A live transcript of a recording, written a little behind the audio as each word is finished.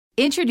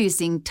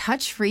Introducing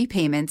touch-free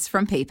payments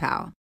from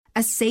PayPal,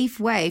 a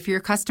safe way for your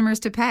customers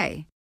to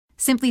pay.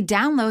 Simply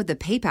download the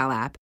PayPal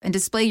app and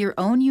display your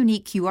own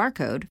unique QR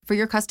code for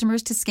your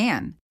customers to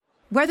scan.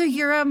 Whether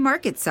you're a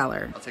market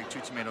seller, I'll take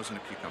 2 tomatoes and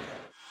a cucumber.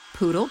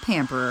 poodle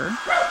pamperer,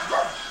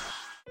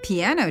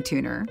 piano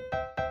tuner,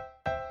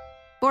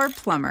 or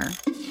plumber,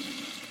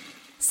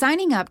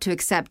 signing up to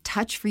accept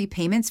touch-free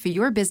payments for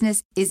your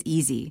business is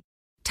easy.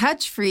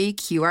 Touch-free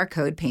QR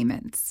code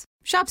payments.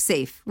 Shop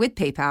safe with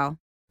PayPal.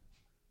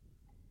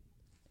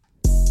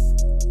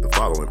 The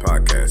following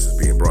podcast is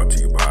being brought to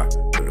you by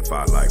the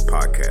Defy Life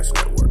Podcast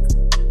Network.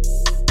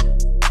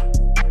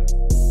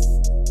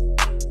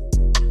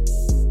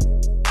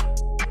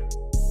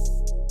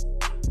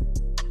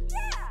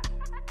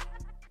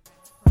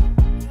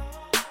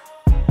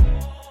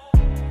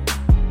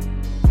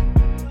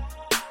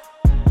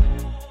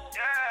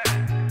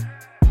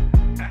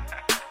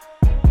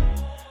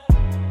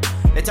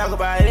 They talk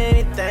about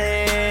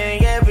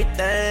anything, everything,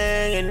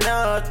 and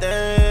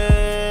nothing.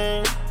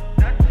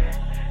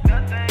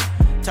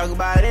 Talk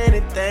about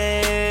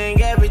anything,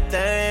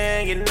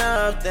 everything, and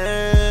nothing.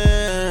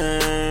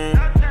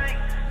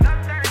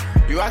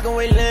 You rockin'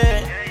 with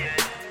Lynn,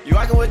 you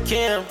rockin' with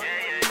Kim.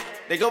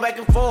 They go back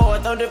and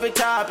forth on different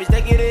topics,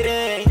 they get it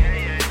in.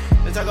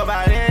 They talk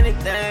about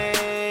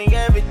anything,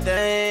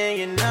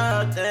 everything, and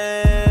nothing.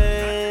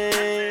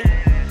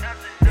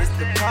 It's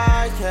the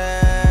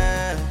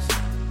podcast.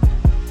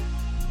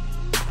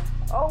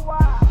 Oh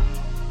wow,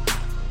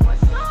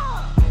 what's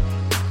up?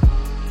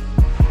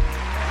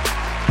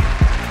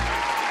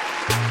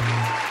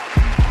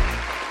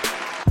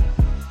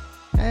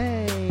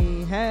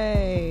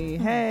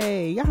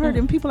 Hey. Y'all heard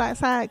them people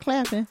outside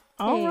clapping.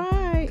 All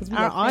right.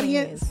 Our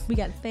audience. We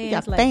got fans. We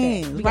got like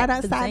fans that. We right got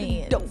outside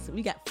the door.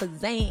 We got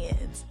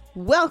fazans.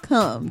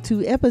 Welcome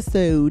to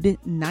episode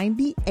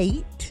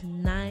 98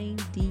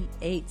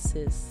 98,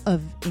 sis.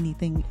 of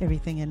Anything,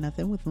 Everything, and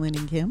Nothing with Lynn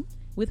and Kim.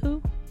 With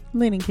who?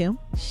 Lynn and Kim.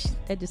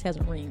 That just has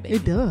a ring, baby.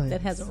 It does.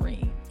 That has a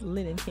ring.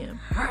 Lynn and Kim.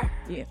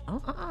 Yeah.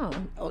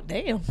 Oh,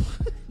 damn.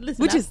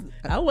 Listen, Which is...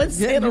 I wasn't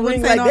saying you a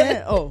ring wasn't like saying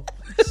that. all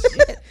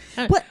Shit.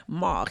 What?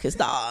 Marcus,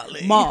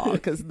 darling.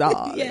 Marcus,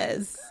 darling.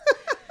 Yes.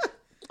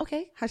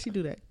 Okay. How she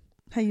do that?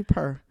 How you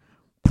purr?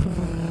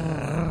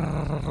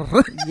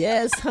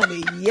 Yes,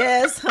 honey.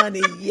 Yes,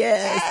 honey.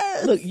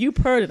 Yes. Look, you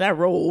purred and I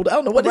rolled. I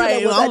don't know what the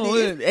hell was I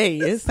did. Hey,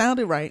 it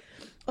sounded right.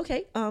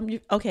 Okay.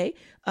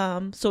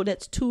 So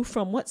that's 2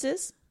 from what,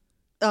 sis?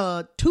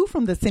 2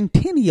 from the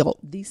Centennial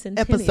The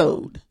Centennial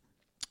episode.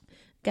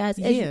 Guys,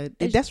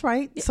 That's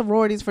right.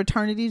 Sororities,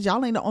 fraternities.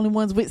 Y'all ain't the only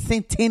ones with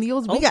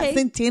centennials. We got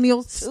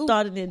centennials too.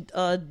 Started in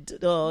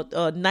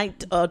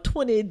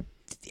 2018.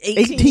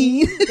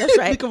 18. That's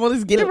right. Come on,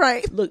 let's get it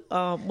right. Look,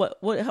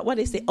 what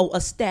they say? Oh,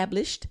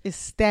 established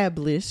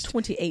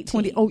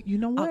 2018. Oh, you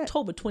know what?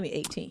 October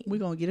 2018. We're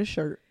gonna get a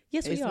shirt.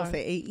 Yes, we it's are. gonna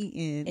say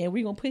AEN. And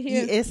we're gonna put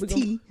here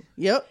EST.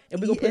 Yep.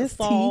 And we're gonna put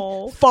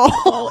fall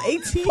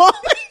 18. Fall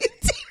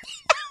 18.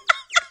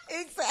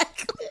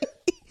 Exactly.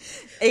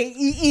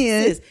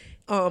 AEN. Sis,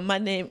 my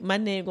name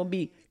gonna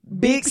be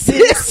Big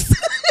Sis.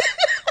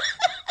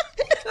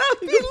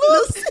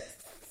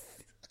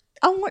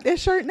 I want that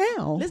shirt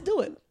now. Let's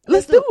do it.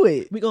 Let's do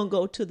it. We're gonna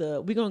go to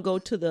the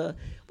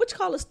what you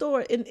call a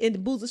store in the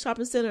Boozer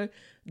Shopping Center,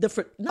 the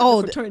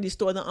fraternity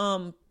store,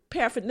 the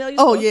paraphernalia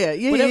store. Oh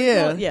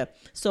yeah.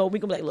 So we're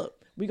gonna be like, look,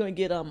 we're gonna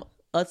get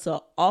us a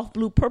off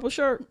blue purple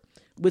shirt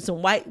with the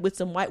white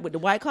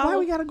collar. Why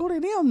we gotta go to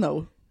them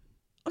though?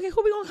 Okay,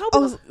 who we gonna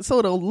so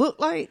it'll look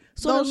like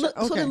so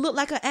it'll look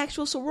like an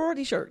actual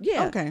sorority shirt.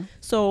 Yeah. Okay.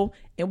 So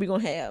and we're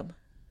gonna have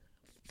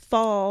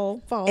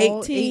fall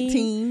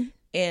 18.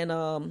 And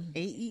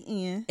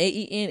AEN.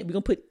 We're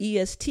gonna put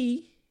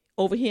EST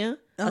over here.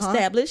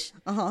 Established.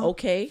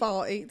 Okay.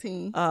 Fall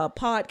 18.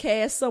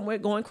 Podcast somewhere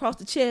going across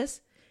the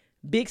chest.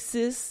 Big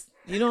sis.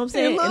 You know what I'm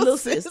saying? And little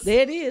sis.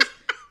 There it is.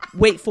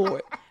 Wait for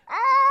it.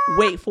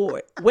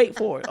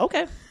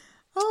 Okay.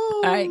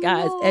 Oh, all right,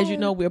 guys. Lord. As you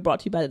know, we're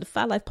brought to you by the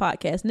Defy Life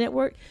Podcast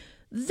Network.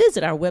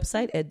 Visit our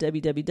website at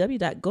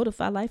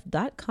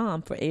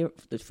www.godefylife.com for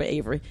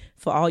Avery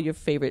for all your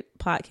favorite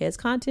podcast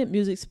content,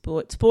 music,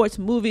 sports,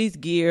 movies,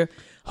 gear,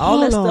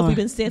 all that stuff we've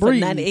been saying for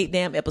 98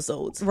 damn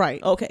episodes.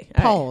 Right. Okay.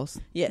 Pause.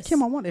 Right. Yes.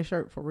 Kim, I want that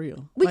shirt for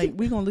real. We're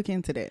going to look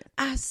into that.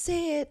 I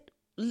said,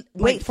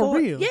 wait for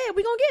real. Yeah,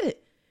 we're going to get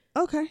it.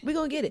 Okay. We're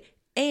going to get it.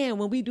 And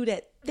when we do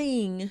that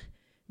thing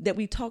that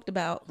we talked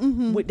about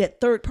with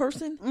that third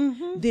person,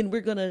 then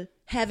we're going to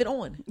have it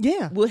on.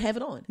 Yeah. We'll have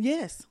it on.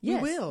 Yes. We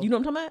will. You know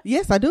what I'm talking about?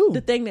 Yes, I do.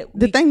 The thing that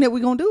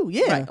we're going to do.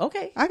 Yeah. Right.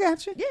 Okay. I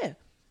got you. Yeah.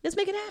 Let's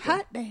make it happen.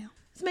 Hot damn.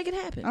 Let's make it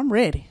happen. I'm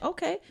ready.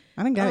 Okay.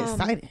 I done got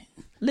excited.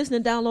 Listen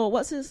and download.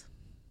 What's this?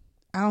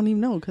 I don't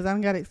even know because I done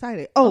got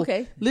excited. Oh,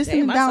 okay. Listen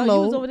and I saw download.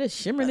 you was over there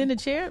shimmering in the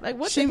chair. Like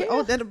what the hell?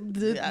 Oh,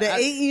 the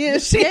AEN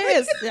shit.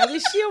 Yes. I mean,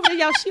 she over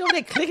there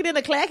clicking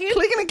and clacking.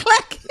 Clicking and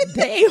clacking.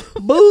 Damn.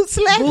 Boot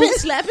slapping. Boot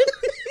slapping.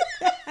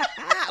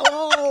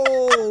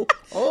 Oh.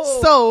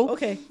 So.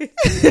 Okay.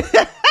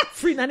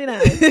 Free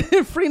 99.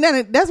 Free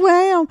 99. That's where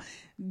I am.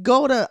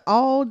 Go to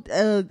all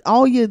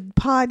your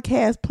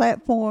podcast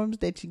platforms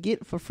that you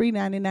get for free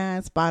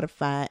 99,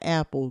 Spotify,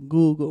 Apple,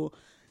 Google,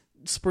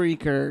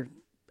 Spreaker,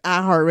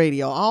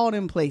 iHeartRadio, all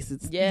them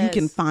places. Yes. You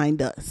can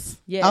find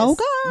us. Yes.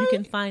 Okay. You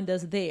can find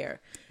us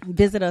there.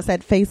 Visit us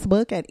at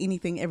Facebook at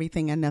Anything,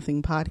 Everything, and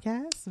Nothing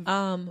Podcast.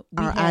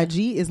 Our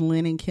IG is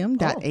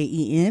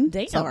lynnandkim.aen.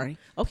 Damn. Sorry.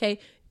 Okay.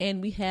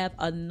 And we have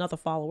another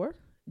follower.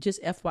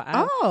 Just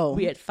FYI.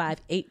 We're at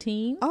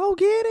 518. Oh,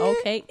 get it.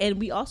 Okay. And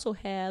we also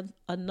have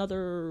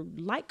another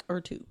likes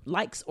or two.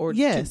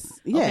 Yes.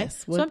 Okay.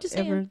 Yes. So I'm just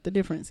saying. The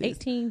difference is.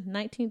 18,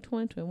 19,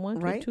 20, 21,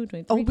 Right? 22,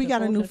 23. Oh, we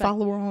got a 24, new 25.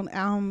 follower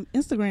on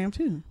Instagram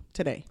too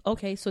today.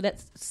 Okay. So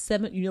that's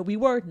 7. You know, we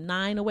were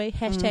 9 away.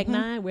 Hashtag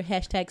 9. We're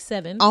hashtag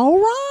 7. All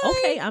right.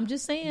 Okay. I'm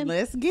just saying.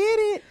 Let's get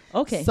it.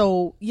 Okay.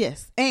 So,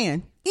 yes.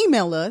 And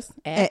email us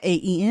at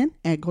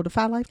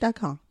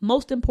aen@godefylife.com.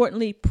 Most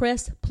importantly,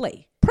 press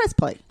play. Press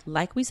play.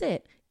 Like we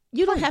said,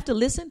 you don't have to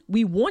listen.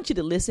 We want you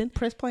to listen.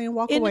 Press play and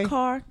walk in away. the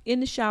car, in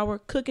the shower,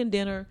 cooking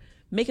dinner,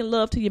 making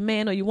love to your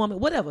man or your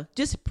woman, whatever.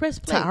 Just press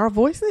play. To our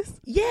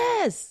voices?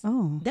 Yes.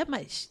 Oh. That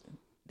might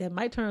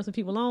turn some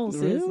people on,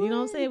 sis. Really? You know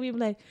what I'm saying? We be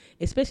like,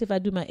 especially if I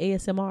do my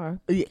ASMR.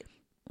 Yeah.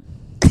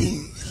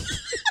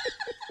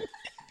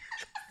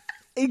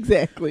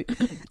 Exactly.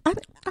 I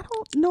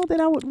don't know that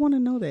I would want to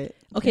know that.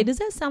 Okay, does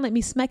that sound like me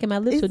smacking my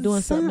lips or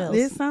doing something else?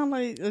 It sounds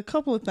like a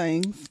couple of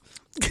things.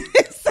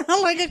 It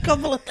sounds like a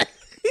couple of things.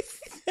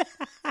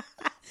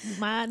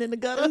 Mine in the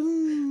gutter.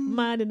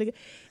 Mine in the gutter.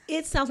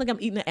 It sounds like I'm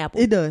eating an apple.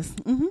 It does.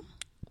 Mm-hmm.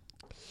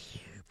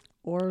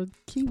 Or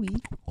kiwi.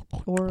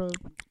 Or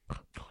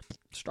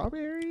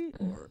strawberry.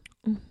 Or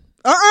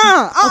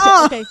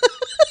Okay.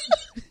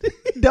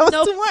 That was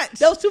too much.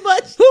 That was too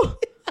much.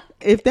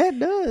 If that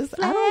does,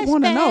 I don't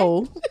want to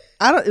know.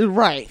 I don't.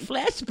 Right.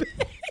 Flashback.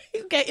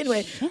 Okay.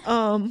 Anyway,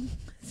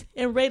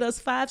 and rate us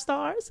 5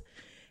 stars,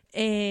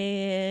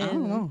 and I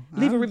don't know.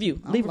 Leave a review.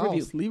 Leave a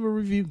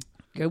review.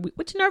 Girl,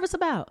 what you nervous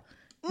about?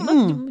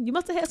 You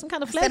must have had some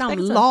kind of flashback. I'm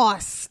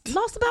lost.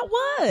 Lost about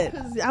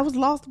what? I was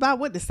lost about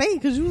what to say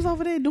because you was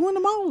over there doing the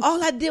most.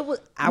 All I did was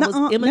I was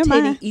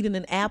imitating eating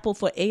an apple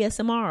for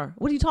ASMR.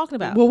 What are you talking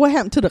about? Well, what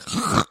happened to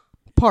the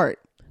part?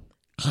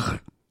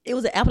 It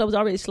was an apple that was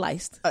already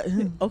sliced.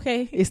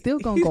 Okay. It's still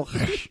gonna go.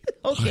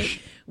 Okay.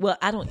 Well,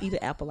 I don't eat an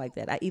apple like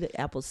that. I eat an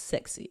apple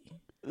sexy.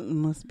 It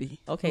must be.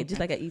 Okay, just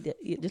like I eat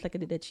that, just like I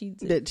did that cheese.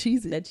 That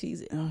cheese.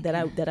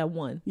 That I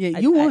won. Yeah,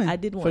 you won. I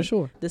did win for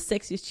sure. The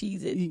sexiest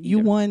cheese. You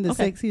won the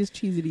sexiest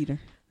cheese eater.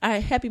 All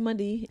right. Happy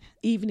Monday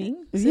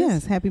evening. Sis.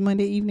 Yes. Happy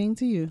Monday evening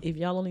to you. If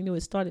y'all only knew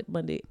it started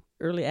Monday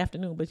early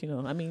afternoon, but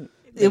I mean,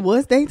 it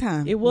was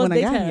daytime. It was when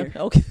daytime. I got here.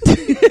 Okay.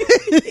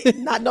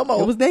 Not no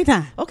more. It was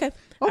daytime. Okay.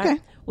 Okay.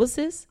 Right. Well,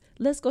 sis,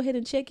 let's go ahead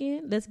and check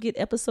in. Let's get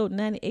episode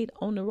 98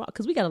 on the rock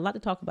because we got a lot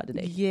to talk about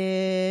today.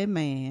 Yeah,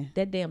 man.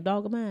 That damn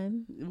dog of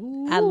mine.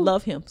 Ooh. I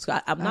love him. So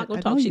I'm not going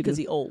to talk shit because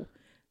do. he's old.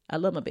 I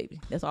love my baby.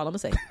 That's all I'm going to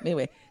say.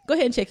 Anyway, go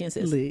ahead and check in,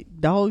 sis.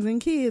 Dogs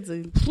and kids.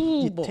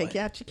 Boy. Take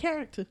out your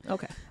character.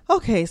 Okay.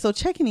 Okay, so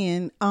checking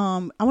in.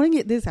 I want to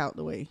get this out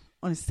the way.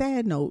 On a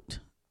sad note,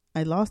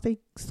 I lost a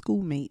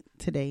schoolmate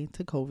today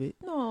to COVID.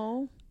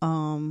 No.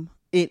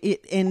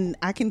 It and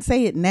I can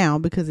say it now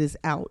because it's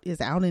out. It's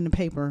out in the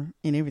paper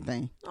and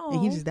everything. Aww.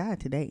 And he just died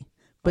today.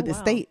 But the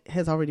state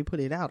has already put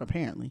it out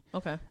apparently.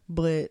 Okay.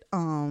 But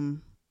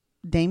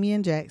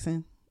Damian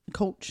Jackson,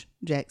 Coach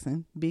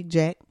Jackson, Big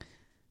Jack,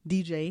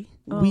 DJ,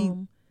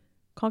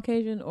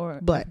 Caucasian or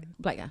black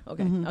guy.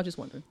 Okay. I was just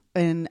wondering.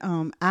 And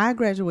I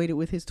graduated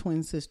with his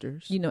twin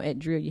sisters. You know, at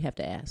Drill you have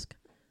to ask.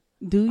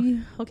 Do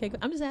you? Okay,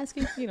 I'm just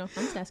asking. I'm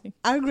just asking.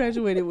 I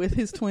graduated with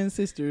his twin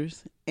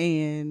sisters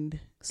and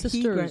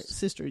sisters.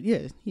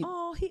 Yeah.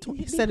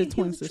 He said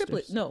twin sisters.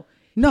 Triplet.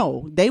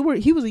 No, they were.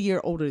 He was a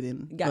year older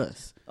than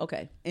us.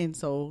 Okay. And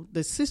so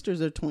the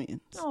sisters are twins.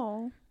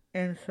 Oh.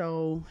 And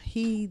so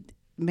he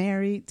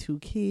married 2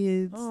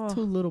 kids,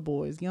 2 little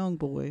boys, young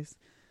boys.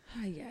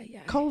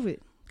 Yeah. COVID.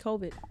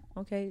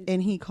 Okay.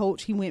 And he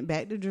coached. He went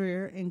back to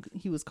Dreher and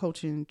he was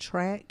coaching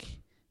track,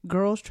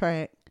 girls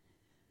track.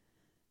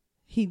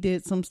 He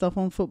did some stuff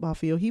on football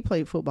field. He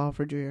played football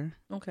for Dreher.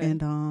 Okay.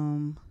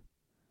 And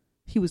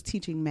he was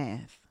teaching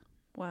math.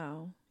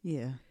 Wow.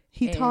 Yeah.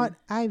 He taught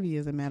Ivy,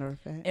 as a matter of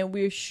fact. And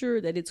we're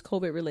sure that it's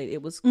COVID related.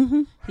 It was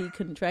he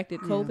contracted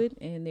COVID,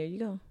 and there you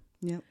go.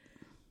 Yep.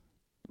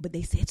 But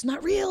they say it's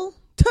not real.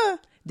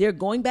 They're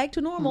going back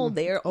to normal.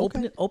 They're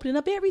opening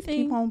up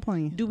everything. Keep on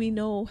playing. Do we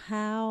know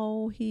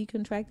how he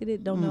contracted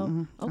it? Don't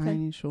know. Okay. I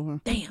ain't sure.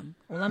 Damn.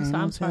 Well,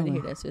 I'm sorry to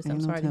hear that, sis. I'm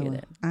sorry to hear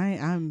that.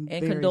 I'm and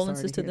very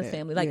condolences sorry to the hear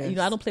family. that. Like,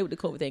 I don't play with the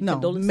COVID thing. No,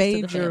 condolences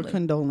major to the family.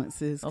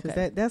 condolences.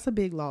 Because that's a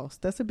big loss.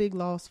 That's a big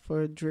loss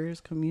for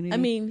Dreher's community. I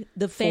mean,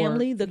 the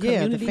family, the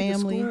community, the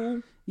family. The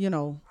school. You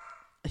know,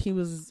 he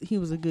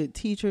was a good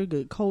teacher,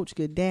 good coach,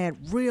 good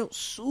dad, real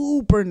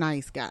super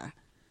nice guy.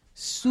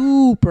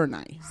 Super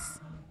nice.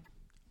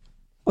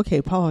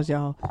 Okay, pause,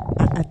 y'all.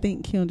 I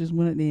think Kim just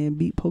went up there and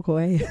beat Poco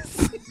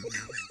ass.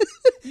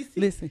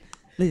 Listen.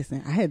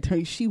 I had to tell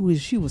you, she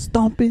was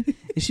stomping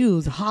and she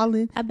was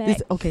hollering. I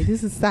bet.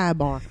 This is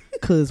sidebar.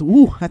 Cause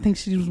I think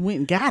she just went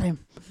and got him.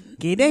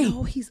 day.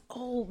 No, he's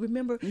old.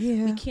 Remember,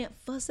 Yeah. we can't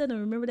fuss at him.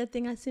 Remember that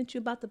thing I sent you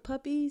about the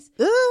puppies?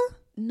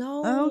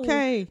 No.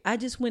 Okay. I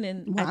just went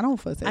and Well, I don't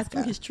fuss at I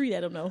threw Scott. his treat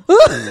at him though.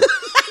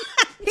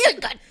 Here,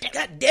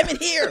 God damn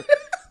it! Here,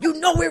 you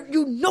know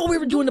we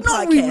were doing the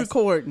podcast. We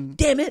recording.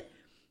 Damn it!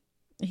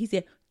 And he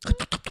said,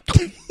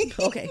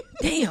 "Okay,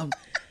 damn.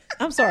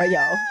 I'm sorry,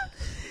 y'all."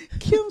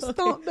 Kim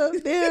stomped up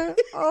there.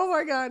 Oh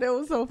my God, that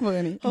was so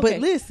funny. Okay. But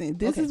listen,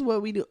 this Okay. is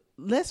what we do.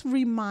 Let's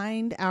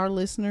remind our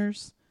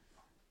listeners.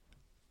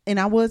 And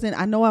I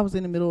know I was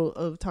in the middle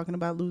of talking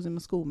about losing my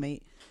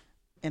schoolmate,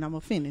 and I'm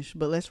gonna finish.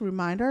 But let's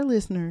remind our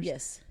listeners,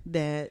 Yes.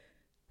 that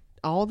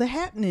all the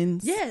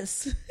happenings.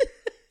 Yes.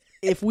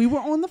 If we were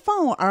on the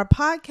phone, our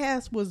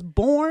podcast was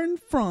born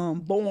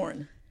from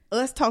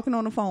us talking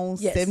on the phone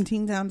Yes.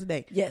 17 times a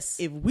day. Yes.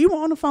 If we were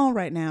on the phone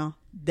right now,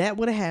 that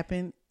would have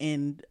happened,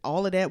 and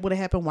all of that would have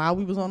happened while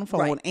we was on the phone.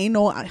 Right. Ain't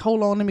no,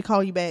 hold on, let me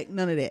call you back.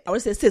 None of that. I would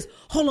have said, sis,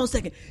 hold on a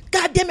second.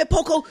 God damn it,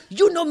 Poco.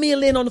 You know me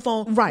and Lynn on the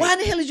phone. Right. Why in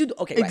the hell did you do?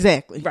 Okay. Right.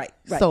 Exactly. Right.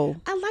 So-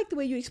 I like the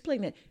way you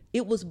explained that.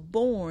 It was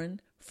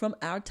born from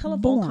our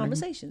telephone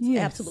conversations.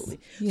 Yes. Absolutely.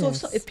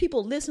 Yes. So if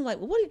people listen, like,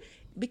 well, what?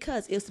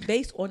 Because it's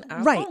based on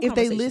our Right. phone If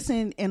they conversations.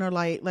 listen and are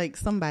like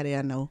somebody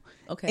I know,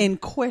 Okay. and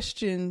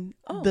question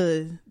Oh.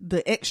 the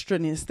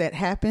extraness that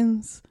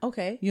happens.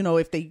 Okay. You know,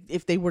 if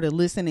they were to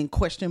listen and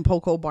question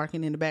Poco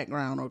barking in the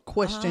background, or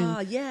question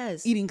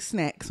yes. eating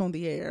snacks on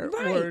the air,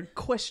 Right. or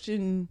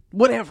question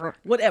whatever.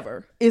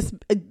 Whatever. It's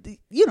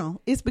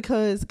it's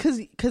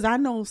because I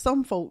know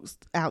some folks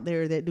out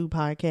there that do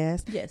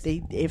podcasts. Yes.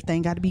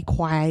 Everything got to be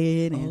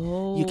quiet,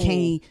 and you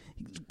can't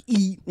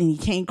eat, and you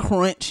can't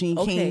crunch, and you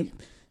Okay. can't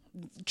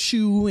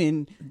chew,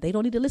 and They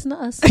don't need to listen to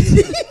us.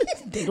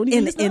 They don't need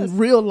to listen to us. and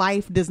real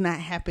life does not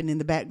happen in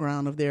the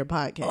background of their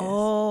podcast.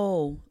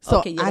 Oh. So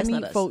okay, yeah, I that's need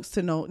not us. folks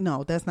to know,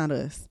 no, that's not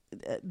us.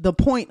 The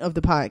point of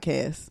the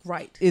podcast,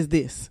 Right. is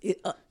this.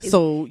 It's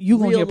So you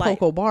gonna real hear life.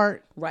 Poco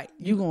bark, Right.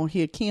 You gonna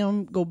hear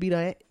Kim go beat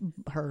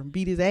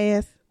his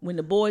ass. When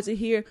the boys are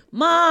here,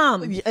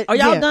 Mom, Yeah, are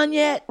y'all yeah. done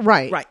yet?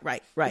 Right.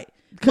 Right.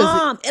 'Cause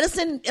Mom,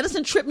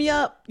 Edison tripped me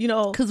up. You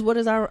know, Because what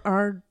does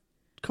our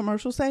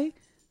commercial say?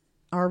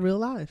 Our real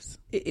lives.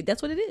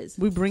 that's what it is.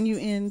 We bring you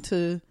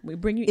into. We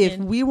bring you If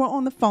in. we were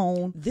on the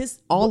phone,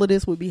 all of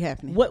this would be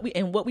happening. What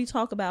we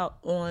talk about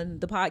on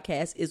the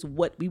podcast is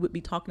what we would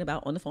be talking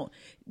about on the phone.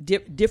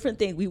 Different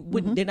things. We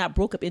wouldn't. They're not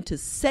broke up into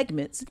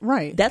segments.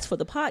 Right. That's for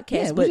the podcast.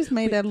 Yeah, we but just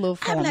made that a little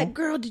I'm formal. like,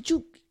 girl, did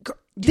you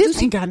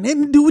This ain't got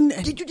nothing to do with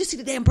nothing. Did you just see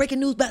the damn breaking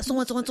news about so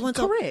and so and so and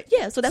so? Correct.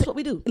 Yeah. So that's what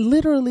we do.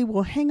 Literally,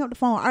 we'll hang up the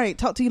phone. All right,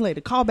 talk to you later.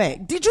 Call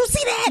back. Did you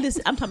see that?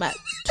 Listen, I'm talking about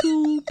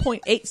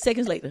 2.8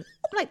 seconds later.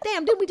 I'm like,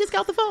 damn, didn't we just get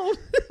off the phone?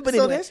 But So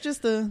anyway, that's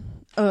just a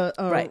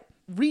Right.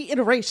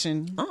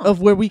 reiteration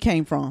of where we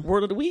came from.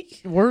 word of the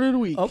week. Word of the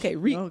week. Okay,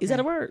 is that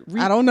a word?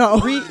 I don't know.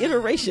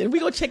 Reiteration. We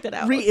gonna check that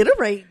out.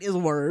 Reiterate is a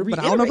word, but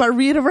I don't know Reiterate. about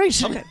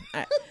reiteration. Okay. All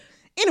right.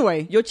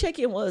 Anyway, Your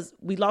check-in was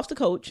we lost the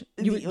coach.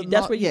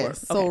 That's where you were.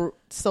 Okay.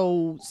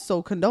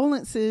 So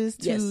condolences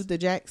to Yes. the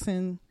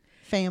Jackson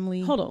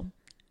family. Hold on.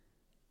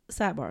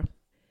 Sidebar.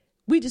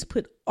 We just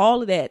put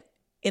all of that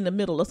in the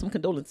middle of some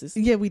condolences.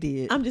 Yeah, we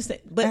did. I'm just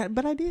saying,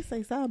 but I did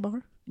say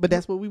sidebar. But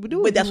that's what we would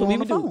do. but that's if what we were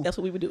would on the do. phone. That's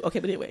what we would do. Okay,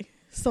 but anyway.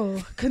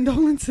 So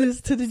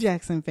condolences to the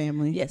Jackson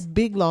family. Yes.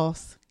 Big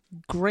loss.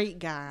 Great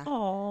guy.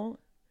 Oh,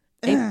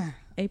 Ah.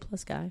 A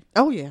plus guy.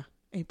 Oh yeah.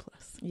 A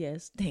plus.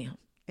 Yes. Damn.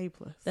 A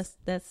plus.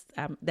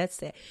 That's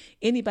sad.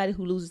 Anybody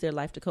who loses their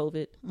life to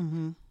COVID,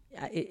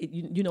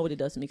 you know what it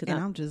does to me. Because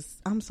And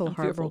I'm so I'm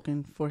fearful.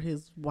 heartbroken for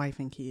his wife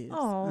and kids.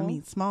 Aw. I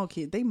mean, small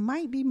kids. They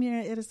might be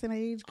near Edison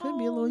age. Could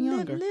be a little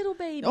younger. Little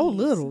babies. Oh,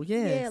 little,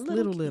 yes. Yeah,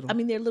 Little. I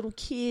mean, they're little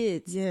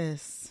kids.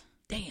 Yes.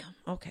 Damn.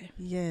 Okay.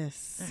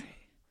 Yes. All right.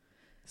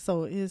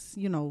 So it's,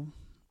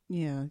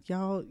 yeah,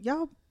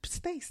 y'all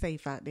stay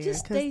safe out there.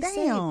 Just 'cause stay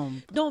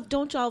damn. safe.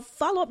 Don't y'all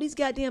follow up these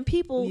goddamn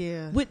people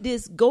Yeah. with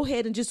this. Go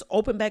ahead and just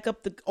open back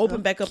up the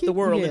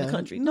world in the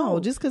country. No,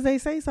 just because they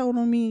say so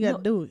don't mean you got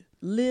to do it.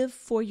 Live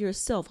for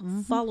yourself.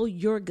 Follow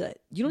your gut.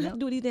 You don't have to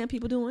do what these damn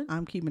people doing.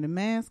 I'm keeping the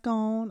mask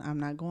on. I'm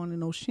not going to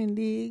no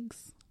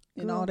shindigs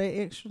and all that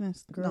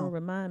extraness. Girl, No.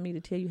 remind me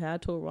to tell you how I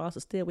told Ross to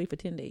stay away for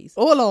 10 days.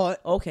 Oh Lord.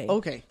 Okay.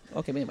 Okay.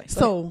 But anyway.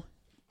 So,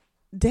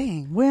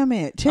 dang, where I'm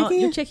at? Check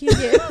in. You're checking in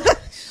again.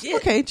 Shit.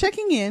 Okay,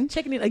 checking in.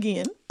 Checking in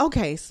again.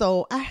 Okay,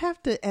 so I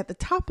have to, at the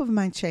top of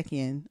my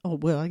check-in,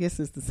 I guess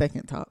it's the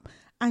second top,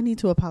 I need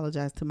to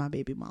apologize to my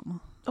baby mama.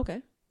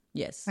 Okay.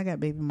 Yes. I got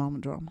baby mama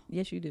drama.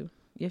 Yes, you do.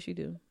 Yes, you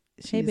do.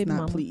 She's baby not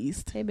mama.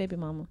 pleased. Hey, baby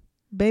mama.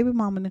 Baby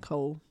mama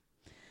Nicole.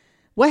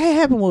 What had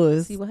happened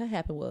was, See, what had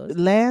happened was.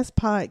 last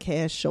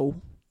podcast show,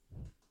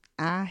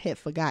 I had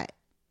forgot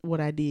what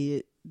I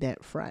did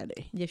that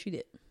Friday. Yes, you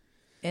did.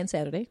 And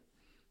Saturday.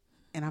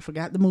 And I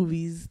forgot the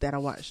movies that I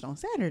watched on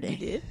Saturday. You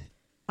did.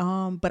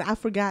 But I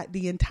forgot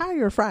the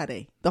entire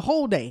Friday, the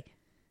whole day.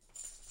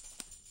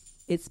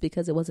 It's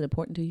because it wasn't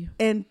important to you.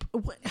 And how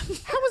was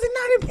it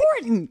not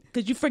important?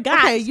 Because you forgot.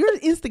 Okay, you're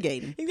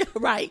instigating.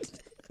 Right.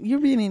 You're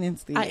being an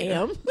instigator. I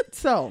am.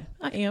 So,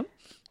 I am.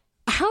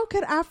 how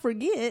could I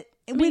forget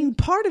when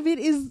part of it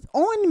is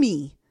on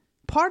me?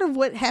 part of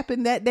what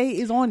happened that day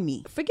is on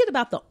me. Forget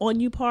about the on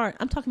you part.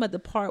 I'm talking about the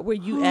part where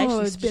you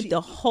actually spent the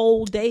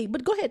whole day.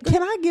 But go ahead.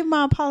 Can I give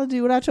my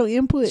apology without your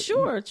input?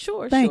 Sure.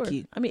 Thank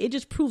you. I mean, it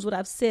just proves what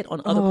I've said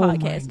on other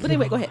podcasts. But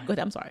anyway, go ahead.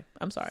 I'm sorry.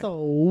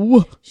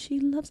 So she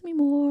loves me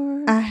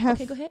more. I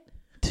have go ahead.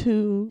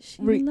 She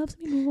loves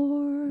me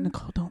more.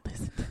 Nicole, don't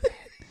listen.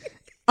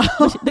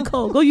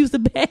 Nicole, go use the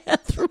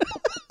bathroom.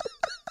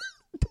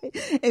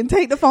 And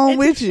take the phone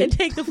with you. And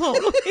take the phone.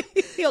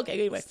 Okay,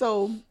 anyway.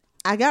 So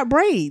I got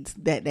braids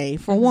that day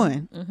for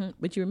one. Mm-hmm.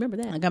 But you remember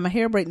that? I got my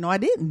hair braided. No, I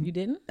didn't. You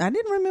didn't? I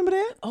didn't remember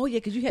that. Oh yeah,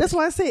 because you had. That's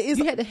why I said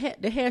you had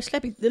the hair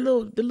slapping, the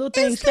little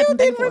thing. I still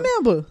didn't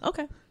remember.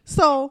 Okay.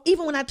 So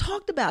even when I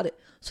talked about it,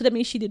 so that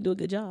means she didn't do a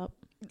good job.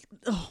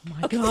 Oh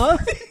my God.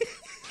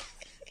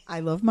 I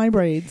love my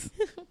braids.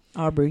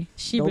 Aubrey,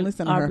 don't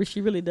listen to her.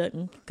 She really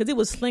doesn't, because it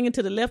was slinging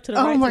to the left, to the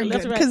right, my to the left,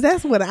 God, to the right. because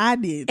that's what I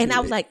did. And I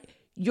was like,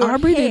 your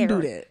Aubrey hair,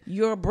 didn't do that.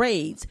 Your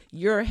braids,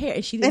 your hair,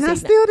 and she didn't. And I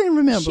still didn't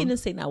remember. She didn't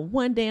say not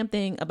one damn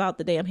thing about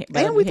the damn hair.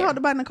 And we talked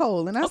about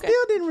Nicole, and I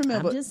still didn't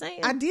remember. I'm just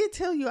saying. I did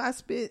tell you I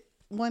spent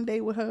one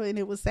day with her, and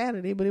it was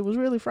Saturday, but it was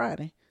really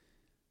Friday.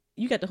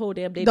 You got the whole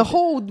damn day. The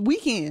whole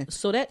weekend.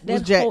 So that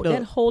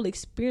whole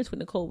experience with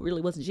Nicole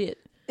really wasn't shit.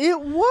 It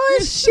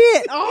was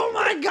shit. Oh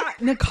my God.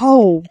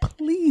 Nicole,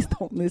 please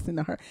don't listen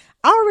to her.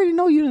 I already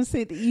know you done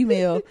sent the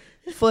email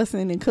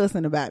fussing and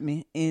cussing about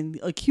me and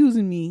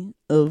accusing me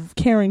of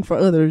caring for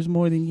others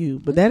more than you.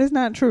 But that is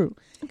not true.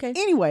 Okay.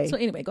 Anyway,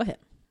 go ahead.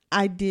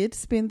 I did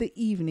spend the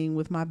evening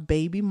with my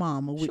baby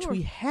mama, which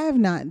we have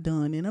not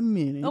done in a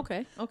minute.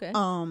 Okay.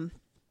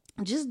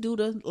 Just due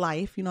to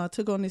life, I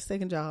took on this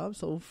second job,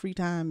 so free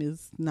time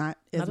is not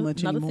as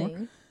much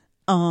anymore.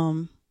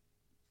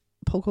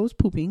 Poco's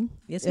pooping.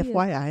 Yes,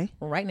 FYI.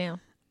 Right now.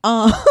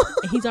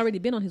 He's already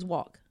been on his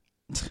walk.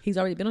 He's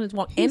and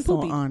pooping.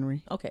 So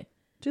ornery. Okay.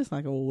 Just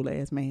like an old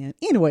ass man.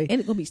 Anyway.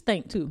 And it's going to be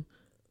stank too.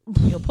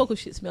 Poco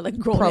shit smell like a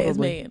grown ass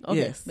man. Okay.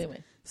 Yes.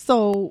 Anyway.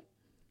 So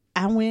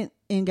I went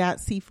and got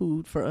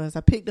seafood for us.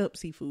 I picked up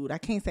seafood. I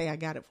can't say I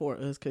got it for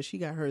us because she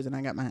got hers and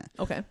I got mine.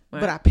 Okay.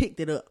 But I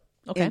picked it up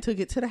and took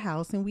it to the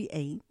house and we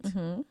ate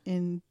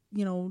and,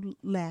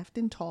 laughed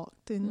and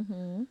talked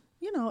and...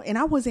 and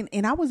I wasn't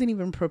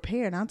even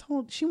prepared.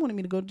 She wanted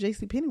me to go to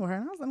JCPenney with her,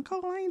 and I was like,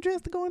 Nicole, I ain't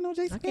dressed to go in no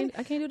JCPenney.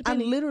 I can't do the I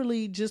penny.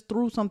 literally just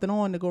threw something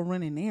on to go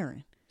run an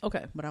errand.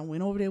 Okay. But I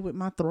went over there with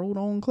my throat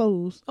on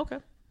clothes. Okay.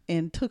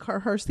 And took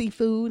her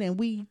seafood, and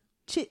we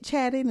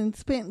chit-chatted and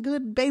spent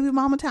good baby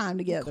mama time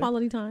together.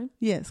 Quality time?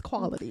 Yes,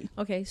 quality.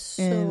 Okay,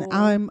 so... And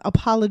I'm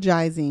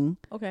apologizing.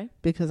 Okay.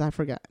 Because I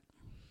forgot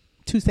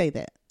to say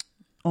that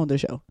on the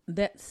show.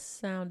 That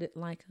sounded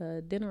like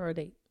a dinner or a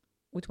date.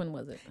 Which one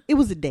was it? It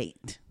was a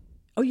date.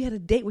 Oh, you had a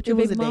date with your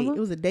baby mama? It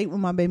was a date with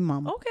my baby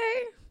mama.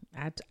 Okay.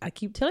 I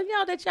keep telling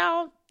y'all that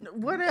y'all...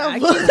 Whatever.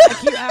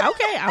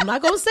 Okay, I'm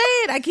not going to say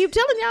it. I keep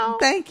telling y'all.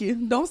 Thank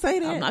you. Don't say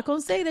that. I'm not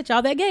going to say that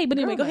y'all that gay. But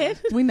anyway, go ahead.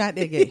 We're not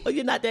that gay. Oh,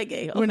 you're not that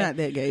gay. Okay. We're not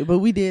that gay. But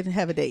we did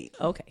have a date.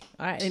 Okay.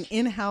 All right. An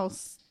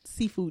in-house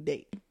seafood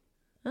date.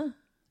 Huh.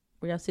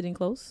 Were y'all sitting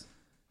close?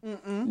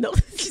 No.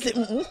 She said,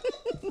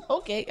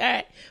 Okay. All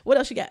right. What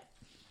else you got?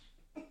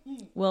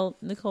 Well,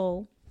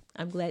 Nicole,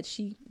 I'm glad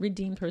she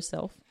redeemed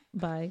herself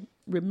by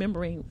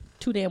remembering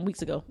 2 damn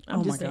weeks ago.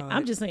 I'm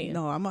just saying.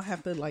 No, I'm gonna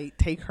have to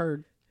take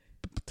her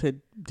to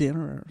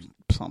dinner or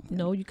something.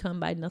 No, you come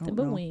by nothing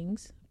but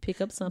wings,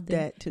 pick up something,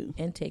 that too,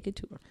 and take it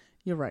to her.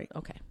 You're right.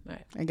 Okay, all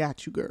right. I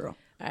got you, girl.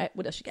 All right,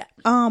 what else you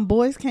got?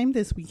 Boys came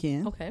this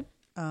weekend. Okay.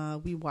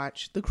 We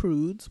watched The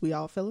Croods. We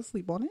all fell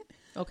asleep on it.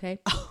 Okay.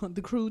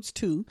 The Croods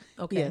 2.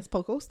 Okay. Yes,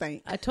 Poco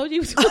stank. I told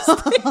you.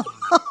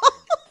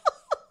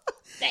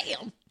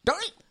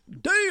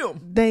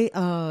 Damn. They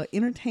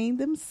entertained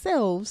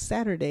themselves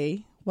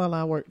Saturday while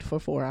I worked for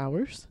 4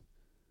 hours.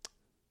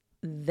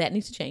 That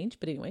needs to change,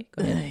 but anyway,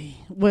 go ahead.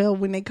 Well,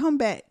 when they come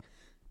back,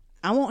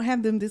 I won't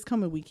have them this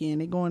coming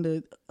weekend. They're going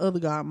to other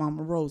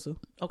godmama, Rosa.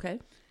 Okay.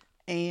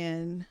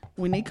 And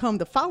when they come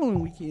the following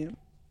weekend,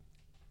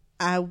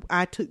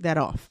 I took that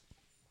off.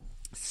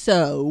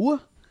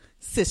 So,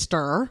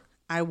 sister,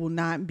 I will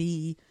not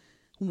be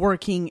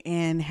working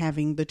and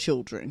having the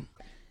children.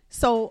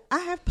 So I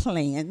have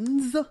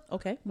plans.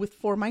 Okay.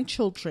 For my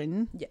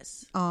children.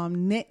 Yes.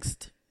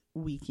 Next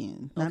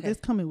weekend, not this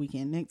coming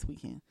weekend. Next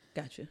weekend.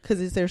 Gotcha. Because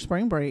it's their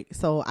spring break,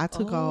 so I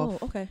took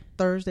off. Okay.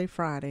 Thursday,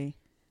 Friday,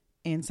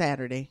 and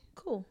Saturday.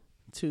 Cool.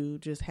 To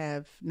just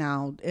have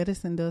now.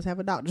 Edison does have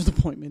a doctor's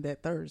appointment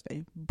that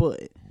Thursday,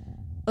 but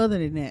other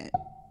than that,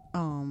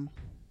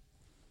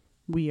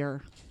 we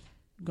are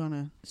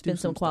gonna spend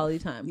some quality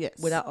time. Yes.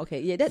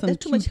 That's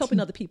too much helping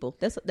other people.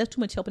 That's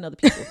too much helping other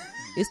people.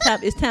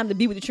 It's time to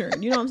be with the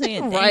children. You know what I'm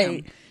saying?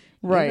 Right. Damn.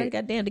 Right.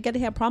 Goddamn, they got to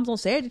have problems on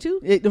Saturday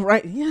too.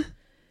 Right. Yeah.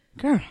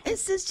 Girl.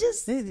 It's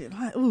just.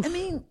 I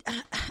mean,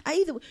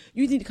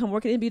 you need to come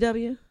work at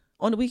NBW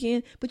on the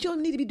weekend, but you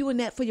don't need to be doing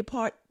that for your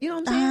part. You know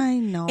what I'm saying? I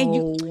know.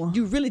 And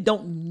you really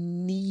don't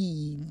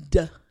need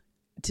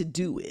to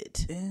do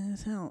it.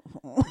 It's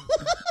helpful.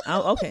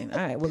 Okay, all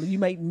right. Well, you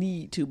might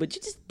need to, but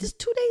you just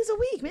 2 days a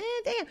week, man.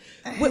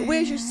 Damn.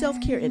 Where's your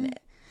self-care in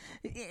that?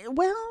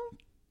 Well,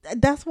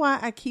 That's why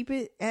I keep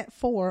it at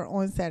 4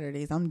 on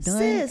Saturdays. I'm done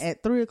Sis.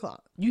 at 3:00.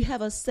 You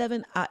have a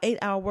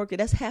 8-hour workday.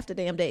 That's half the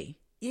damn day.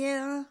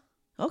 Yeah.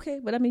 Okay,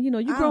 but I mean, you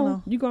I don't grown.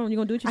 know. You grown. You're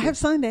gonna do what you I do. have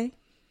Sunday.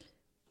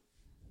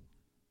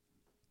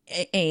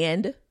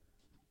 And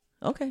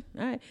okay,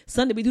 all right.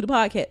 Sunday we do the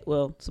podcast.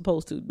 Well,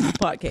 supposed to do the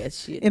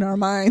podcast shit. In our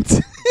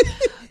minds.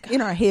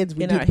 In our heads,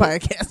 we In do our the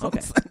heads. podcast on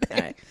Okay. Sunday.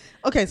 All right.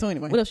 Okay, so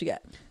anyway. What else you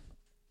got?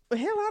 Hell,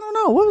 I don't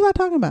know. What was I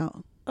talking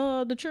about?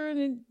 The churn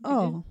and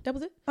Oh. that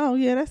was it. Oh,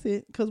 yeah, that's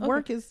it. Because Okay.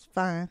 work is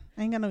fine.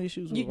 I ain't got no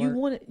issues with You work.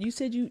 wanted. You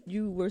said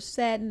you were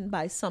saddened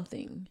by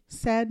something.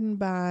 Saddened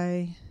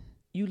by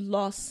You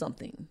lost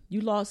something.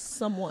 You lost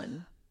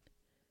someone.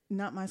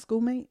 not my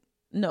schoolmate.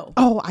 No.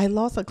 Oh, I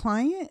lost a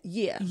client?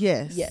 Yeah.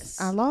 Yes. Yes.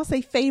 I lost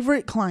a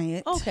favorite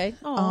client. Okay.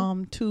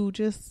 Oh. To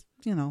just,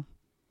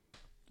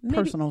 maybe,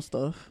 personal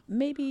stuff.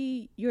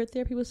 maybe your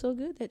therapy was so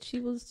good that she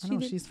I know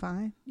she's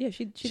fine. Yeah.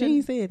 She She didn't-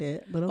 ain't said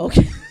that, but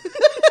Okay.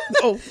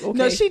 Oh. Okay.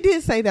 No, she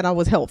did say that I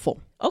was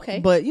helpful. Okay.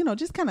 But,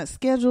 just kind of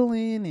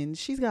scheduling, and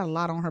she's got a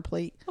lot on her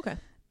plate. Okay.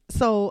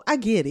 So I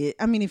get it.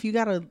 I mean, if you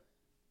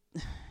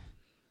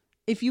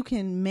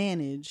can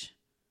manage,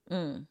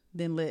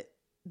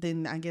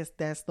 then I guess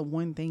that's the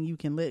one thing you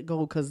can let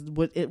go. Because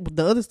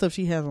the other stuff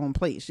she has on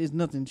plate, there's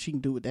nothing she can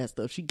do with that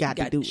stuff. She got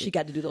to do it. She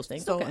got to do those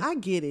things. So okay. I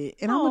get it,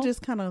 and I'm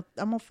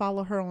gonna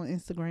follow her on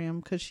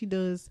Instagram because she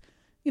does,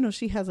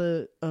 she has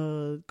a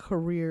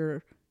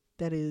career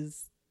that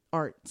is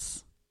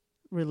arts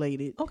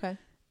related. Okay.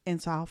 And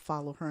so I'll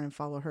follow her and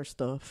follow her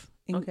stuff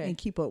and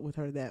keep up with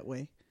her that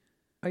way.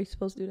 Are you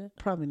supposed to do that?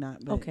 Probably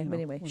not. But, Okay. But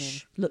anyway, whatever.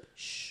 shh. Look.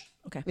 Shh.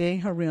 Okay. It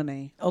ain't her real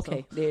name.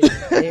 Okay. So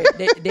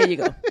There you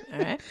go. All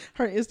right.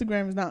 her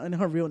Instagram is not in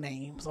her real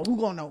name, so who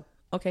gonna know?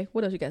 Okay.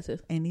 What else you got,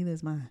 sis? And neither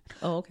is mine.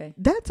 Oh, okay.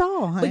 That's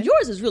all, honey. But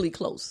yours is really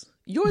close.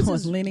 Yours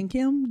was is.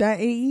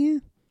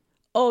 LynnandKim.AN?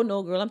 Oh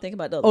no, girl. I'm thinking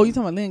about the other Oh, one. you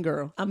talking about Lynn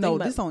girl? I'm No,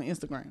 thinking this on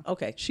Instagram.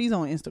 Okay. She's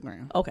on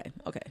Instagram. Okay.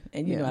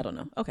 And you Yeah. know I don't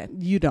know. Okay.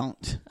 You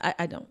don't.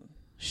 I don't.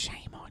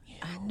 Shame on you.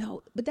 I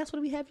know. But that's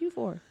what we have you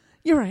for.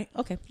 You're right.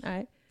 Okay. All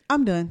right.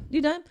 I'm done.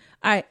 You done?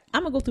 All right.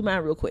 I'm gonna go through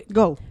mine real quick.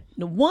 Go.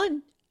 The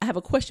one, I have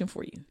a question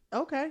for you.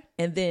 Okay.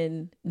 And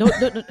then no,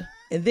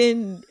 and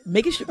then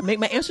make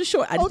my answer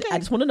short. I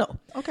just want to know.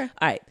 Okay. All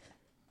right.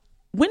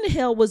 When the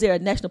hell was there a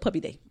National Puppy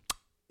Day?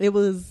 It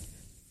was.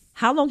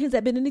 How long has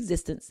that been in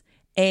existence?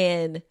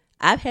 And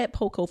I've had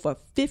Poco for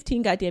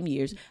 15 goddamn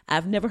years.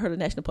 I've never heard of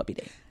National Puppy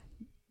Day.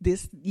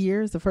 This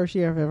year is the first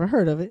year I've ever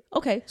heard of it.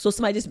 Okay, so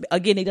somebody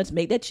they just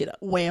make that shit up.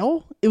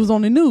 Well, it was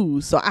on the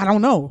news, so I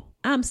don't know.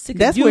 I'm sick of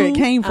That's you. where it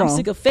came from. I'm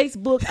sick of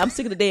Facebook. I'm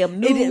sick of the damn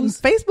news.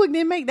 Facebook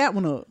didn't make that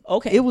one up.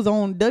 Okay. It was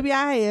on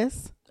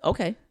WIS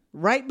Okay.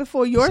 right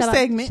before your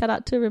segment. Shout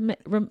out to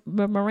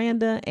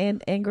Miranda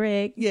and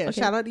Greg. Yeah,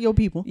 Okay. shout out to your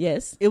people.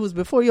 Yes. It was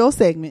before your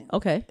segment.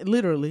 Okay.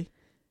 Literally,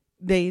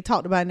 they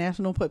talked about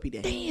National Puppy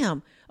Day.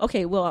 Damn.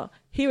 Okay, well,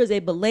 here is a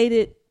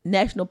belated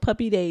National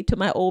Puppy Day to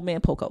my old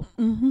man Poco.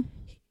 Mm-hmm.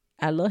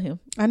 I love him.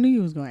 I knew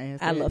you was going to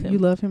ask I that. love him. You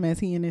love him as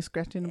he in there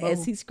scratching the bowl?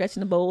 As he's scratching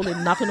the bowl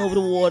and knocking over the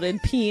water and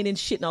peeing and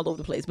shitting all over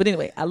the place. But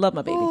anyway, I love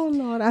my baby. Oh,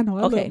 Lord, I know.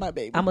 I Okay, love my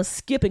baby. I'm gonna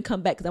skip and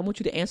come back because I want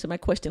you to answer my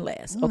question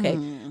last. Okay,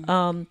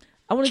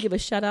 I want to give a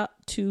shout out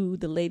to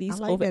the ladies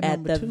I like over that at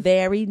number the too.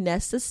 Very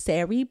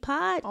Necessary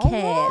Podcast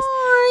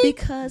right.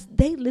 because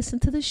they listen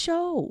to the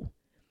show.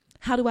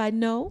 How do I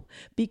know?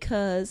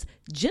 Because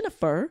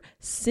Jennifer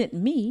sent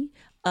me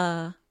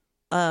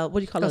what do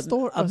you call it?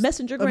 A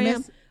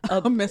messengergram.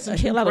 A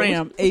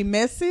messengergram. A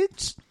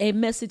message A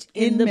message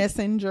in the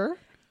Messenger.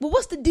 Well,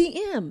 what's the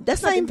DM?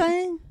 That's Same not the,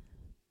 thing.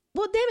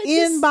 Well, damn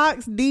it.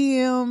 Inbox,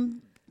 DM,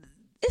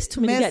 It's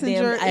too many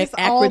Messenger. goddamn It's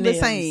acronyms. all the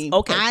same.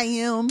 Okay. I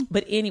am.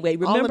 But anyway,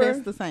 All of remember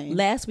that's the same.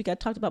 last week I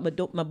talked about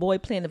my boy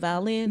playing the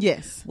violin?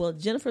 Yes. Well,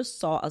 Jennifer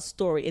saw a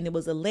story and it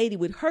was a lady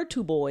with her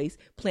two boys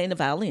playing the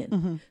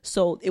violin.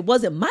 So it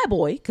wasn't my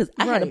boy because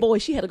I had a Mm-hmm. Right. boy,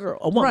 she had a girl,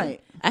 a woman.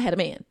 Right. I had a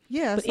man.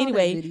 Yeah, I But saw that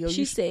anyway, video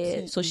she you said,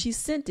 sent so me. she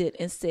sent it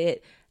and said,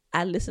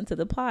 I listened to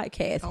the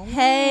podcast. Oh.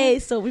 Hey,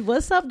 so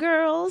what's up,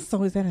 girls?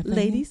 So is that a thing?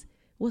 Ladies,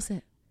 what's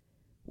that?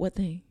 What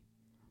thing?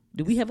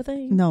 Do we have a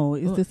thing? No,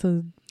 is this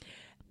a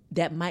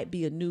That might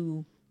be a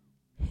new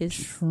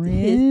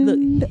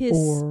trend or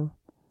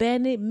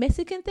Hispanic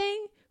Mexican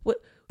thing. What?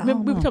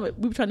 Remember,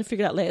 we were trying to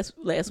figure it out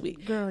last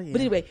week. Girl, yeah.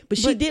 But anyway,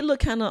 she did look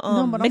kind of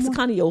but I'm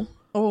Mexicano.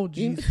 oh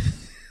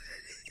geez.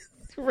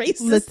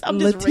 Racist. I'm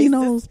just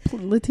racist.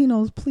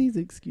 Latinos, please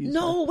excuse me.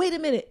 No, wait a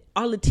minute.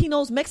 Are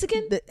Latinos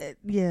Mexican?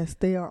 Yes,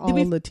 they are all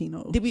Did we-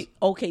 Latinos. Did we?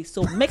 Okay,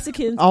 so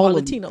Mexicans all are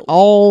of- Latinos.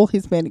 All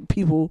Hispanic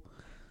people.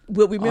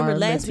 Well, remember are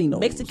last week, Latinos.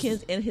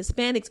 Mexicans and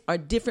Hispanics are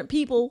different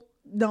people.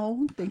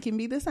 No, they can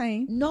be the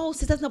same. No,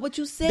 sis, that's not what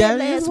you said That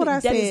last is what week. I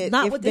That said. is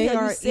not if what the they hell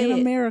are you said. in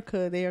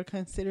America, they are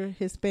considered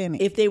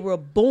Hispanic. If they were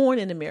born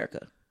in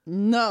America.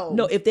 no,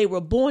 No, if they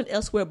were born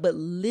elsewhere but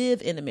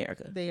live in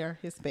America. they are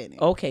Hispanic.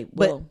 Okay,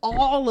 but well,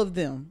 all of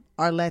them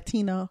are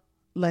Latinas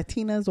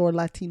or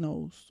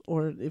Latinos,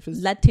 or if it's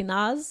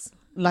Latinas,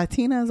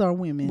 Latinas are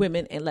women.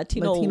 women, and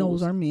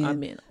Latinos are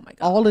men. Oh my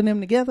God. All of them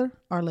together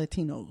are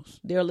Latinos.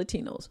 They're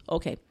Latinos.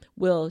 Okay.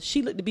 Well,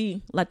 she looked to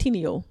be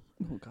Latino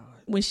Oh God.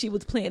 when she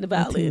was playing the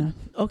violin.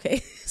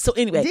 Okay. So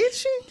anyway. Did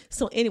she?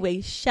 So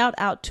anyway, shout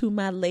out to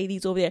my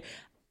ladies over there.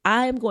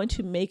 I am going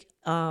to make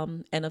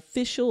an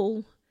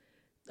official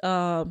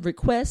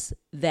request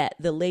that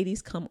the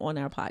ladies come on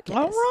our podcast.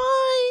 All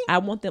right. I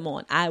want them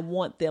on. And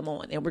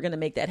we're going to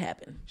make that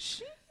happen.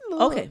 She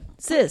look, Okay,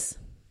 sis.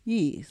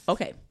 Yes.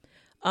 Okay.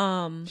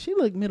 She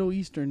looked Middle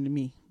Eastern to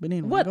me. But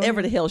anyway,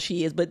 Whatever the hell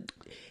she is, but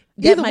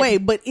either way,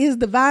 but is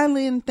the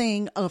violin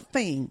thing a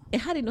thing?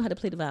 And how do they know how to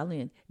play the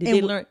violin? Did And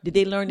they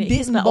learn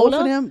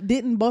it?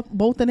 Didn't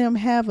both of them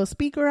have a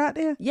speaker out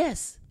there?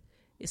 Yes.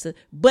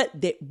 But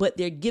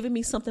they're giving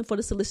me something for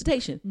the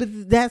solicitation.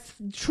 But that's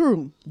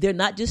true. They're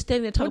not just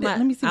standing there talking about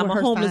Let me see I'm what a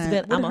her homeless sign,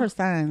 vet. What I'm did her a,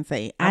 sign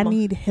say? I'm I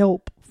need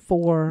help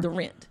for the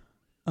rent.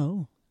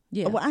 Oh.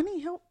 Yeah. Well, I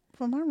need help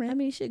for my rent. I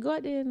mean, shit, go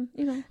out there and,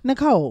 you know.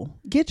 Nicole,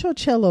 get your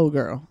cello,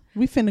 girl.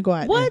 We finna go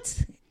out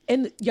What?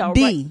 And y'all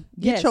there. right.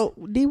 Get Yes. your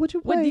D. What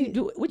you play? What do you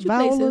do? What you play,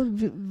 Viola, sis?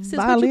 Sis, what you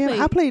violin. play?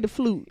 I played the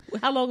flute.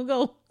 How long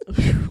ago?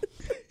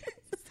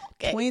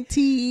 Okay.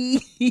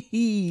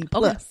 20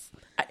 plus.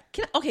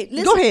 Okay,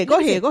 listen. Go ahead.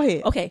 listen. Go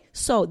ahead. Okay,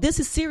 so this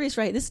is serious,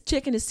 right? This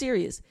chicken is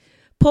serious.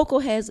 Poco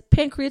has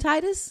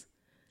pancreatitis.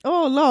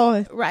 Oh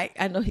Lord, Right.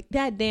 I know.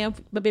 God damn,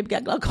 my baby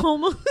got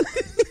glaucoma.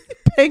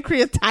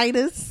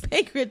 pancreatitis.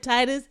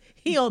 Pancreatitis.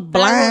 He on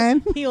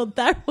Blind. Thyroid, he on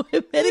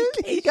thyroid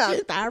medication. He got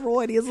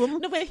thyroidism.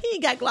 No, but he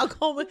ain't got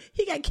glaucoma.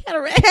 He got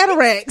cataracts.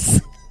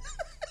 Cataracts.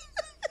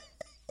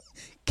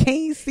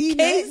 Can't see.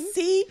 Can't nothing.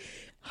 see.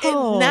 And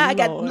Oh, now I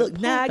got Lord. look.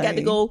 Now Poor I got to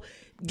thing. go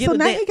get So a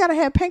now damn- he gotta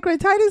have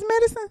pancreatitis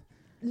medicine.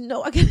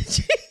 No, I got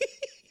to.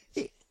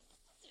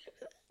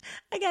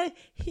 I got.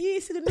 He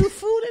ain't see the new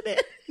food in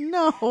there.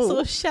 No.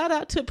 So shout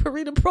out to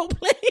Purina Pro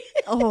Plan.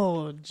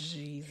 Oh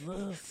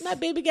Jesus. My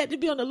baby got to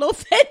be on a low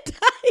fat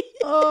diet.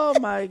 Oh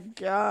my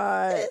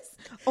God.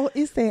 Oh,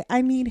 it said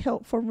I need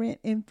help for rent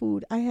and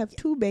food. I have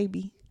 2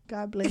 baby.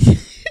 God bless you.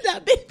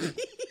 Not baby.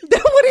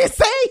 That's what it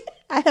say.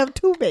 I have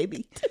 2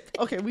 baby.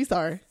 Okay, we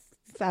sorry.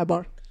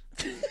 Sidebar.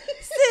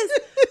 Sis,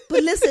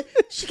 but listen,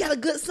 she got a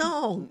good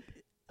song.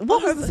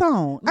 What was the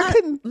song? I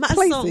couldn't My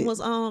place song it. was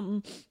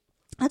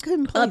I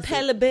couldn't place it.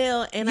 Patti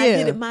LaBelle, and I Yeah.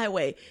 did it my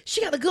way.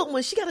 She got a good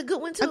one. She got a good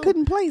one too. I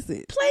couldn't place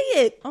it. Play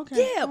it.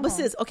 Okay, Yeah, hold but on.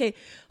 sis, okay,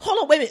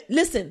 hold on, wait a minute.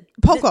 Listen,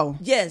 Poco.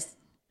 Yes,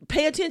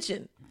 pay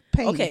attention.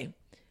 Pay. Okay,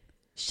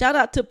 shout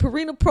out to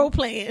Purina Pro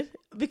Plan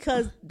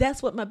because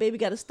that's what my baby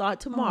got to start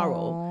tomorrow.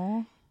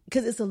 Aw.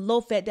 Because it's a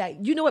low fat diet.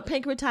 You know what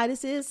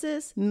pancreatitis is,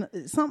 sis?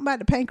 Something about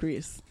the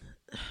pancreas.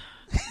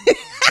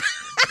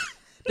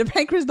 The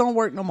pancreas don't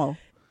work no more.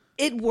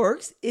 It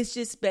works. It's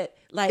just that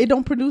like It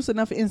don't produce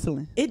enough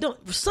insulin it don't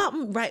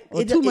something right.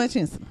 or It too don't- much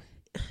insulin.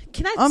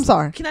 Can I? I'm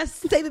sorry. Can I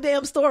say the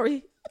damn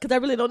story? Because I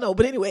really don't know.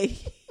 But anyway,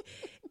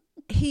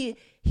 his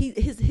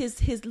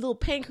little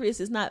pancreas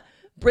is not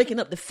breaking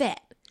up the fat.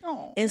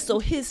 Oh. And so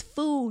his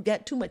food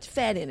got too much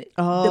fat in it.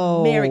 Oh,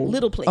 the Merrick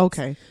little plates.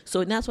 okay.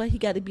 So that's why he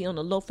got to be on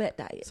a low fat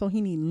diet. So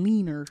he need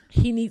leaner.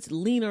 He needs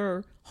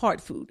leaner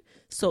hard food.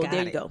 So Got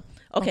there you it. go.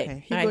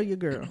 Okay. Here all go right. your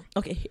girl.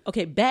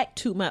 Okay. Back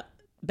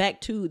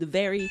to the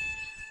very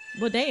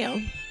well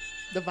damn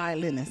The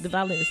violinist. the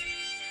violinist.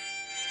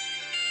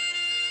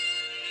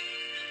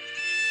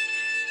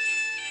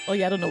 Oh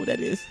yeah, I don't know what that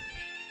is.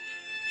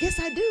 Yes,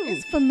 I do.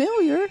 It's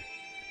familiar.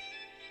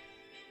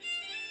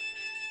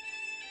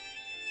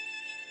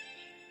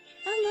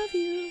 I love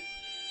you.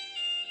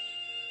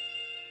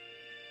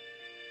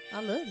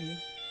 I love you.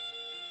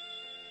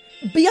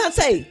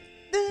 Beyonce.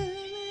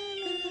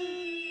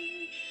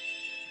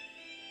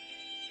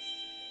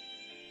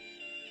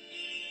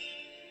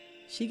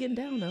 She getting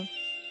down though.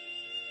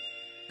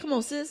 Come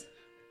on, sis.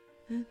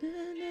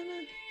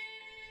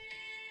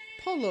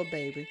 Poor little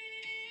baby.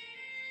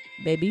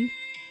 Baby.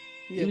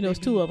 Yeah, Even though it's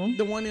baby. 2 of them.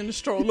 The one in the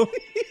stroller.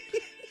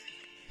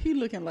 He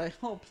looking like,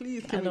 oh,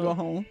 please, I can we know. go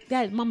home?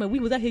 Dad, mama, we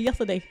was out here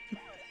yesterday.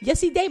 Yes,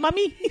 he did,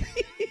 mommy.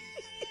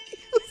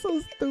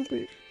 So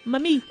stupid.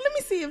 Mommy. Let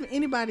me see if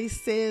anybody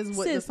says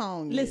what the Sis,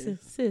 song listen,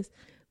 is. sis.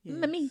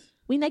 Mommy,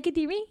 we not get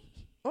the ring?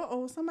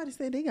 Uh-oh, somebody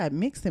said they got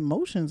mixed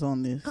emotions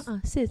on this.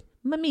 Sis.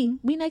 Mommy,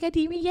 we not got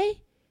the ring yet?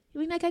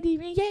 We not got the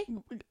ring yet?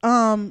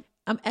 I'm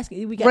asking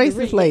you, we got the ring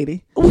Racist yet?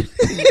 lady.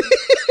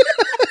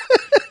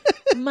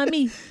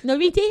 Mommy, no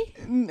rete?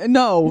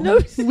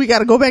 No, we got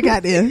to go back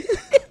out there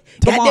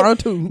tomorrow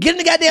too. Get in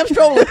the goddamn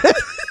stroller.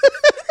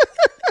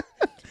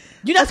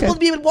 You're not supposed to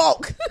be able to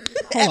walk.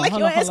 Act like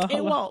your ass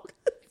can't walk.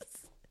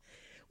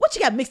 What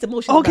you got mixed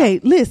emotions Okay,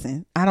 about?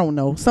 listen, I don't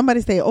know.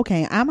 Somebody say,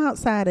 okay, I'm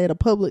outside at a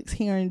Publix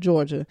here in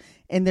Georgia,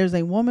 and there's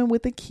a woman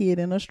with a kid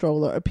in a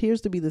stroller, appears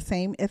to be the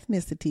same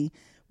ethnicity,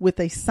 with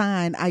a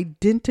sign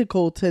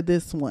identical to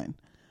this one,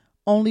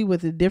 only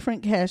with a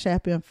different Cash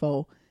App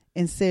info,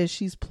 and says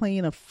she's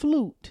playing a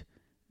flute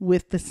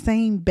with the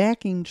same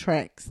backing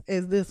tracks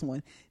as this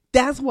one.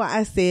 That's why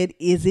I said,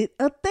 is it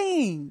a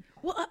thing?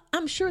 Well,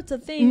 I'm sure it's a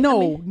thing. No, I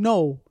mean,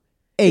 no,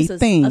 it's a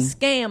thing. a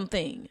scam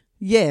thing.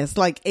 Yes,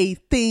 like a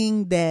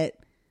thing that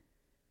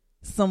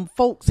some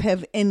folks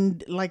have,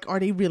 and like, are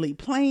they really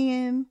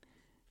playing?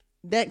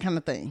 That kind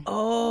of thing.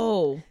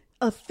 Oh,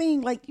 a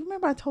thing. Like, you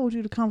remember I told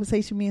you the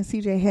conversation me and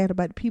CJ had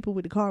about the people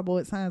with the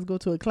cardboard signs go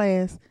to a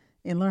class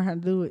and learn how to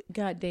do it.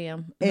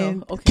 Goddamn. And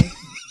no. Okay.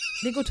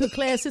 They go to a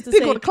class just to they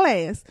say, go to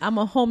class. I'm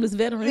a homeless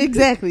veteran.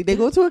 Exactly. They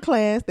go to a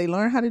class. They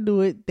learn how to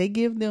do it. They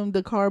give them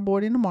the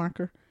cardboard and the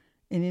marker,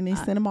 and then they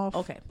send them off.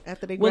 Okay.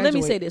 After they Well,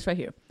 graduate. let me say this right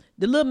here.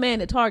 The little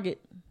man at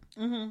Target,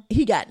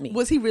 he got me.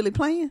 Was he really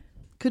playing?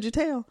 Could you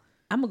tell?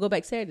 I'm going to go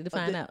back Saturday to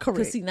find out. correct.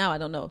 Because see, now I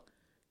don't know.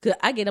 Because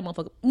I gave that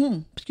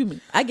motherfucker, excuse me,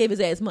 I gave his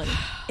ass money.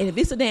 And if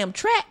it's a damn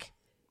track,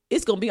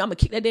 it's going to be, I'm going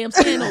to kick that damn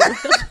stand over.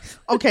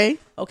 Okay.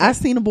 Okay. I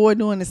seen a boy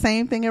doing the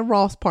same thing at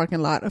Ross parking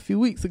lot a few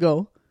weeks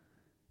ago.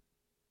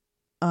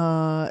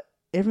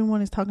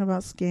 Everyone is talking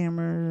about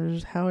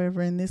scammers.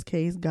 However, in this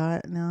case,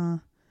 God, nah.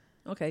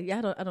 Okay,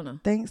 yeah, I don't know.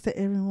 Thanks to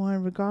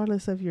everyone,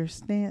 regardless of your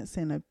stance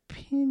and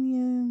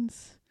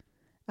opinions.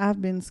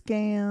 I've been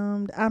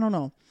scammed. I don't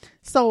know.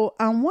 So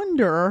I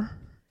wonder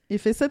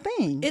if it's a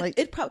thing.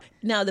 It probably,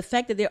 now the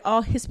fact that they're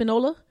all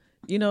Hispaniola,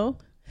 you know,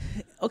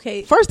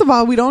 okay. First of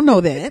all, we don't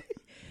know that.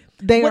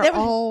 They Whatever.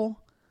 are all.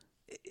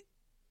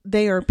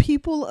 They are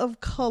people of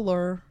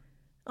color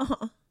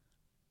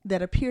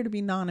that appear to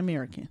be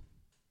non-American.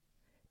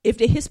 If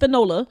they're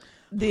Hispaniola,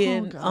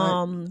 then I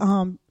don't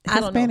know.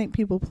 Hispanic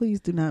people, please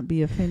do not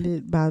be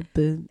offended by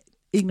the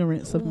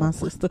ignorance of my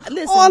sister.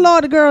 Listen. Oh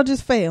Lord, the girl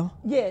just fell.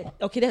 yeah,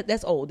 okay,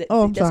 that's old.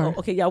 I'm That's sorry. old.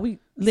 Okay, y'all, Lynn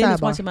is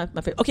Sidebar. watching my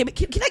face. Okay, but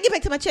can I get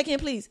back to my check-in,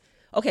 please?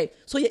 Okay,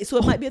 so yeah, so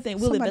it might be a thing.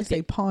 We'll Somebody say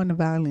investigate. pawn the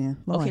violin.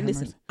 Lord Okay, have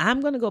listen, mercy.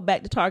 I'm gonna go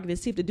back to Target and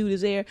see if the dude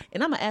is there,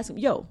 and I'm gonna ask him,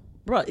 yo,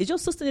 bro, is your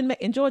sister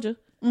in Georgia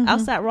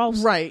outside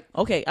Ross? Right.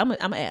 Okay, I'm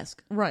gonna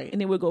ask. Right. And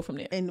then we'll go from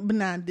there. But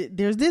now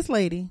there's this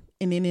lady,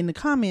 and then in the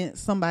comments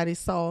somebody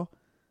saw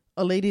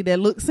a lady that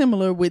looked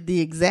similar with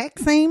the exact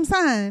same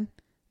sign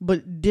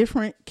but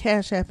different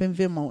Cash App and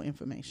Venmo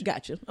information.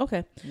 Gotcha.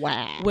 Okay.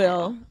 Wow.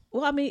 Well,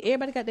 I mean,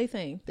 everybody got their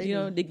thing. They You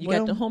know, do. you Well-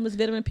 got the homeless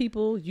veteran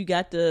people. You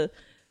got the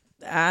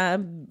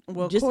I'm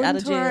Well, just according out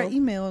of to our jail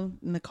email,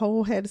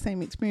 Nicole had the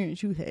same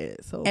experience you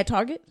had. So at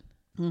Target.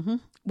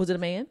 Was it a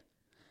man?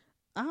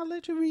 I'll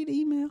let you read the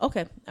email.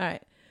 Okay. All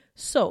right.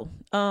 So,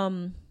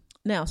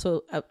 now,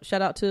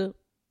 shout out to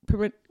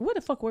where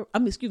the fuck were?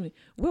 Excuse me.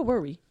 Where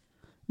were we?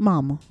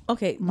 Mama.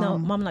 Okay. No,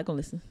 Mama. Mom not gonna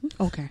listen.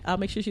 Okay. I'll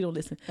make sure she don't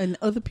listen. And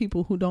other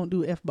people who don't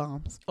do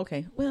F-bombs.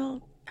 Okay.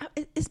 Well,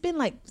 it's been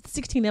like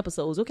 16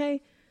 episodes.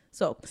 Okay.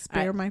 So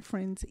Spare all right, my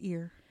friend's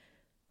ear.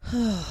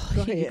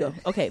 here you go.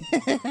 Okay.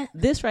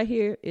 This right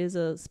here is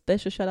a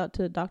special shout out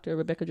to Dr.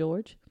 Rebecca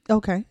George.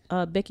 Okay.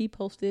 Becky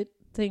posted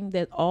thing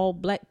that all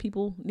black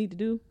people need to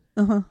do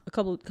Uh-huh. a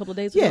couple of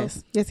days ago.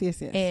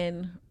 Yes.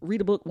 And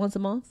read a book once a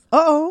month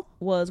Uh-oh.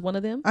 was one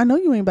of them. I know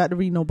you ain't about to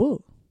read no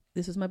book.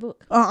 This is my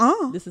book.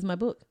 This This is my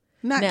book.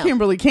 Not Now,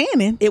 Kimberly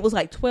Cannon. It was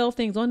like 12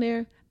 things on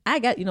there. I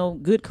got,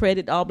 good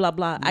credit, all blah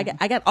blah. I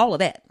got all of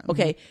that.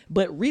 Okay.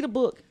 But read a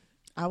book.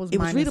 I was It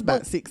was minus read a about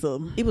book. 6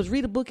 of them. It was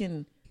read a book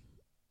and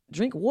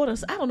drink water.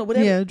 I don't know,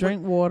 whatever. Yeah,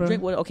 drink water.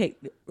 Drink water. Okay.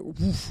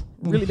 Oof,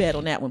 really bad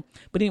on that one.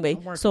 But anyway,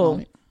 working so on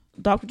it.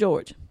 Dr.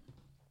 George,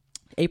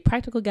 A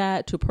Practical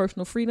Guide to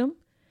Personal Freedom,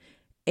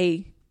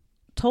 a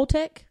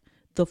Toltec,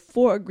 The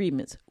Four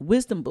Agreements,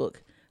 Wisdom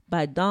Book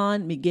by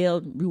Don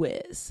Miguel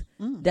Ruiz.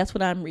 That's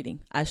what I'm reading.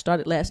 I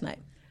started last night.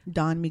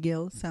 Don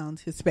Miguel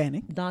sounds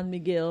Hispanic. Don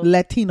Miguel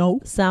Latino.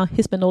 sound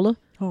Hispaniola.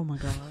 Oh my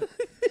God.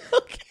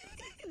 Okay.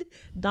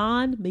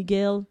 Don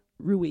Miguel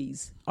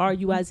Ruiz,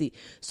 Ruiz.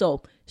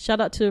 So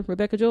shout out to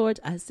Rebecca George.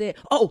 I said,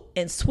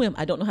 and swim.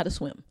 I don't know how to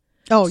swim.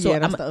 Oh So yeah,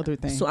 that's I'm- the other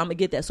thing. So I'm gonna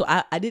get that. So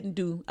I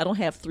don't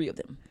have 3 of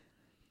them,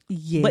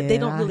 yeah. but they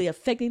don't really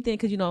affect anything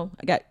because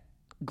I got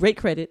great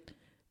credit,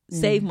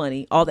 save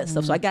money, all that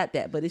stuff. So I got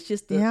that, but it's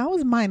just Yeah, I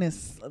was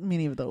minus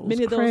many of those.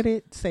 Many of those?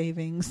 Credit,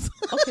 savings.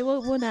 okay.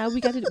 Well, now we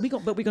got to. We're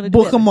gonna do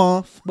Book better. them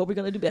off. But we're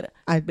gonna do better.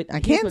 I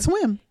here's can't what-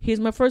 swim. Here's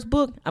my first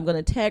book. I'm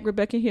gonna tag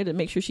Rebecca in here to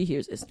make sure she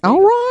hears this. There All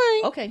you go.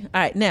 right. Okay. All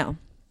right. Now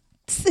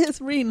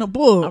Sis reading a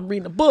book. I'm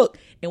reading a book,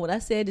 and what I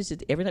said is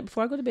just every night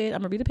before I go to bed, I'm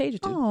gonna read a page or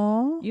two.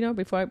 Aw.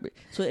 Before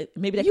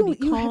maybe that You can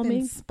be have calming.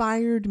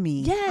 inspired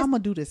me. Yes. I'm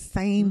going to do the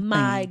same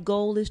My thing.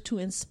 goal is to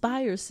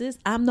inspire, sis.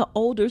 I'm the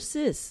older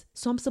sis,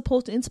 so I'm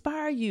supposed to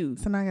inspire you.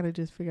 So now I got to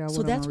just figure out So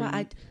what that's I'm why gonna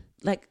I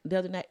like the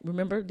other night.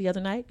 Remember the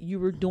other night you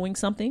were doing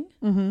something.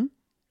 Mm-hmm.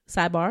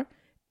 Sidebar,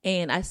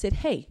 and I said,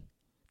 "Hey,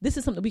 this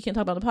is something we can't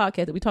talk about on the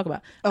podcast that we talk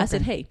about." I Okay.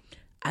 said, "Hey,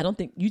 I don't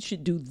think you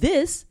should do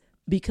this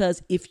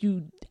because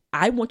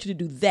I want you to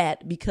do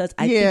that because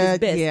I think it's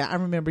best." Yeah, I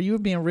remember you were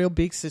being real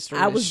big sister.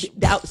 I was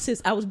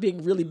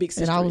being really big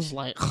sister. and I was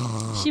like,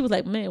 she was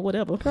like, "Man,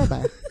 whatever." girl,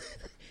 bye.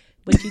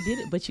 But you did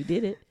it. But you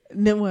did it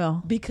No,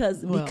 well,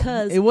 because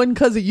it wasn't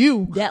because of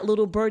you. that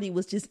little birdie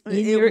was just in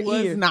It your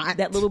was ear. not.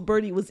 That little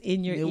birdie was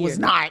in your ear. It was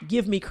not.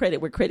 Give me credit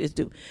where credit is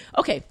due.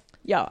 Okay,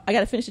 y'all, I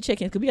got to finish the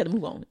check-in because we got to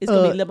move on. It's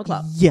going to be 11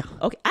 o'clock. Yeah.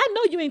 Okay, I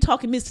know you ain't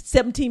talking Miss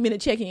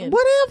 17-minute check-in.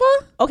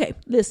 Whatever. Okay,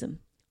 listen.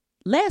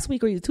 Last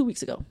week or either 2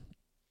 weeks ago,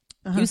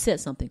 you said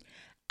something.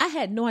 I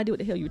had no idea what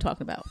the hell you were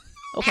talking about.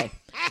 Okay,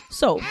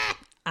 so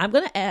I'm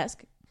going to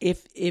ask,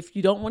 if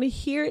you don't want to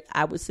hear it,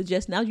 I would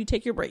suggest now you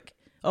take your break.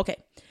 Okay,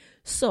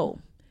 so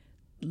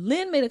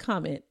Lynn made a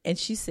comment and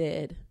she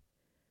said,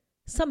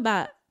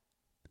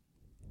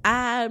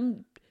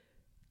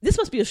 this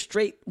must be a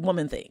straight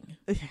woman thing.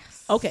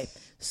 Yes. Okay,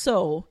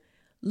 so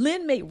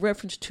Lynn made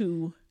reference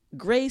to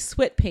gray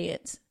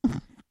sweatpants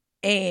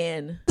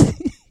and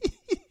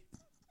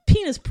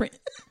penis print.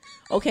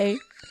 Okay,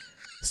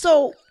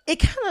 so it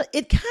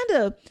kind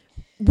of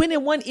went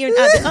in one ear and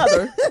out the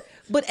other.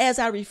 But as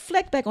I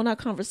reflect back on our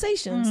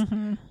conversations,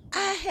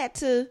 I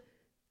said,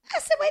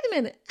 wait a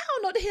minute, I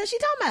don't know what the hell she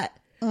talking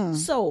about.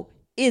 So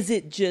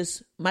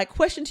my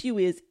question to you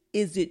is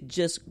it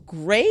just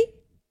gray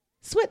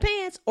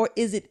sweatpants or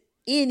is it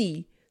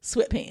any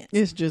sweatpants?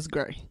 It's just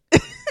gray.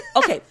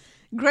 Okay.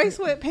 Gray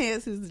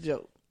sweatpants is a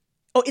joke.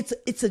 Oh,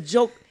 it's a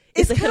joke.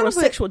 It's a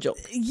heterosexual joke.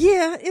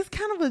 Yeah, it's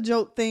kind of a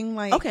joke thing.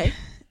 Like, okay,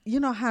 you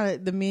know how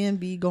the men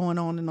be going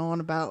on and on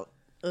about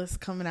us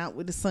coming out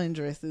with the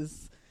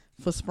sundresses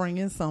for spring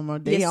and summer.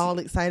 They all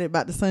excited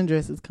about the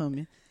sundresses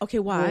coming. Okay,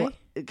 why?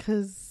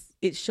 Because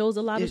it shows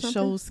a lot of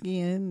something? It shows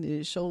skin.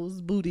 It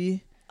shows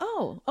booty.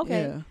 Oh,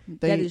 okay. Yeah,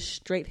 that is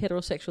straight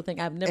heterosexual thing.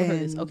 I've never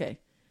heard this. Okay.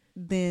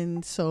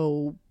 Then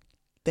so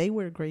they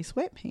wear gray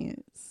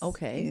sweatpants.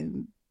 Okay.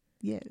 And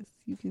yes,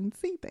 you can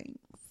see things.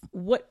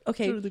 What?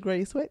 Okay. Through the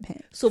gray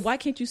sweatpants. So why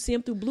can't you see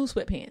them through blue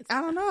sweatpants?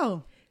 I don't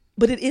know.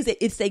 But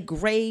it's a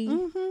gray.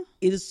 Mm-hmm.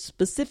 It is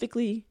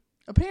specifically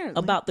apparently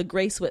about the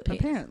gray sweatpants.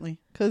 Apparently,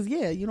 because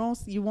you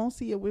won't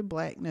see it with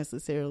black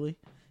necessarily.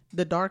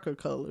 The darker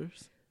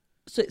colors.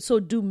 So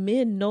do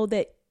men know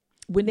that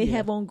when they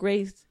have on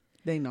grays?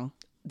 They know.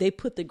 They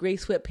put the gray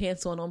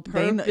sweatpants on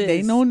purpose.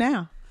 They know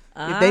now.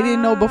 If they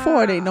didn't know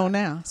before, they know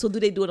now. So do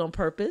they do it on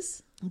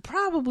purpose?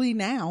 Probably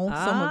now.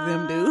 Some of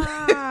them do.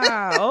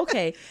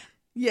 Okay.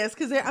 Yes,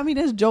 because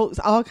there's jokes,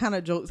 all kind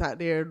of jokes out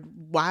there.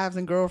 Wives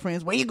and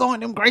girlfriends, where you going?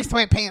 Them gray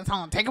sweatpants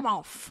on? Take them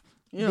off.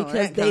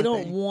 Because they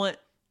don't want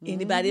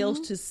anybody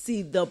else to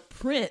see the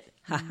print.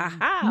 Ha ha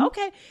ha.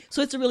 Okay,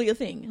 so it's really a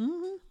thing.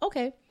 Mm-hmm.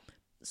 Okay,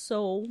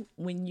 so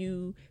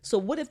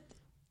what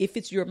if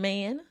it's your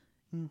man?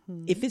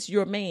 Mm-hmm. If it's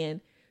your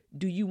man,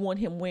 do you want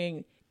him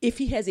wearing? If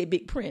he has a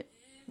big print.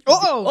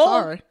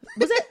 Sorry.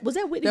 Was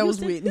that Whitney? That Houston? was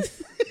Whitney.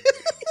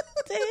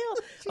 What the hell?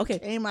 Okay,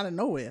 came out of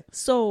nowhere.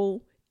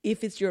 So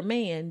if it's your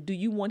man, do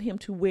you want him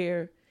to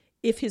wear,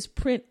 if his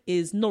print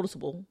is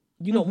noticeable,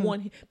 you don't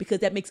want, because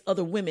that makes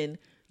other women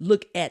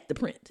look at the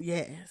print.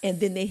 Yes. And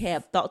then they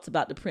have thoughts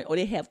about the print or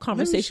they have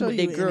conversation with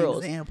their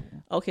girls.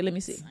 Okay, let me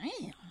see.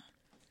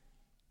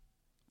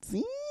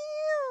 Damn.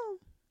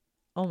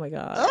 Oh my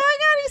God. Oh my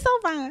God, he's so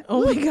fine.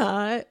 Oh my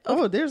God. Okay.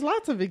 Oh, there's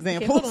lots of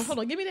examples. Okay, hold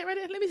on. Give me that right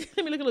there. Let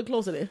me look a little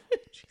closer there.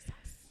 Jesus.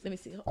 Let me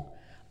see.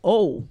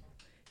 Oh.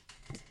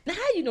 Now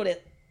how you know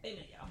that? Wait a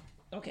minute,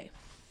 y'all. Okay.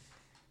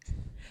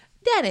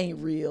 That ain't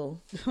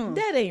real.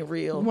 That ain't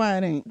real. Why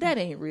it ain't? That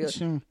ain't real.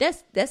 Sure.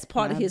 That's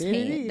part of his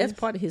hand. That's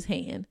part of his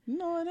hand.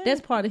 No, it ain't.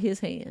 That's part of his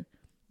hand.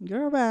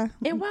 Girl, bye.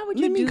 And why would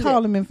you Let me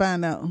call him and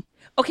find out.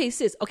 Okay,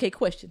 sis. Okay,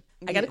 question.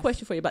 I got a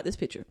question for you about this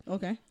picture.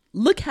 Okay.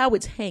 Look how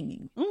it's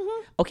hanging.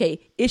 Mm-hmm. Okay,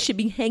 it should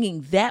be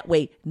hanging that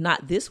way,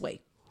 not this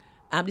way.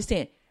 I'm just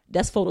saying,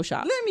 that's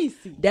Photoshop. Let me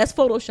see. That's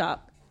Photoshop.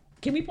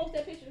 Can we post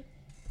that picture?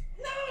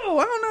 No,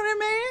 I don't know that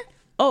man.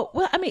 Oh,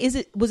 well, I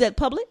mean, was that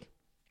public?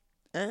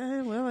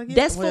 Well, I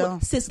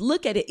guess. Sis,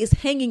 look at it. It's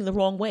hanging the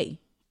wrong way.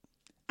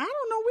 I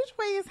don't know which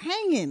way it's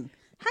hanging.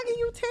 How can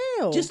you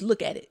tell? Just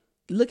look at it.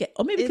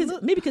 Or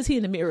maybe because he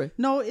in the mirror.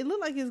 No, it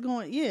looked like it's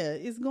going. Yeah,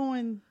 it's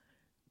going.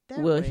 That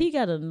way. He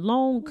got a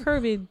long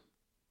curvy.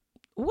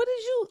 What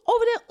is you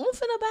over there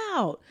oofing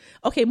about?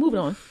 Okay, moving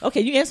on. Okay,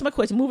 you answered my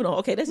question. Moving on.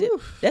 Okay, that's it.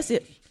 That's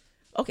it.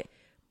 Okay.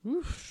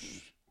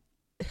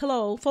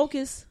 Hello,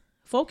 focus.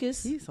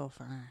 He's so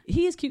fine.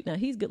 He is cute now.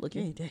 He's good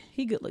looking.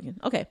 He good looking.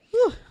 Okay.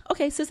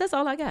 Okay, sis, that's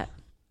all I got.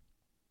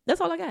 That's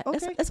all I got.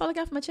 Okay. That's all I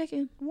got for my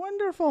check-in.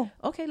 Wonderful.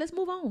 Okay, let's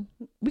move on.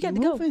 We got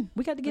to go.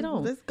 We got to get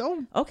on. Let's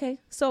go. Okay,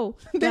 so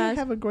they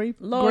have a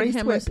great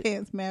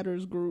Sweatpants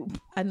Matters group.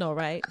 I know,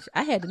 right?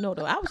 I had to know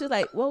though. I was just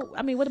like, well,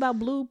 I mean, what about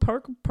blue,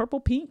 purple,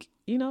 pink?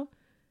 You know?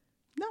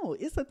 No,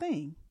 it's a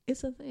thing.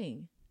 It's a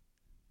thing.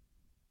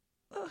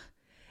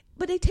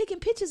 But they taking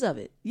pictures of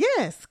it.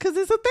 Yes, because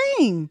it's a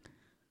thing.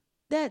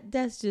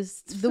 That's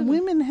just the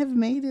women have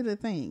made it a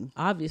thing,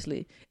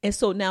 obviously, and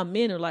so now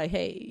men are like,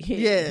 hey,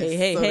 yes,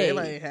 hey,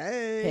 like,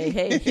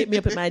 hey, hit me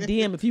up in my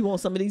DM if you want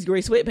some of these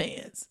gray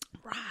sweatpants.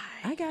 Right,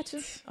 I got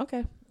you.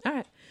 Okay, all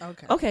right,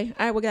 okay.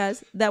 All right. Well,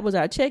 guys, that was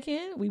our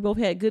check-in. We both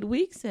had good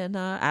weeks, and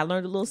I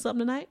learned a little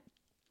something tonight.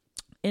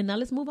 And now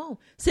let's move on,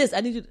 sis.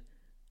 I need you.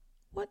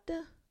 What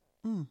the?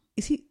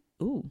 Is he?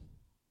 Ooh.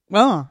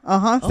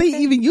 Okay.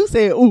 See, even you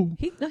said, ooh.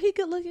 He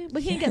good looking,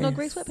 but he ain't got no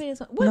gray sweatpants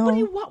on. What are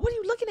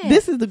you looking at?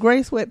 This is the Gray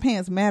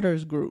Sweatpants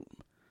Matters group.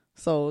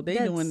 So they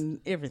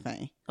doing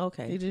everything.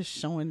 Okay. They just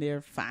showing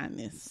their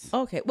fineness.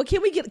 Okay. Well,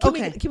 can we stop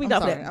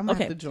that? I'm gonna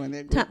have to join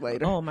that group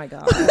later. Oh my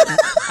God.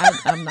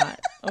 I'm not.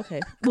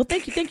 Okay. Well,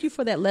 thank you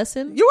for that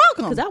lesson. You're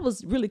welcome. Because I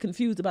was really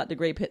confused about the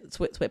gray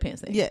sweatpants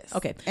thing. Yes.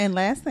 Okay. And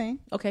last thing.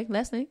 Okay.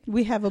 Last thing.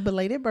 We have a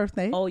belated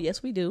birthday. Oh,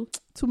 yes, we do.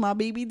 To my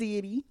baby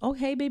daddy. Oh,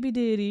 hey, baby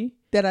daddy.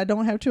 That I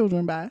don't have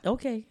children by.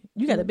 Okay.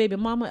 You got a baby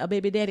mama, a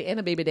baby daddy, and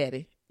a baby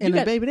daddy. And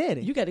a baby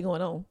daddy. You got it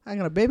going on. I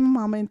got a baby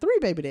mama and 3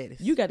 baby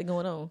daddies. You got it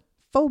going on.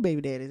 4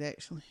 baby daddies,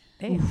 actually.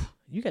 Damn.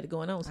 You got it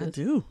going on, sis. I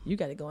do. You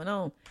got it going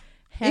on.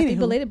 Happy Anywho.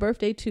 belated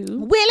birthday to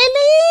Willie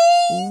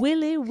Lee!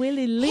 Willie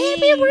Lee.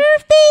 Happy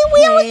birthday,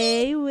 Willie!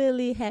 Hey,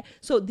 Willie.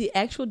 So the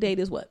actual date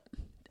is what?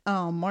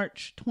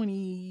 March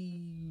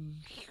 25th.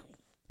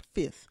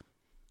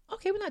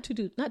 Okay, we're not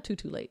too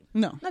late.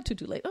 No. Not too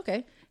late.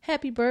 Okay.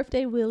 Happy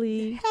birthday,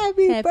 Willie.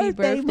 Happy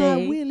birthday,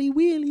 my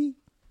Willie.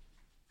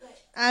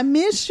 I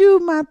miss you,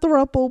 my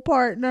throuple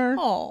partner.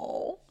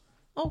 Oh.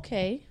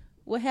 Okay.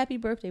 Well, happy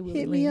birthday, Willie.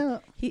 Hit me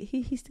up.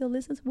 He still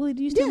listens. Willie,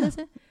 do you still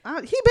listen? He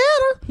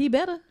better. He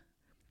better.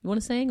 You want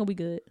to sing? Or we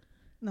good?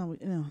 No.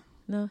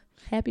 No.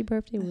 Happy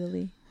birthday,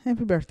 Willie.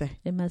 Happy birthday.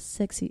 In my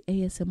sexy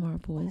ASMR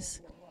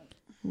voice,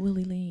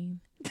 Willie Lean.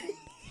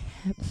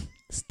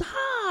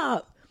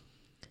 Stop.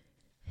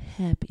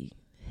 Happy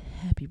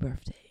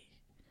birthday.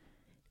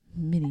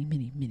 Many,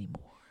 many, many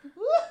more.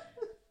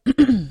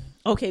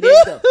 Okay, there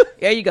you go.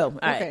 There you go. All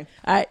right. Okay.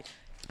 All right.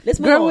 Let's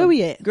move Girl, on. where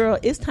we at? Girl,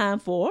 it's time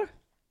for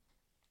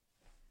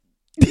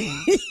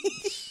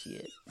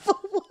shit. For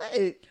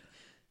what?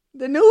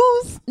 The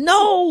news?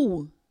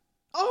 No.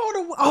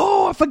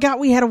 I forgot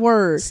we had a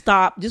word.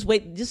 Stop. Just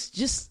wait. Just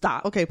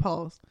stop. Okay,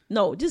 pause.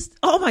 No, just,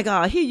 oh my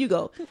God, here you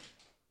go.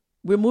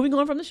 We're moving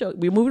on from the show.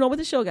 We're moving on with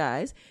the show,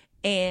 guys.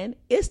 And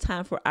it's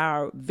time for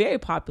our very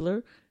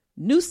popular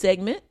new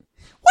segment.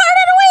 Word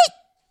of the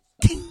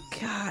week!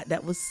 God,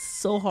 that was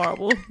so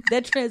horrible.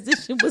 That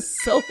transition was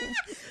so.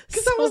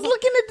 Because I was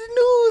looking at the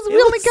news.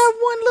 We only got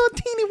one little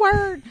teeny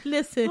word.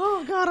 Listen.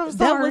 Oh, God, I'm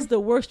sorry. That was the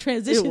worst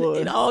transition It was.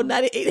 in all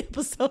 98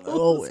 episodes.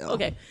 Oh, well.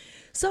 Okay.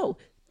 So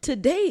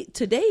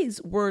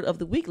today's word of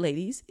the week,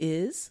 ladies,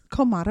 is.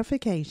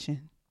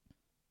 Commodification.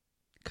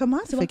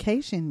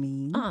 Commodification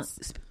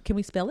means. Can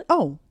we spell it?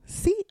 Oh,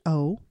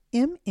 COMMODIFICATION.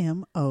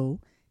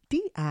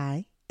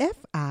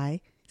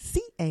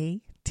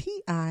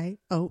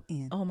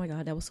 Oh my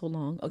God, that was so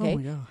long. Okay. Oh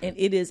my God. And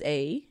it is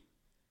a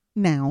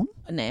Noun.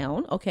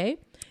 noun. Okay.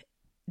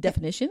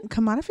 Definition.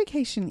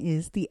 Commodification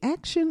is the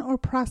action or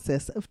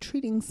process of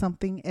treating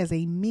something as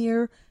a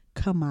mere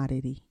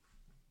commodity.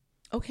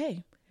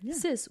 Okay. Yeah.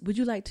 Sis, would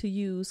you like to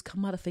use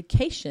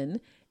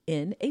commodification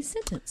in a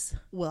sentence?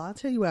 Well, I'll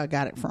tell you where I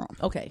got it from.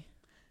 Okay.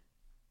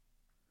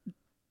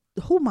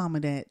 Who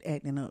mama that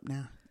acting up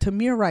now?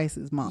 Tamir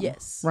Rice's mom.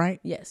 Yes. Right?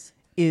 Yes.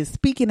 Is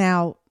speaking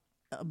out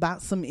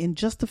about some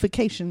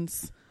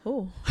injustifications,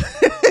 Oh.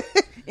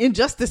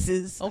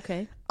 injustices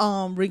Okay.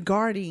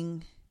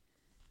 Regarding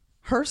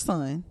her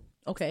son,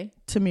 Okay.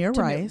 Tamir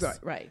Rice.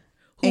 Right.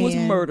 Who was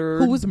and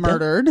murdered. Who was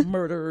murdered.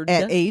 Murdered.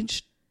 At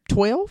age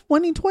 12.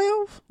 Wasn't he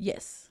 12?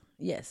 Yes.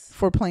 Yes.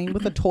 For playing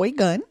with a toy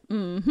gun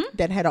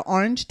that had an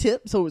orange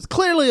tip. So it was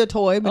clearly a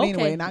toy. But Okay,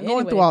 anyway, not going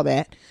anyway. through all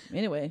that.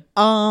 Anyway.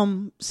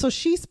 So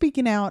she's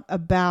speaking out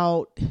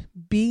about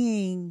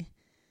being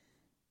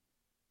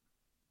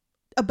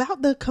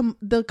about the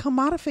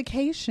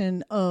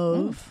commodification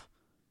of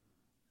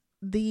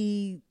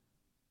the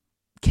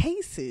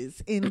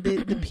cases and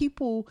the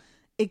people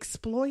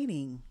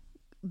exploiting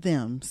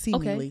them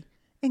seemingly. Okay.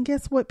 And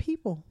guess what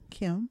people,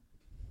 Kim?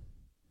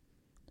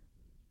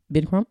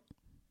 Ben Crump.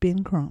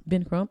 Ben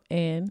Crump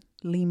And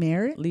Lee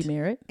Merritt Lee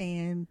Merritt.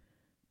 and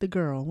the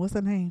girl. What's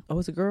her name? Oh,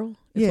 it's a girl?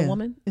 It's a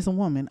woman? It's a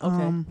woman.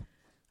 Okay.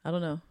 I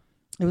don't know.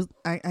 It was.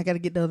 I got to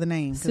get the other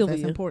name because that's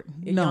Sylvia.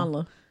 important.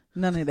 Iyanla.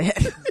 None of that.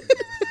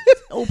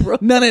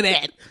 Oprah. None of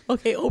that.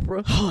 Okay,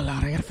 Oprah. Oh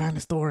Lord, I gotta find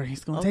the story.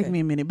 It's gonna Okay. take me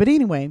a minute. But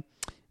anyway,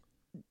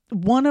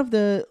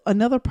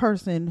 another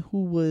person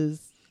who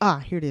was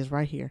here it is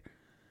right here.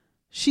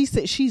 She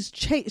said she's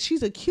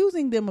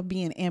accusing them of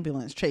being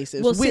ambulance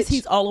chasers. Well, which, since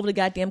he's all over the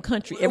goddamn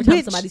country, every time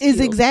which somebody's is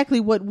killed. exactly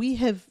what we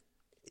have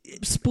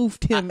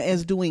spoofed him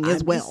as doing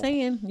as I'm well. just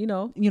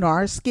saying,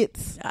 Our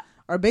skits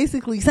are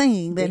basically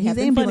saying that They he's have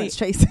been ambulance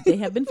funny. chasing. They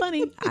have been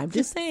funny. I'm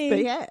just saying.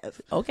 They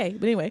have. Okay,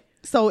 but anyway.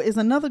 So it's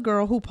another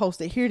girl who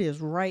posted. Here it is,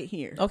 right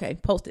here. Okay,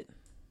 post it.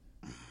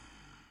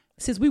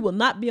 Since we will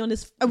not be on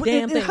this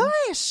damn thing.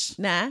 Hush.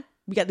 Nah,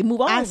 we got to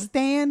move on. I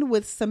stand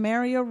with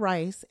Samaria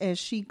Rice as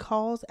she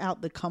calls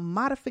out the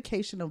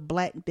commodification of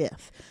Black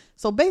death.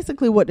 So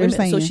basically what they're Wait a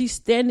minute, saying. so she's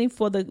standing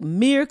for the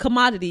mere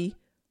commodity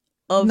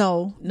of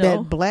no,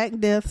 that Black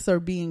deaths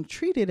are being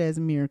treated as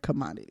mere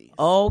commodities.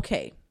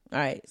 Okay. All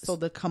right. So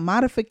the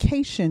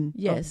commodification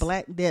Yes. of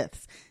Black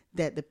deaths,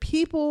 that the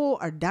people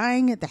are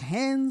dying at the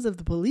hands of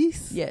the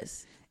police.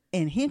 Yes.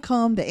 And here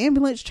come the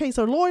ambulance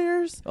chaser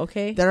lawyers.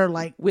 Okay. That are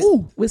like,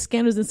 with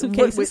scanners and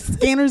suitcases. With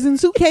scanners and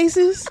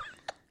suitcases.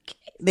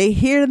 They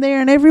here, there,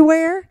 and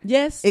everywhere.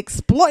 Yes.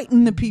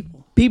 Exploiting the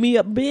people. Beat me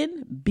up,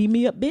 Ben. Beat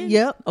me up, Ben.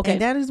 Yep. Okay.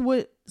 And that is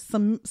what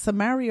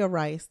Samaria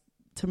Rice,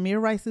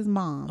 Tamir Rice's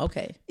mom,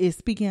 Okay. is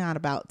speaking out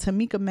about.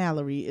 Tamika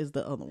Mallory is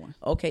the other one.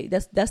 Okay.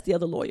 That's the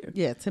other lawyer.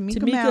 Yeah,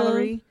 Tamika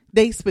Mallory.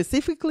 They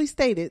specifically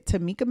stated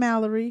Tamika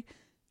Mallory,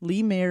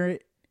 Lee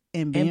Merritt,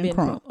 and Ben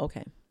Crump.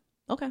 Okay.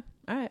 Okay.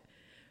 All right.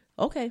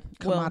 Okay.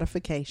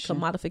 Commodification.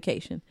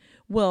 Commodification.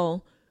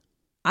 Well,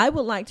 I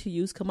would like to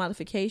use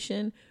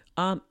commodification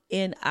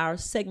in our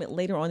segment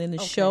later on in the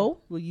show.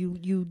 Well,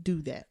 you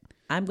do that.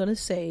 I'm going to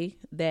say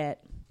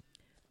that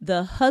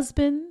the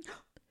husband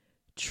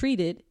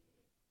treated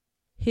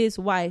his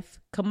wife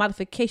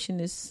commodification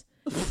as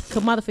a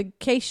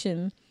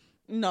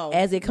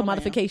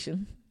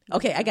commodification.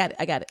 Okay, I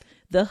got it.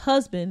 The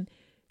husband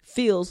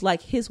feels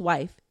like his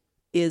wife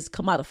is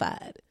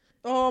commodified.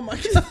 Oh my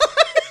God.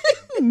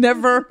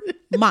 Never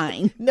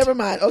mind. Never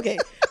mind. Okay,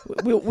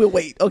 we'll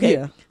wait. Okay.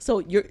 Yeah.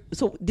 So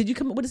did you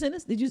come up with a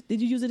sentence? Did you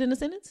use it in a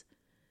sentence?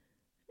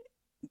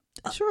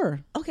 Sure.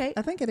 Okay.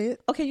 I think I did.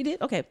 Okay, you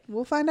did. Okay.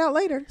 We'll find out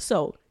later.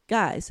 So,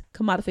 guys,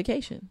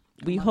 commodification.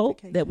 We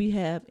hope that we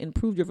have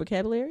improved your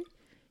vocabulary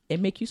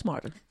and make you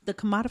smarter. The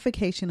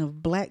commodification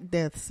of black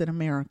deaths in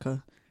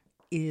America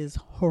is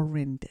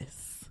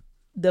horrendous.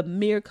 The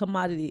mere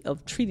commodity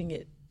of treating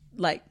it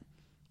like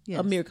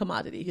a mere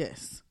commodity.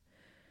 Yes.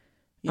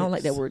 I don't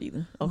like that word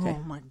either. Okay.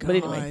 Oh my God. But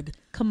anyway,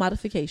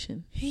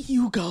 commodification. Here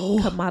you go.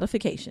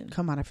 Commodification.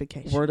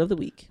 Commodification. Word of the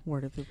week.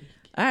 Word of the week.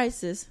 All right,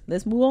 sis.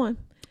 Let's move on.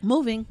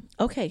 Moving.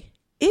 Okay.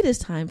 It is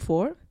time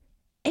for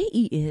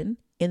AEN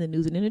in the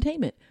news and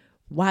entertainment.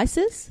 Why,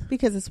 sis?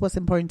 Because it's what's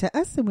important to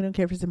us and we don't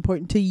care if it's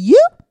important to you.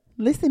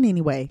 Listen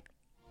anyway.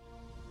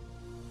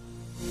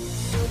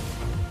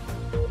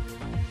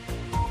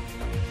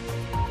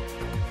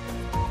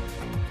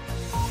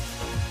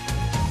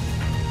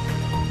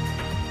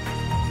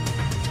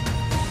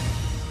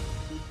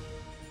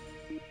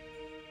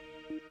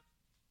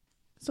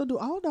 So do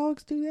all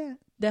dogs do that?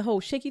 That whole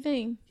shaky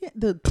thing? Yeah.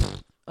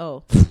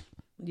 Oh.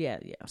 Yeah.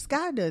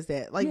 Sky does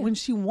that. Like when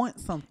she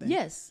wants something.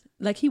 Yes.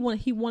 Like he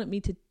wanted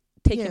me to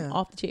take him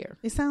off the chair.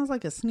 It sounds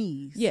like a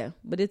sneeze. Yeah,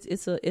 but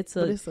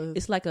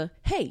it's like a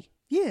hey.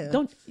 Yeah.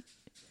 Don't.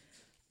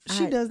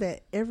 She does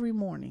that every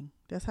morning.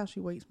 That's how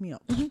she wakes me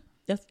up. Mm-hmm.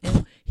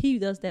 And he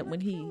does that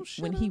when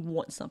he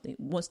wants something,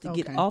 wants to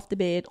get off the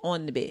bed,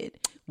 on the bed,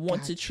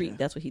 wants a treat.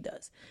 That's what he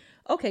does.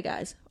 Okay,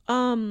 guys.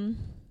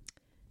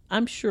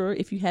 I'm sure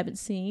if you haven't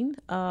seen,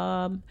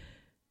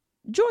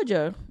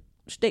 Georgia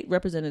State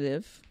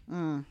Representative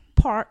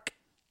Park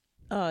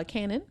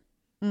Cannon,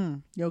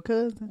 your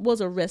cousin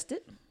was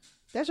arrested.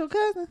 That's your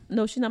cousin?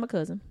 No, she's not my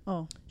cousin.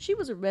 Oh, she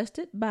was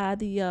arrested by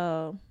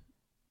the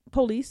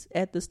police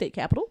at the state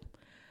capitol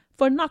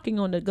for knocking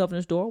on the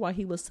governor's door while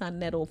he was signing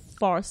that old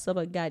farce of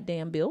a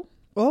goddamn bill.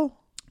 Oh,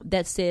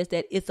 that says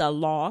that it's a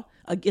law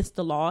against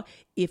the law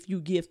if you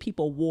give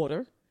people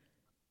water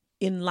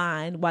in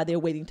line while they're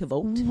waiting to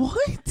vote.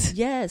 What?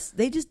 Yes,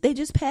 they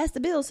just passed the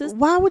bill. Sis.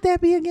 Why would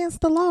that be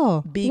against the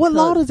law? What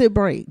law does it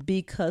break?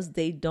 Because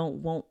they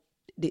don't want.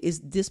 It's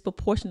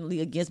disproportionately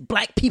against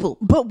black people.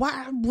 But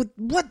why?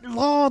 What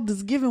law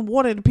does giving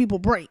water to people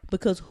break?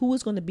 Because who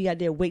is going to be out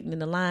there waiting in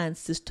the line,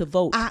 sis, to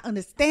vote? I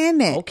understand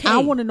that. Okay, I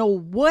want to know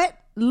what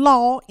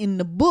law in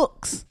the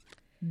books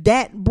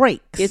that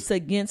breaks. It's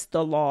against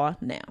the law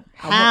now.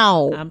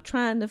 How? I'm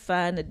trying to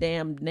find the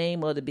damn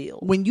name of the bill.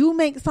 When you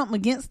make something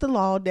against the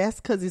law, that's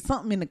because it's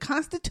something in the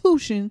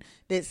Constitution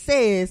that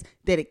says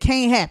that it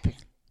can't happen.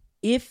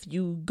 If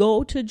you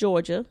go to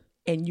Georgia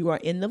and you are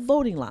in the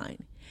voting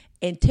line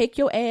and take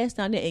your ass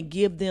down there and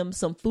give them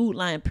some food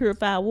line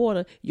purified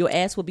water, your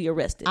ass will be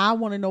arrested. I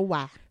want to know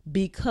why.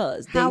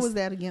 Because how is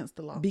that against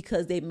the law?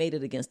 Because they made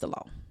it against the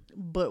law.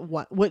 But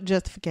what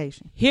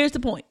justification? Here's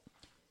the point.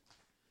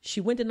 She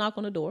went to knock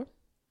on the door.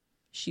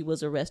 She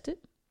was arrested.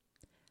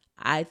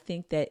 I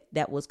think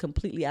that was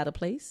completely out of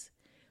place.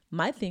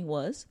 My thing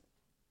was,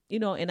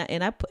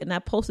 and I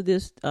posted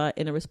this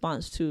in a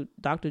response to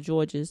Dr.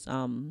 George's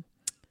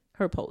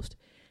her post.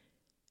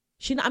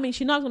 She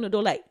knocked on the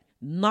door like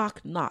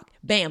knock,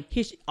 bam.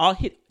 Here she all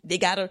hit. They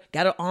got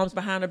her arms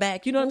behind her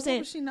back. You know what I'm saying?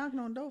 What was she knocking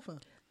on the door for?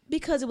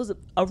 Because it was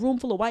a room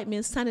full of white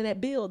men signing that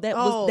bill. That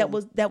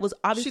was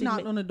obviously. She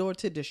knocked on the door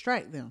to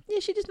distract them. Yeah,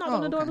 she just knocked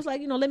on the door. Okay. It was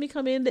like, let me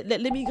come in.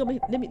 Let me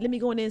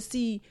go in there and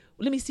see.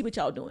 Let me see what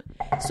y'all doing.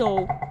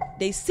 So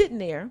they sitting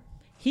there.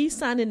 He's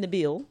signing the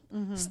bill.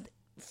 Mm-hmm.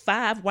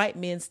 5 white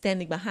men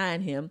standing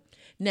behind him.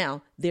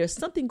 Now there's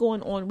something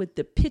going on with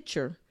the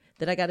picture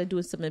that I got to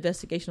do some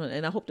investigation on,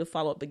 and I hope to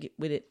follow up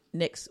with it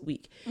next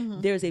week.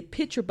 Mm-hmm. There's a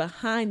picture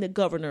behind the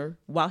governor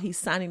while he's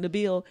signing the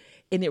bill,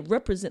 and it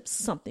represents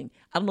something.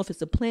 I don't know if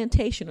it's a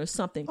plantation or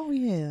something. Oh,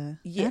 yeah.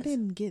 Yes. I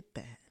didn't get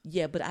that.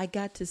 Yeah, but I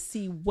got to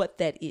see what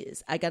that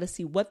is.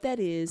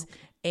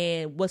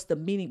 And what's the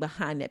meaning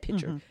behind that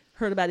picture. Mm-hmm.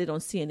 Heard about it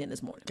on CNN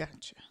this morning.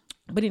 Gotcha.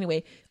 But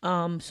anyway,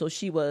 so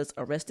she was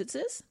arrested,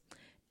 sis.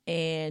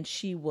 And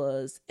she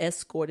was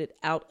escorted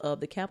out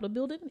of the Capitol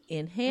building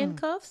in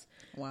handcuffs.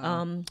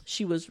 Wow.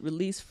 She was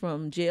released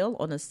from jail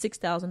on a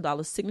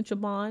 $6,000 signature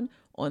bond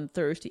on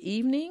Thursday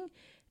evening.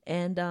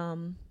 And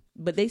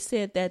but they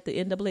said that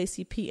the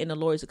NAACP and the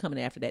lawyers are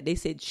coming after that. They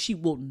said she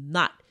will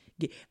not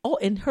get. Oh,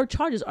 and her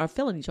charges are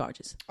felony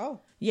charges. Oh.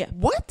 Yeah.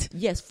 What?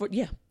 Yes. For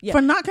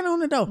knocking on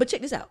the door. But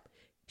check this out.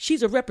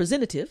 She's a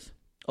representative.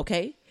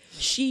 Okay.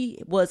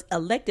 She was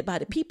elected by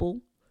the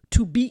people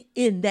to be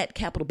in that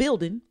Capitol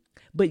building.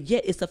 But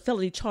yet it's a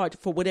felony charge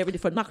for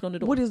knocking on the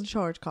door. What is the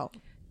charge called?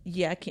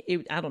 Yeah,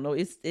 I don't know.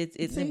 It's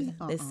let's see.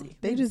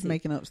 They just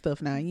making up stuff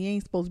now. You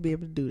ain't supposed to be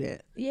able to do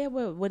that. Yeah,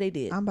 well, what they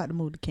did. I'm about to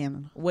move to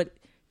Canada. What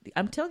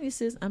I'm telling you,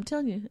 sis. I'm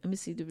telling you. Let me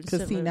see.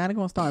 Because see, now they're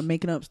gonna start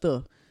making up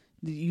stuff.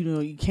 You know,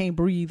 you can't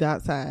breathe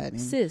outside,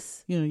 and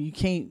sis. you know, you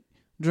can't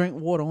drink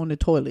water on the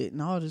toilet,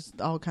 and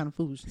all kind of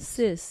foolishness.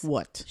 Sis,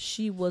 what?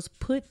 She was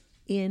put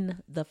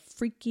in the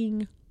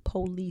freaking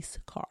police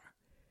car.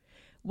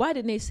 Why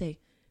didn't they say,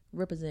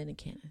 Representative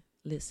Cannon,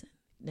 listen,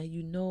 now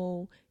you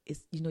know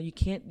it's, you know, you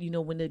can't, you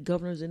know, when the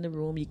governor's in the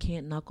room, you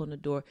can't knock on the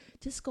door.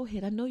 Just go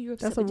ahead. I know you're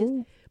upset. That's a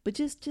rule. But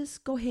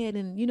just go ahead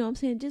and, you know what I'm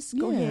saying? Just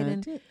go ahead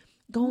and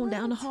go on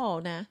down the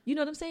hall now. You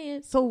know what I'm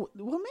saying? So,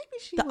 well,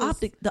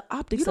 maybe the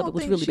optics of it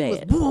was really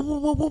bad.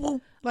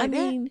 I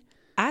mean,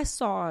 I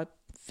saw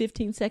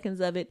 15 seconds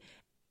of it.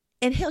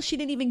 And hell, she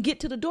didn't even get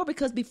to the door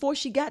because before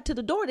she got to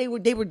the door, they were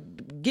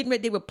getting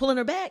ready. They were pulling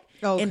her back.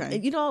 Okay.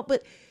 And you know,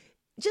 but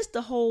just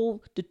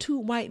the two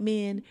white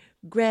men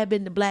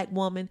grabbing the black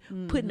woman,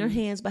 putting her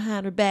hands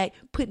behind her back,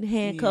 putting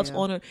handcuffs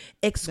on her,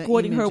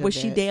 escorting her where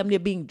she damn near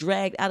being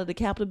dragged out of the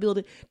Capitol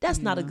building. That's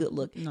not a good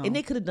look. No. And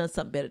they could have done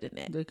something better than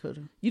that. They could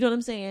have. You know what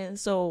I'm saying?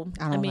 So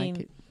I mean,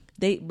 like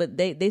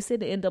it. They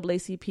said the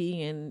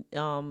NAACP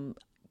and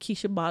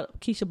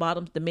Keisha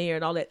Bottoms, the mayor,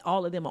 and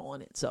all of them are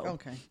on it. So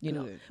okay, you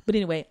know. good. But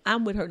anyway,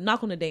 I'm with her.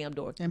 Knock on the damn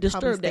door. And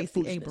disturb that Stacey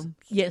foolishness. Abrams.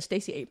 Yeah,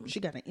 Stacey Abrams. She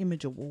got an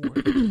Image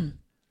Award.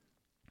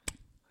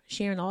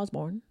 Sharon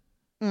Osbourne.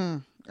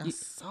 I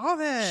saw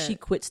that. She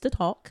quits the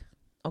talk.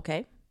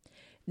 Okay.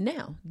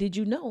 Now, did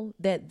you know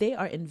that they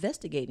are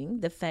investigating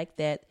the fact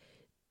that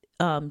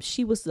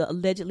she was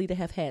allegedly to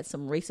have had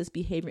some racist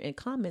behavior and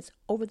comments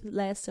over the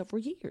last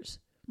several years?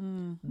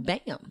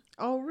 Bam.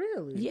 Oh,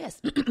 really?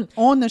 Yes.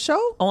 On the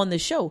show? On the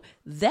show.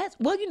 That's,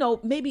 well, you know,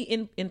 maybe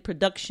in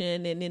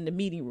production and in the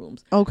meeting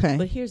rooms. Okay.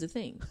 But here's the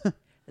thing.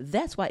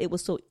 That's why it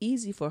was so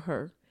easy for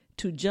her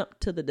to jump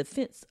to the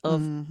defense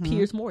of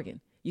Piers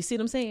Morgan. You see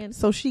what I'm saying?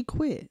 So she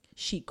quit.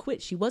 She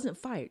quit. She wasn't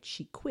fired.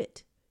 She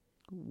quit.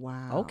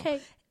 Wow. Okay.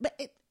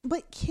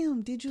 But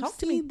Kim, did you Talk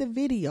to see me. the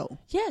video?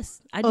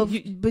 Yes, I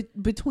did.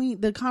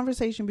 Between the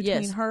conversation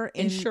between her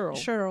and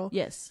Cheryl.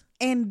 Yes.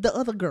 And the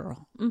other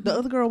girl. The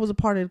other girl was a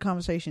part of the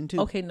conversation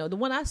too. Okay, no, the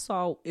one I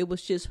saw, it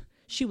was just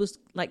she was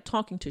like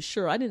talking to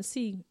Cheryl. I didn't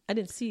see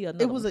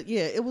another.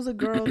 It was a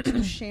girl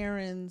to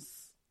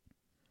Sharon's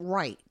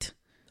right.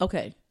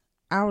 Okay.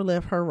 Our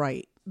left, her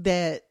right.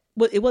 That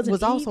Well, it wasn't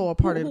was Eve? also a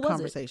part of the was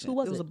conversation. Who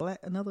was it was it?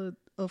 another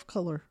of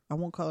color. I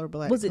won't call her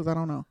black Was it- because I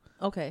don't know.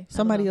 Okay.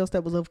 Somebody else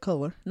that was of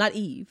color. Not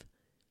Eve.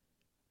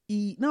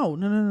 No.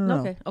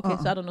 Okay.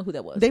 So I don't know who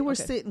that was. They were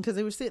Okay. sitting because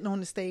they were sitting on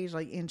the stage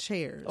like in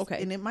chairs.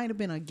 Okay. And it might have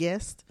been a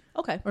guest.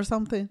 Okay. Or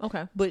something.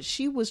 Okay. But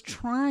she was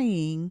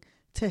trying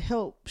to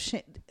help.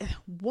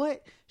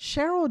 What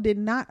Cheryl did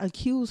not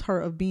accuse her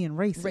of being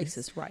racist.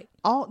 Racist, right?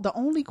 The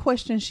only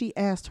question she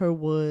asked her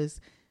was,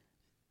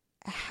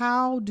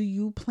 "How do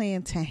you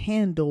plan to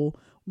handle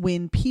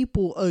when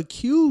people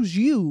accuse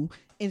you?"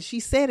 And she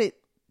said it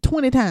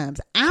 20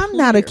 times. I'm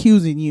not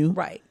accusing you.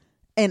 Right.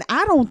 And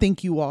I don't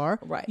think you are.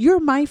 Right.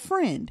 You're my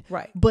friend.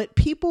 Right. But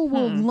people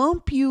will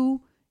lump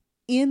you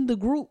in the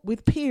group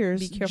with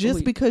peers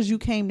just because you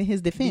came to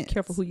his defense. Be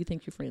careful who you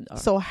think your friends are.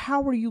 So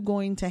how are you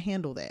going to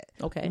handle that?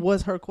 Okay.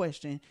 Was her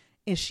question.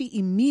 And she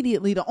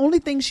immediately, the only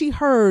thing she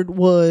heard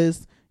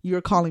was,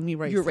 "You're calling me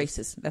racist." You're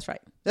racist. That's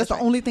right. That's the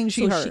right. only thing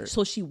she heard.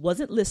 So she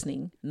wasn't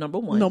listening, number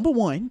one. Number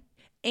one.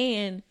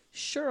 And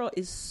Cheryl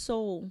is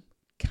so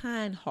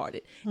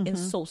kind-hearted and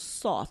so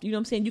soft. You know what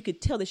I'm saying? You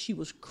could tell that she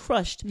was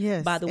crushed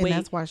by the way. And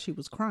that's why she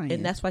was crying.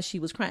 And that's why she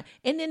was crying.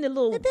 And then the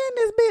little... And then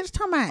this bitch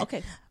talking about,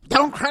 okay,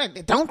 don't cry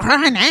now.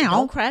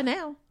 don't cry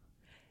now.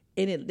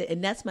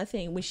 And that's my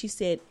thing. When she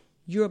said,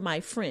 "You're my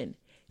friend."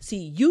 See,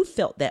 you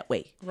felt that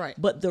way. Right.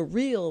 But the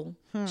real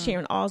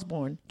Sharon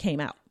Osbourne came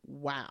out.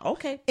 Wow.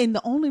 Okay. And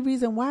the only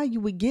reason why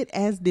you would get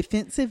as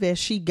defensive as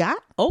she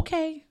got.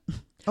 Okay.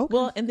 Okay.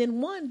 Well, and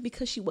then one,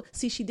 because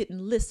she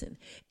didn't listen.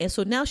 And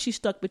so now she's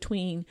stuck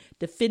between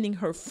defending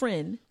her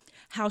friend,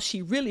 how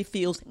she really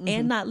feels,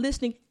 and not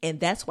listening. And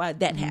that's why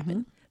that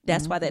happened.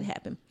 That's why that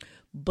happened.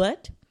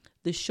 But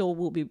the show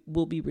will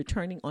be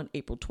returning on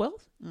April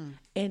 12th,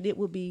 and it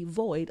will be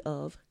void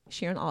of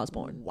Sharon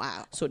Osbourne.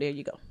 Wow. So there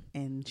you go.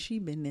 And she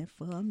been there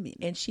for a minute.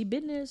 And she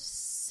been there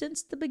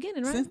since the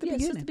beginning, right? Since the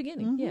beginning. Since the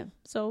beginning, yeah.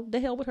 So the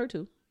hell with her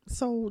too.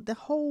 So the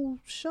whole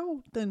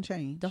show done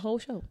changed. The whole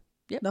show.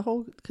 Yep. The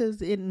whole, because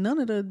none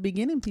of the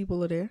beginning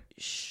people are there.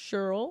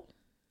 Cheryl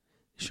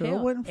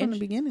Cheryl wasn't from the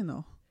beginning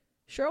though.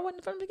 Cheryl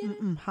wasn't from the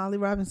beginning. Holly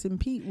Robinson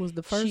Pete was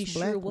the first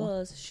black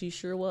one. She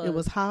sure was. It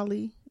was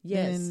Holly.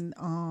 Yes. And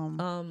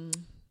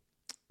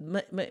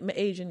my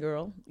Asian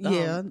girl.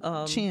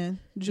 Chen.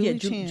 Julie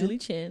Chen. Julie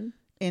Chen.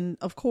 And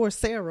of course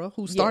Sarah,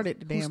 who started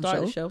the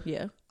damn show.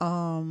 Yeah.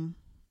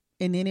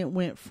 And then it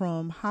went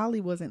from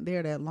Holly wasn't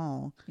there that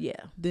long. Yeah.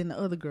 Then the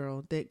other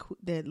girl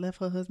that left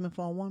her husband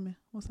for a woman.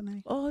 What's her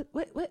name? Oh,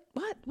 wait, what?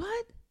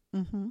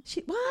 Mm-hmm.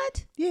 She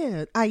what?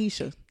 Yeah,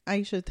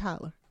 Aisha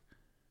Tyler.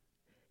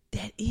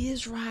 That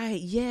is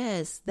right.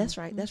 Yes, that's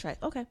right. That's right.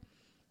 Okay.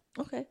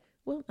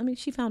 Well, I mean,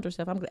 she found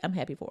herself. I'm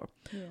happy for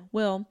her. Yeah.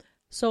 Well,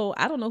 so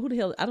I don't know who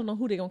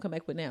they're gonna come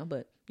back with now,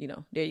 but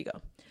there you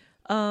go.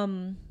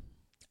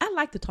 I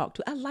like to talk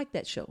to. I like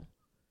that show.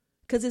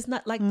 Because it's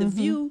not like the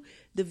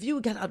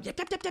View got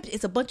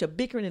it's a bunch of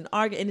bickering and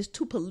arguing, and it's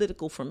too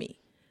political for me.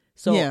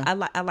 So Yeah.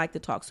 I like to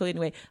talk. So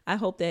anyway, I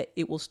hope that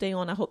it will stay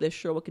on. I hope that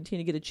Cheryl will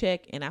continue to get a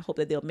check, and I hope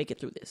that they'll make it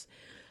through this.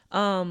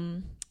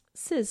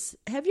 Sis,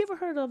 have you ever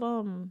heard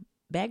of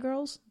Bad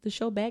Girls? The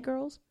show Bad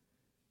Girls?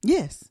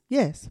 Yes.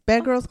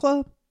 Bad Girls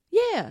Club.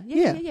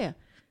 Yeah.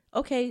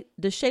 Okay,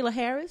 the Shayla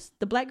Harris,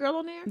 the black girl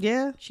on there?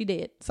 Yeah, She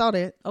dead. saw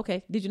that.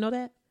 Okay, did you know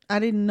that? I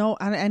didn't know.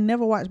 I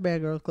never watched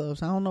Bad Girls Club,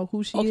 so I don't know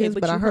who she Okay, is,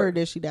 but but you I heard heard-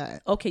 that she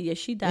died. Okay, yeah,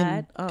 she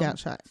died. And got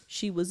shot.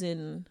 She was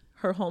in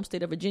her home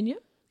state of Virginia.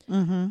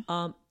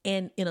 And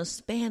in a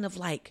span of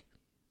like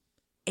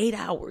 8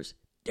 hours,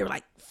 there were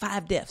like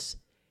 5 deaths.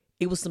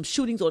 It was some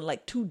shootings on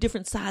like 2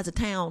 different sides of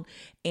town,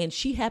 and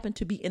she happened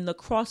to be in the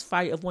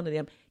crossfire of one of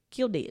them,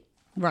 killed dead.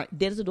 Right.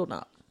 Dead as a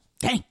doorknob.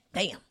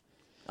 Damn.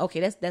 Okay,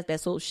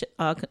 that's so.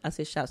 I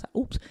said shouts out.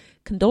 Oops.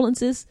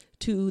 Condolences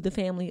to the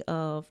family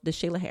of the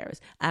Shayla Harris.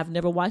 I've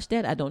never watched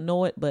that. I don't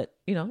know it, but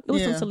it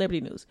was some Yeah.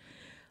 celebrity news.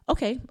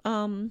 Okay,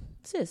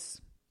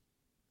 sis.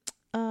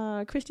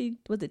 Christy,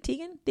 was it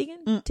Teigen?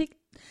 Teigen?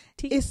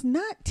 It's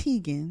not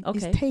Teigen.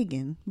 Okay. It's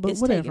Tegan, but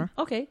It's whatever.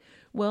 Teigen. Okay.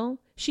 Well,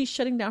 she's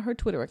shutting down her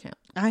Twitter account.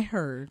 I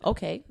heard.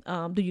 Okay.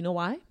 Do you know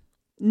why?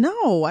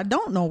 No, I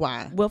don't know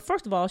why. Well,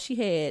 first of all, she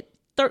had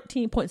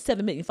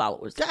 13.7 million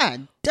followers.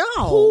 God, dog.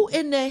 Who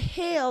in the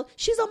hell?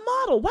 She's a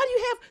model. Why do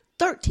you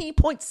have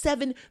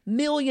 13.7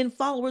 million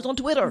followers on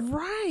Twitter?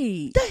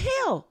 Right. The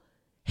hell?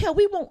 Hell,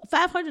 we want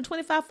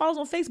 525 followers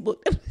on Facebook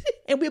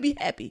and we'll be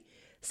happy.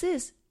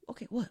 Sis,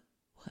 okay, what?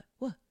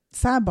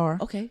 Sidebar.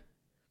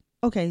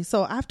 Okay.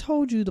 So I've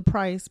told you the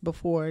price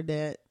before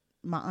that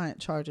my aunt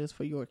charges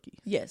for Yorkies.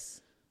 Yes.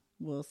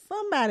 Well,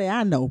 somebody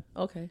I know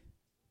Okay.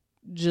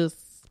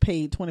 just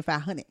paid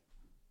 $2,500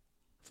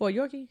 For a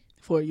Yorkie?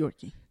 for a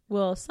Yorkie.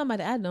 Well,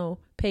 somebody I know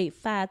paid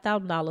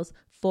 $5,000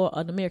 for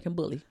an American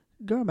Bully.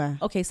 Girl, bye.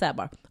 Okay,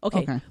 sidebar.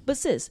 Okay. But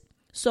sis,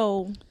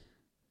 so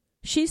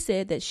she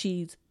said that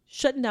she's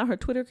shutting down her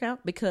Twitter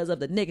account because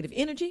of the negative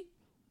energy.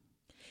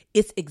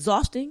 It's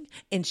exhausting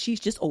and she's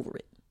just over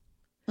it.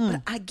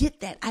 But I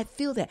get that. I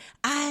feel that.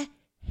 I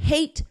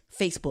hate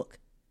Facebook.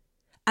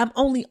 I'm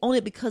only on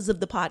it because of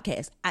the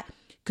podcast.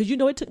 Because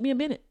it took me a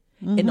minute.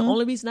 And the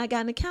only reason I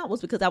got an account was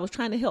because I was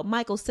trying to help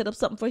Michael set up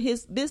something for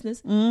his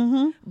business.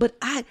 But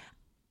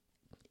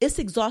it's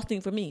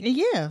exhausting for me.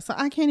 Yeah, so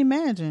I can't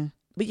imagine.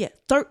 But yeah,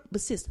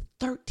 sis,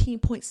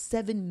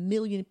 13.7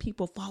 million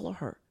people follow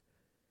her.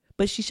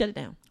 But she shut it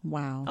down.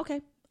 Wow. Okay.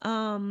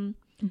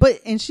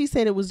 And she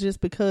said it was just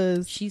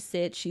because She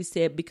said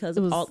because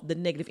of all the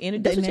negative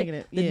energy. the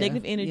negative- yeah,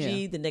 negative energy,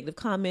 yeah. the negative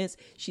comments.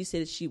 She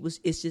said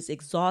it's just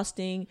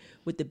exhausting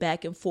with the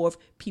back and forth,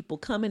 people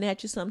coming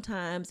at you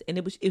sometimes.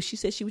 And she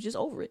said she was just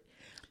over it.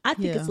 I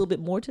think it's a little bit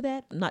more to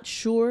that. I'm not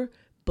sure,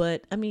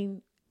 but I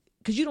mean,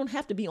 because you don't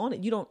have to be on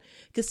it. You don't,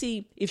 because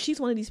see, if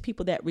she's one of these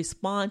people that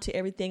respond to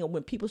everything, or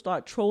when people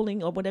start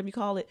trolling or whatever you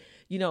call it,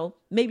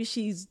 maybe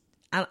she's,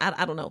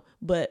 I don't know,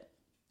 but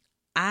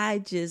I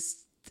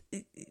just,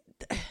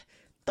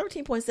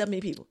 13.7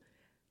 million people.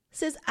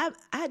 Says,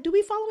 do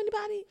we follow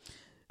anybody?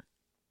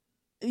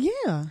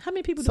 Yeah. How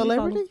many people do we follow?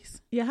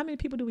 Celebrities? Yeah, how many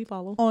people do we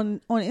follow? On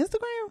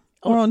Instagram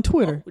or on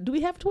Twitter? Do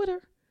we have Twitter?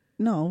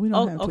 No, we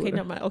don't have Twitter. Okay,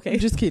 never mind. Okay.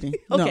 Just kidding.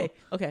 Okay,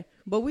 No. okay.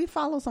 But we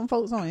follow some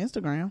folks on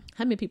Instagram.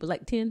 How many people?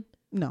 Like 10,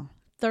 No.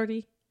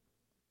 30?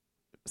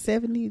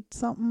 70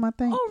 something, I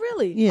think. Oh,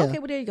 really? Yeah. Okay,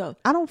 well, there you go.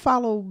 I don't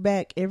follow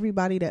back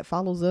everybody that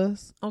follows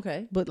us,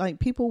 Okay. but like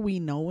people we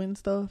know and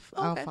stuff,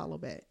 I'll Okay. follow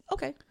back.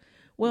 Okay.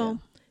 Well,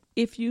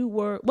 if you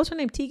were, what's her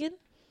name? Tegan?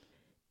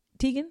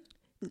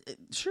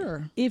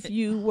 Sure. If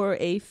you were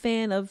a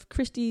fan of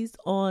Christie's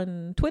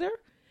on Twitter,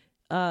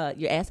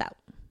 your ass out.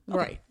 Okay,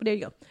 Right. But there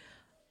you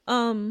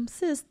go.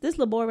 Sis, this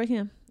little boy right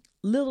here,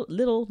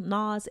 little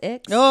Nas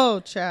X. Oh,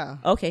 child.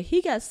 Okay,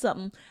 he got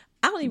something.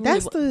 I don't even.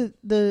 That's really,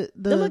 the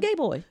little gay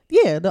boy.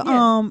 Yeah, the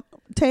Yeah.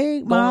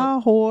 take my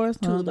horse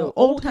to to the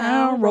old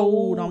town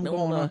road. I'm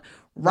gonna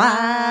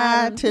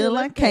ride till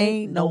I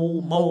can't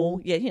no more.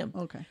 Yeah, him.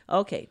 Okay.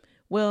 Okay.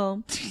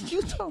 Well,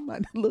 You talking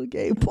about the little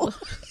gay boy?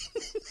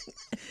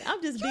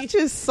 I'm just You being.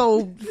 just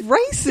so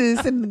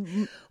racist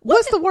and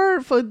what's the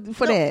word for No,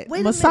 that? wait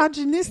a minute.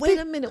 Misogynistic. Wait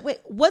a minute. Wait.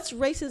 What's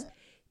racist?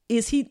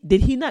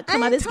 Did he not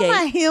come I out ain't as talking gay?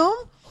 about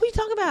him. Who you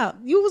talking about?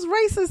 You was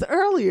racist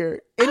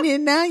earlier, and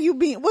then now you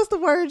being what's the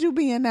word you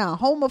being now?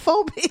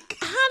 Homophobic.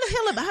 How the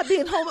hell about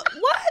being homo?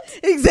 What?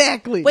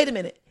 Exactly. Wait a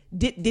minute.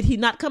 Did he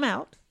not come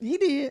out? he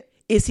did.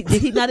 Did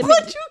he not admit?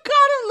 What you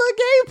call him, little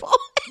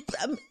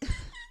gay boy?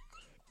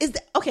 Is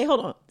that okay?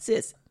 Hold on,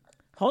 sis.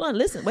 Hold on.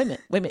 Listen. Wait a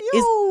minute.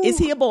 Yo. Is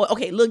he a boy?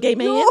 Okay, little gay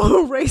man.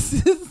 You're a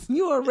racist.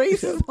 You're a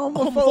racist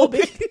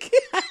homophobic.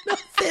 I know,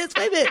 sis.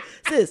 Wait a minute,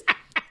 sis.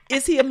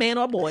 Is he a man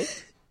or a boy?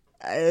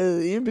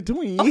 In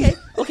between.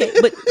 Okay.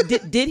 But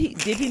did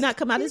he not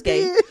come out as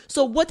gay? did.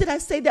 So what did I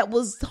say that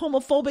was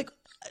homophobic?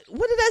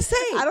 What did I say?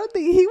 I don't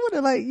think he would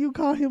have like you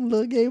call him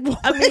little gay boy.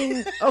 I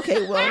mean,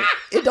 okay, well,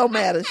 it don't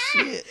matter.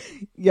 Shit.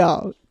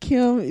 Y'all,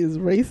 Kim is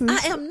racist.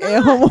 I am not.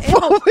 and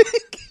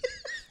homophobic.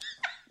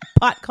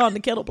 Pot calling the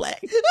kettle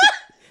black.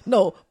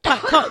 No,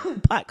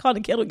 pot called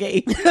the kettle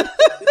game.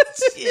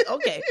 Shit,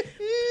 okay.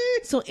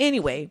 So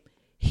anyway,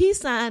 he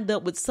signed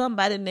up with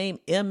somebody named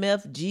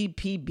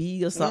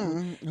MFGPB or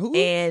something.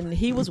 And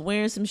he was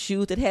wearing some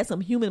shoes that had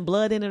some human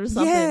blood in it or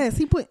something. Yes,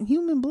 he put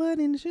human blood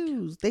in the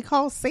shoes. They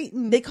call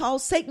Satan.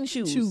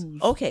 shoes.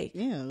 Okay.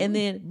 Yeah. And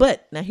then,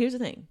 but now here's the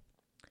thing.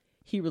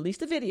 He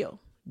released a video.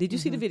 Did you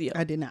see the video?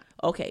 I did not.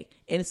 Okay.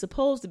 And it's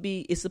supposed to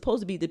be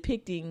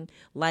depicting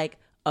like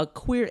a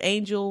queer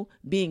angel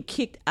being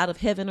kicked out of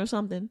heaven or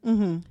something.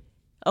 Mm-hmm.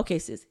 Okay,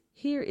 sis,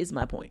 here is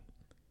my point.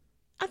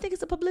 I think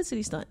it's a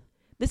publicity stunt.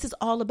 This is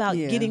all about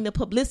getting the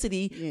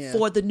publicity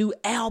for the new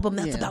album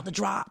that's about to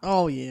drop.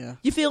 Oh, yeah.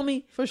 You feel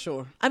me? For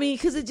sure. I mean,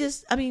 because who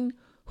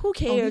Oh,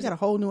 cares? he got a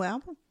whole new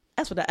album?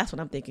 That's what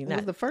I'm thinking.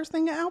 Was the first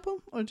thing an album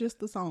or just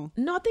the song?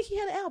 No, I think he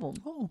had an album.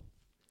 Oh.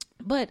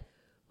 But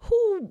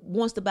who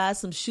wants to buy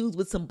some shoes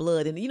with some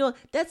blood in it? You know,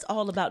 that's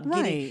all about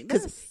getting,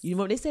 because you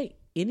know what they say,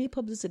 any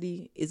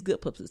publicity is good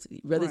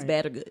publicity, whether it's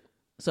bad or good.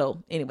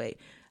 So anyway,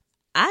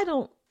 I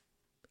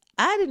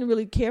didn't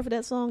really care for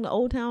that song, the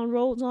Old Town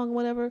Road song or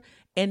whatever.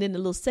 And then the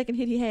little second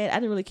hit he had, I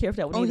didn't really care for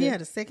that one either. He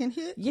had a second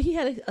hit? Yeah, he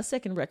had a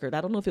second record.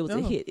 I don't know if it was a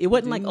hit. It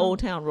wasn't like Old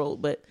Town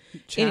Road, but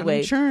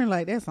anyway. Churn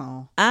like that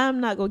song. I'm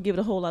not going to give it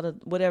a whole lot of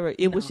whatever.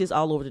 It was just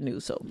all over the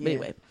news. So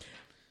anyway.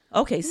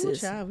 Okay,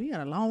 sis. Child, we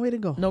got a long way to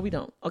go. No, we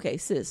don't. Okay,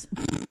 sis.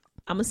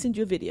 I'm going to send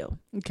you a video.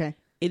 Okay.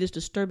 It is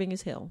disturbing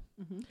as hell.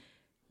 Mm-hmm.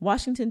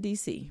 Washington,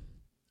 D.C.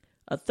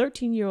 A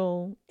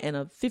 13-year-old and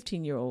a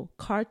 15-year-old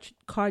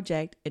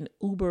carjacked an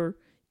Uber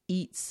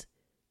Eats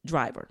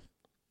driver.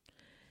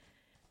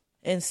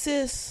 And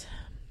sis,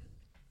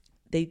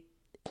 they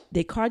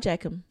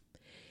carjack him.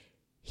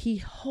 He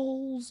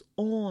holds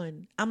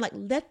on. I'm like,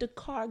 let the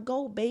car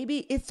go,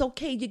 baby. It's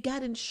okay. You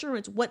got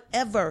insurance,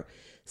 whatever.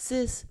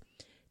 Sis,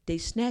 they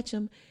snatch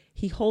him.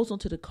 He holds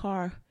onto the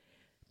car.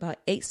 About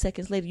 8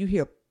 seconds later, you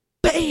hear,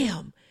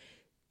 bam!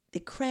 They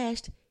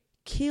crashed,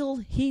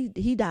 killed.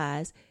 He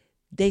dies.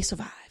 They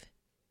survive.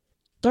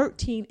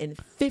 13 and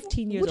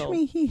 15 years old. What do you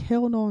mean he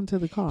held on to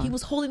the car? He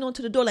was holding on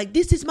to the door like,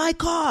 this is my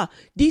car.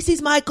 This is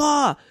my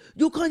car.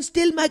 You can't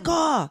steal my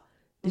car.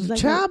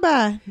 Child,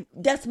 bye.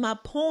 That's my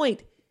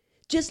point.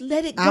 Just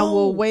let it go. I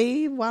will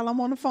wave while I'm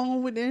on the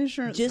phone with the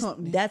insurance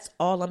company. That's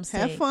all I'm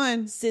saying. Have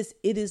fun. Sis,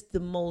 it is the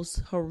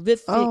most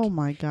horrific. Oh,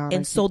 my God.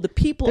 And so the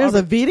people There's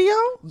a video?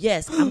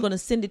 Yes, I'm going to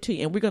send it to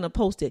you and we're going to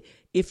post it.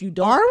 If you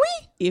don't, Are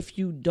we? If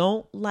you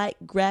don't like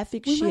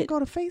graphic We shit. might go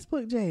to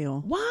Facebook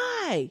jail.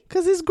 Why?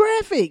 Because it's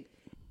graphic.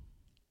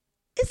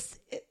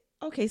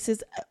 Okay,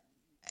 sis.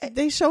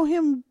 They show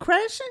him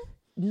crashing?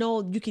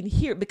 No, you can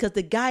hear it because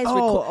the guy's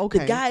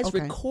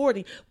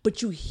recording,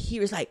 but you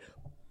hear it's like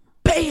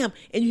bam,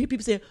 and you hear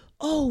people saying,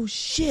 "Oh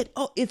shit!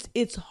 Oh,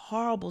 it's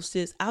horrible,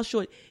 sis. I'll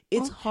show it.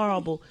 It's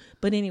horrible."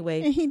 But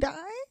anyway, and he died.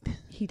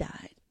 He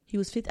died. He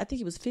was 50. I think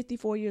he was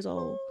 54 years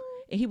old,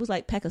 and he was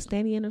like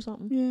Pakistani or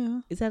something.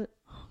 Yeah, is that?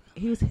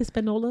 He was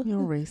Hispanola.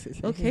 You're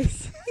racist. Okay.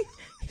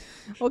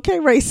 Okay,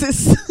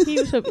 racist. He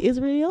was from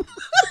Israel.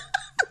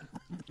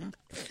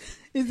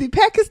 Is he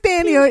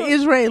Pakistani or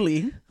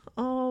Israeli?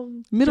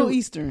 Middle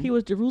Eastern. He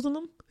was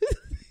Jerusalem.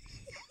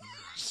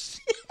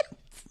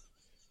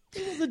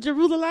 He was a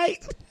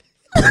Jerusalemite.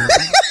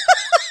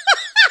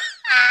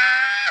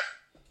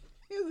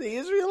 He was an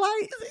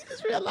Israelite.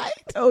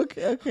 Israelite.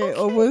 Okay.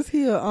 Or was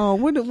he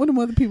what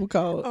do other people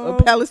call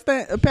a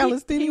Palestinian?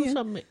 He was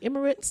from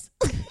Emirates.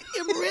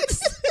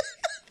 Emirates.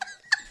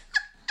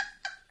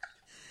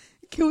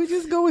 Can we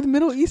just go with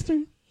Middle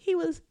Eastern? He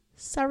was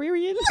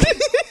Syrian.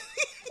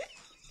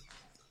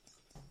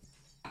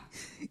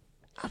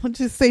 I would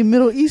just say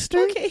Middle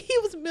Eastern. Okay, he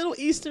was Middle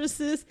Eastern,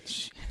 sis.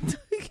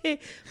 Okay.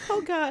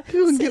 Oh God.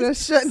 You can get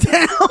us shut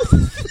down.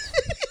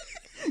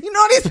 You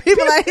know these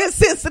people out here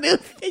sensitive.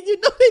 And you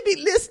know they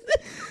be listening.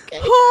 Okay.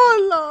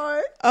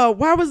 Oh Lord.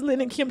 Why was Lynn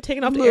and Kim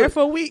taking off the air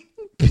for a week?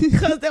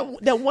 Because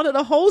that one of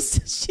the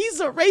hosts, she's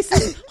a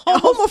racist,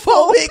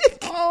 homophobic.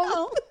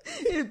 Oh.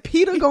 And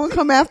Peter gonna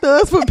come after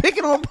us for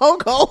picking on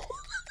Pogo.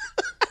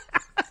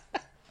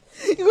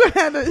 You gonna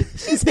have the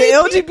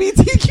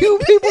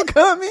LGBTQ people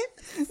coming,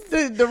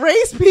 the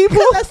race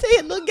people. I say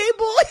it, little gay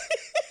boy.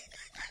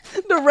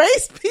 The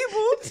race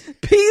people,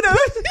 Peter.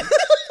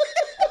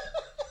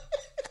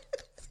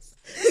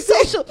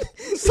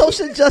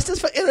 Social justice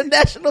for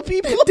international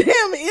people.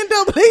 Damn,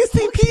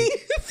 NAACP.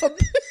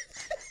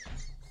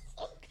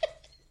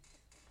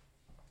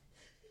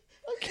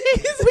 Okay.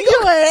 We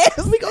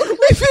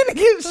finna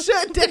get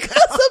shut down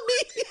because of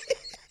me.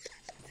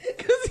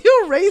 Because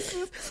you're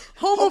racist,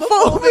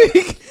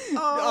 homophobic,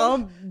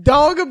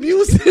 dog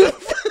abusive,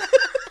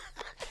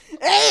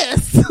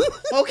 ass.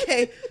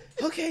 Okay.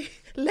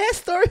 Last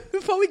story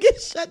before we get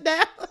shut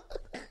down.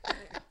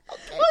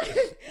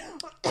 Okay.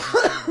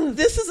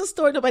 This is a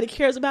story nobody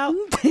cares about.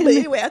 But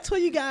anyway, I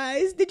told you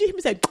guys. Did you hear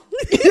me say?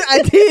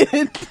 I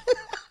did.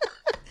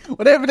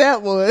 Whatever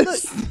that was. Look,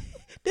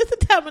 this is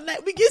the time of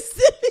night we get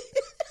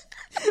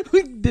silly.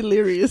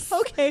 Delirious.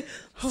 Okay,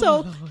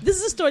 so this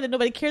is a story that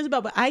nobody cares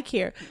about, but I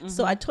care.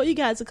 So I told you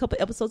guys a couple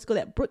episodes ago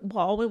that Brooke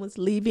Baldwin was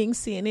leaving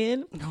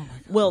CNN. Oh my God.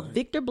 Well,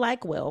 Victor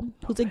Blackwell,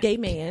 who's a gay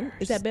man,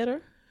 is that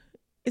better?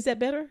 Is that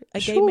better? A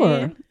gay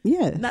man?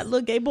 Yes. Not a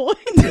little gay boy?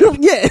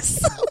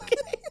 Yes.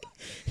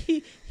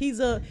 Okay.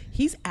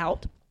 He's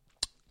out.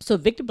 So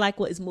Victor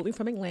Blackwell is moving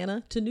from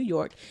Atlanta to New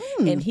York,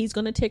 and he's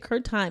going to take her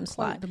time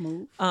slot. The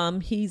move.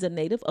 He's a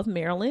native of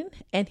Maryland,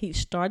 and he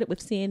started with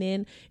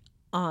CNN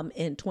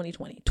in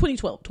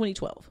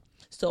 2012.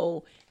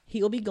 So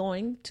he'll be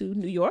going to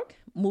New York,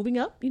 moving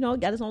up.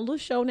 Got his own little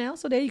show now.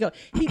 So there you go.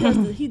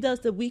 He does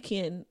the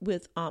weekend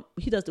with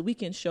he does the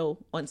weekend show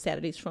on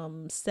Saturdays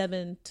from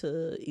 7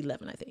 to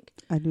 11, I think.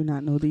 I do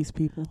not know these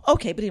people.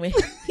 Okay, but anyway,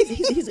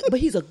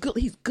 he's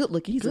good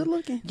looking. He's good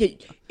looking. Yeah,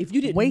 if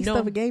you didn't Waste know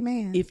of a gay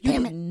man. If you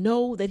didn't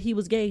know that he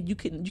was gay, you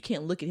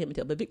can't look at him and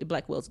tell. But Victor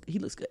Blackwell, he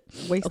looks good.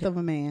 Waste of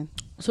a man.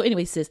 So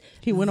anyway, sis,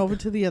 he went over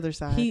to the other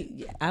side.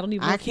 I don't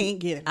even. Know can't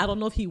get him. I don't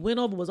know if he went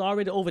over, was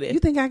already over there. You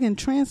think I can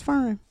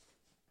transfer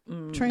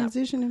him?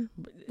 Transition him?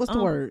 What's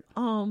the word?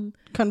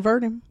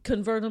 Convert him.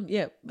 Convert him,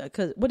 yeah.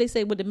 Because what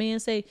the man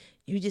say,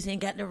 you just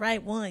ain't got the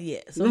right one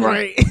yet. So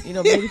right.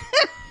 Baby.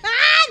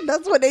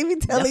 That's what they be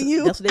telling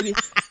you. That's what they be.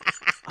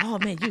 Oh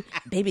man, you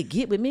baby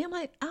get with me. I'm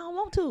like, I don't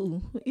want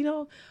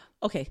to.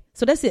 Okay,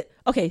 so that's it.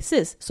 Okay,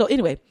 sis. So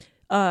anyway,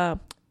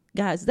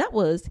 guys, that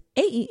was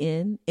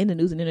AEN in the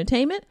news and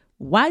entertainment.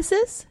 Why,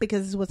 sis?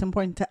 Because it's what's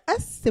important to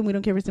us, and we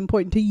don't care if it's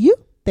important to you.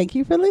 Thank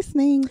you for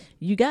listening.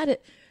 You got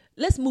it.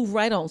 Let's move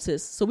right on,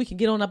 sis, so we can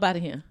get on up out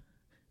of here.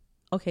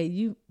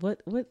 Okay,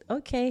 what?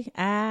 Okay,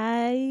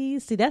 I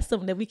see. That's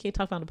something that we can't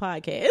talk about on the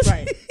podcast.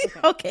 Right.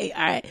 Okay,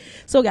 all right.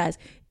 So, guys,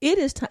 it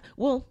is time.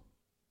 Well,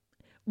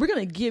 we're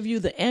gonna give you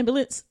the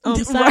ambulance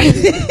side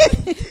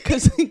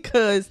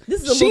because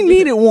this is she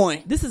needed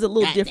one. This is a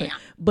little different,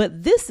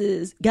 but this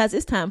is, guys.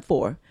 It's time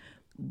for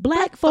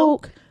Black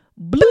Folk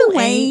Blue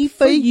Ain't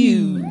for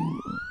You.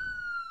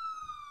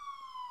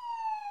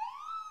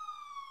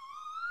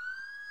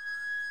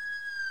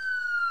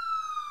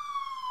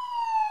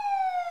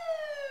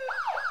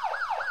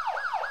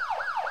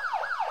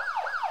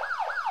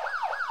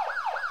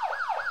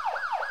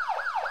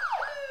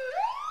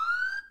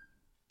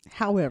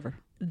 However,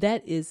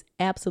 that is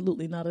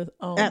absolutely not a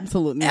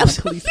absolutely not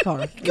a police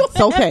car. It's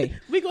okay.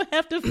 We're gonna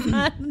have to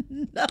find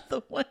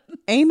another one.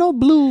 Ain't no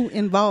blue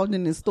involved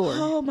in this story.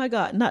 Oh my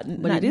God, not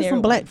it is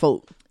some black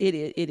folk. It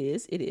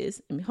is.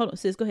 I mean, hold on,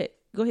 sis. Go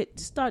ahead.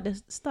 Start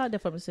that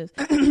for me, sis.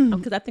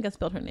 Because I think I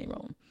spelled her name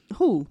wrong.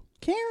 Who?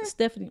 Karen?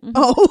 Stephanie. Mm-hmm.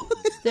 Oh,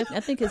 Stephanie. I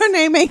think it's, her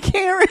name ain't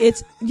Karen.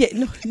 It's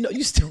no.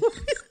 You still.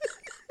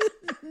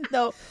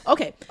 No.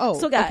 Okay. Oh,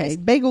 so guys. Okay.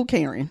 Bagel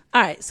Karen.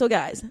 All right. So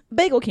guys,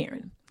 Bagel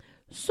Karen.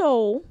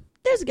 So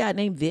there's a guy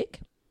named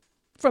Vic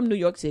from New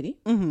York City.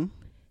 Mm-hmm.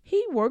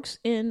 He works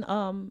in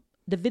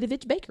the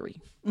Vidovich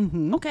Bakery.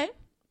 Mm-hmm. Okay.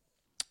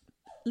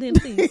 Lynn,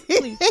 please.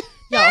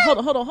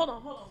 Y'all, hold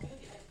on.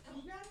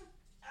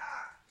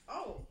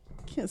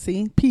 Can't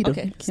see Peter.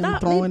 Okay, Kim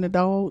stop. Throwing the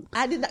dog.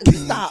 I did not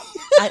stop.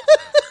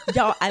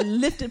 I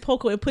lifted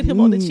Poco and put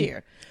him on the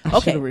chair. I should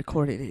Okay, have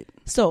recorded it.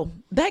 so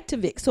back to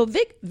Vic. So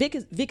Vic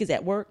is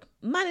at work,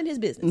 minding his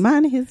business,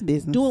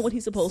 doing what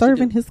he's supposed to do,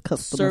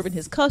 serving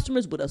his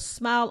customers with a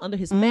smile under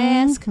his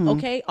mask.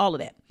 Okay, all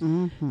of that.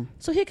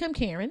 So here come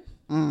Karen,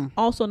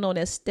 also known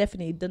as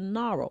Stephanie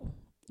Denaro,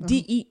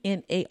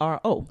 Denaro.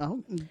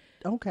 Oh,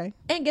 okay.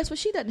 And guess what?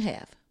 She doesn't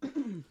have.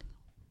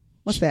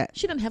 What's that?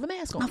 She doesn't have a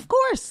mask on. Of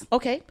course.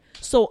 Okay,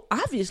 so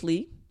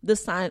obviously the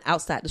sign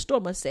outside the store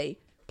must say,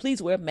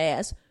 "Please wear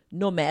mask.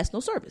 No mask, no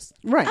service."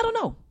 Right. I don't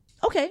know.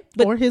 Okay,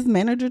 but Or his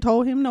manager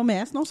told him no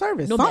mask, no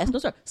service. no mask, no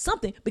service.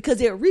 Something, because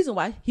there's a reason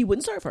why he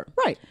wouldn't serve her.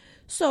 Right.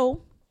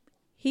 So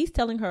he's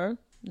telling her,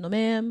 "No,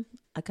 ma'am,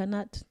 I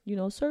cannot,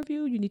 serve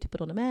you. You need to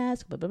put on a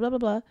mask." Blah blah blah blah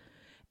blah.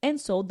 And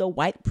so the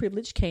white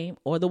privilege came,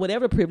 or the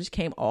whatever privilege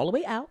came, all the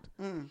way out.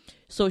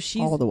 So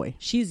she's all the way.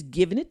 She's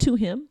giving it to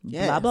him.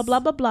 Yes. Blah blah blah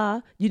blah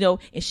blah.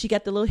 And she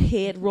got the little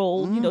head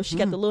roll. She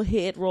got the little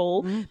head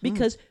roll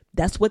because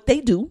that's what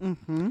they do.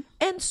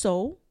 And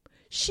so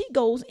she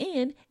goes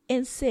in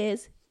and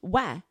says,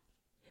 "Why?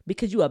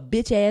 Because you a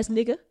bitch ass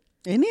nigga."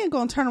 And then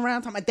gonna turn around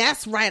and talk about,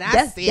 "That's right,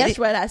 that's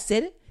right, I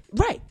said it."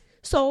 Right.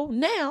 So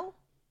now,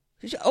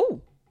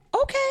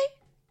 okay.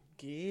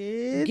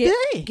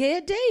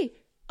 Good day.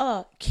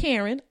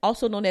 Karen,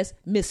 also known as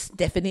Miss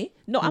Stephanie.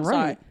 No, I'm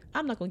sorry.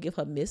 I'm not going to give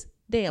her Miss.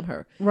 Damn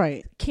her.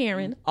 Right.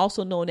 Karen,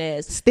 also known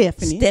as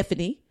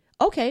Stephanie.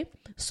 Okay.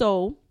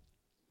 So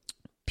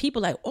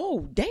people like,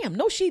 "Oh, damn.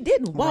 No, she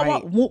didn't." Wah,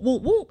 Right. wah, whoop,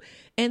 whoop, whoop.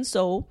 And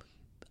so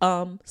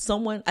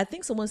someone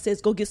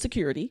says, "Go get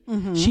security."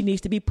 She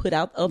needs to be put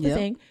out of the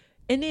thing.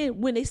 And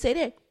then when they say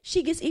that,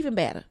 she gets even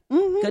badder.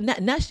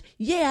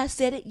 I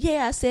said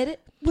it.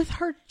 With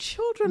her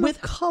children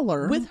of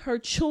color. With her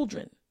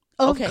children.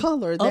 Of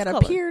color that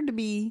appear to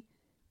be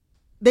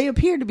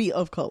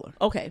of color.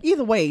 Okay.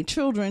 Either way,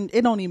 children,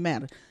 it don't even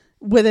matter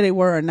whether they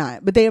were or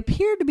not, but they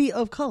appear to be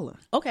of color.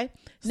 Okay.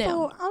 Now,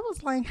 So I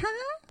was like,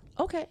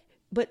 huh? okay.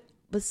 But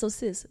so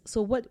sis,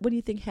 so what do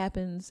you think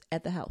happens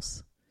at the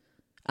house?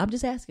 I'm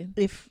just asking.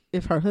 If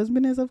her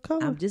husband is of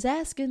color, I'm just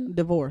asking.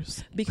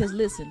 divorce. Because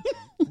listen,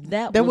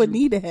 that would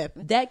need to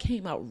happen. That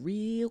came out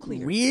real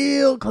clear.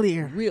 Real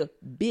clear. Real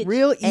bitch.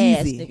 Real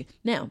ass easy. nigga.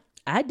 Now,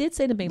 I did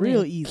say to Maylin.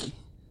 Real easy.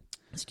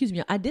 Excuse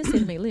me. I did say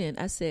to Maylin,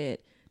 I said,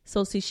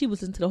 so see, she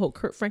was into the whole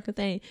Kurt Franklin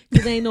thing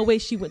because there ain't no way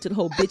she went to the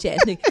whole bitch ass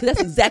nigga because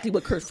that's exactly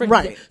what Kurt Franklin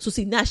Right. said. So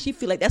see, now she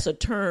feel like that's a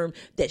term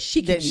that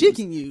she can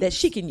use. That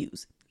she can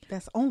use.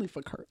 That's only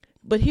for Kurt.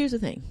 But here's the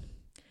thing.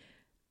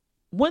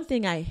 One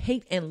thing I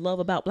hate and love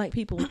about black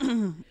people,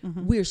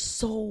 we're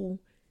so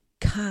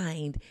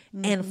kind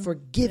and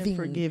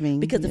forgiving.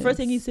 Because the first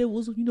thing he said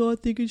was, I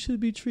think it should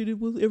be treated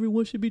with,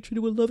 everyone should be treated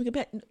with love and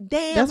compassion.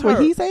 Damn, that's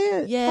what he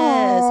said?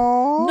 Yes.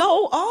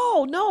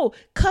 Aww. No.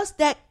 Cuss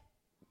that.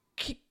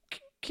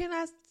 Can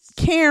I?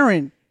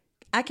 Karen.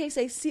 I can't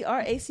say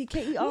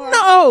CRACKER.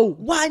 No.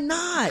 Why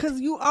not? Because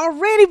you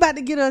already about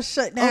to get us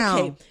shut down.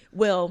 Okay.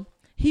 Well,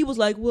 he was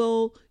like, I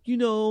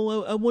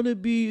want to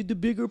be the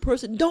bigger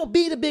person. Don't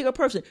be the bigger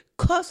person.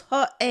 Cuss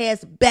her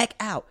ass back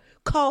out.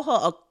 Call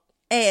her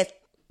a ass.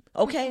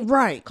 Okay?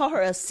 Right. Call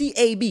her a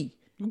CAB.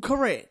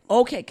 Correct.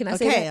 Okay. Can I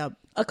say cab.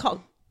 that? A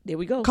call. There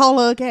we go. Call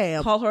her a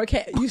cab. Call her a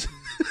cab.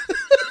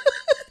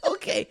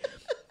 Okay.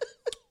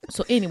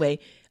 So anyway,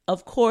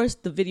 of course,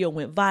 the video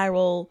went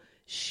viral.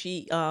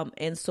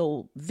 And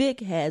so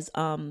Vic has,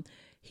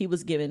 he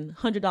was given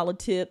 $100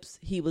 tips.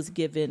 He was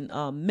given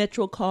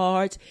Metro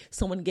cards.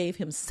 Someone gave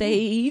him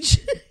Sage.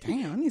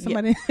 Damn, I need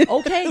somebody. Yeah.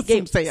 Okay,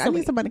 I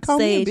need somebody to call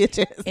me a bitch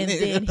ass. And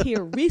then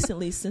here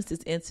recently, since this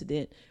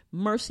incident,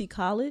 Mercy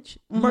College,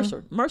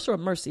 Mercer or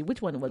Mercy, which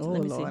one was it?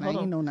 Let me Lord, see. Hold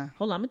on. know now.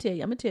 Hold on, I'm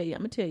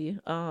gonna tell you.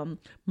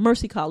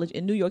 Mercy College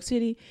in New York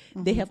City,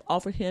 they have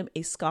offered him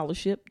a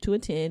scholarship to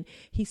attend.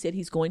 He said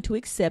he's going to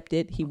accept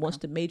it. He wants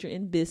to major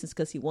in business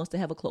because he wants to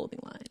have a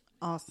clothing line.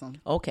 Awesome.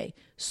 Okay,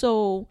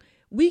 so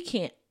we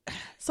can't.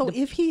 So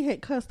if he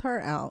had cussed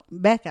her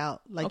back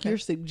out, like Okay. you're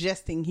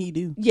suggesting he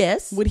do,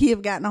 Yes. would he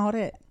have gotten all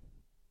that?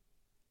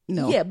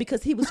 No. Yeah,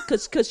 because he was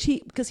because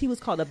he was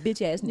called a bitch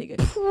ass nigga,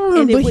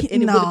 And it would have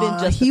been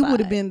justified. He would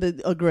have been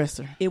the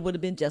aggressor. It would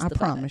have been justified. I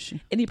promise you.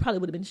 And he probably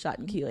would have been shot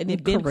and killed. And then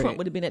Ben Correct. Crump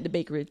would have been at the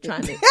bakery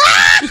trying to.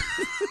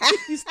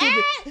 You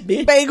stupid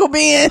bitch. Bagel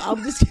Ben.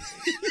 I'm just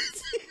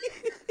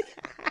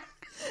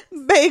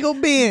Bagel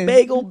Ben.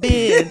 Bagel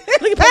Ben.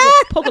 Look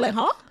at Poker like,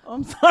 huh?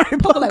 I'm sorry,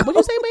 Poker like, what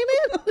you say,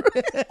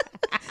 baby?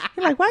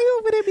 You're like, why you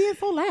over there being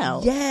so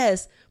loud?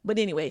 Yes. But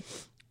anyway,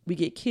 we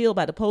get killed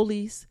by the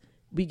police.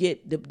 We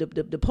get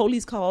the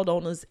police called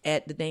on us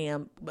at the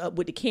damn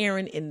with the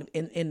Karen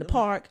in the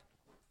park.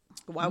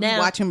 While we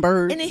watching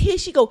birds. And then here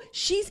she go.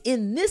 She's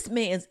in this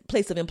man's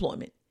place of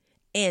employment,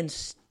 and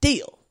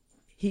still,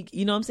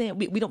 you know what I'm saying?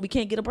 We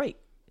can't get a break.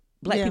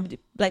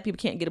 Black people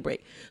can't get a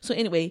break. So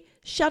anyway,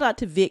 shout out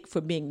to Vic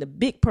for being the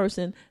big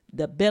person,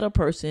 the better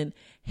person,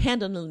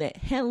 handling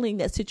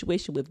that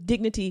situation with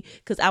dignity.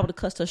 Because I would have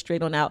cussed her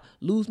straight on out.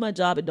 Lose my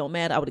job, it don't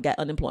matter. I would have got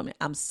unemployment.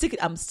 I'm sick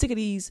of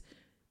these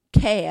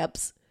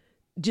cabs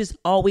just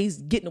always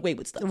getting away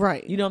with stuff.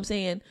 Right. You know what I'm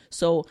saying?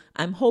 So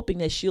I'm hoping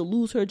that she'll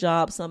lose her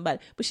job, but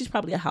she's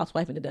probably a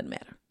housewife and it doesn't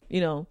matter.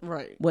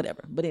 Right.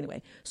 Whatever. But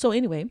anyway. So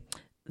anyway,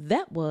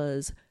 that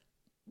was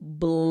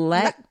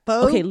Black.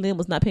 Folk. Okay, Lynn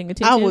was not paying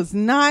attention. I was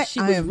not.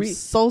 I am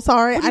so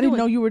sorry. I didn't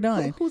know you were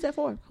done. Who's that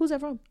for? Who's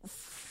that from?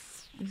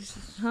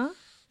 Huh?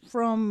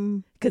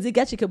 From Because it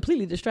got you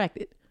completely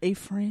distracted. a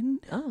friend.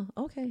 Oh,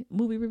 okay.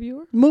 Movie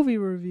reviewer? Movie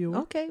reviewer.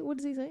 Okay, what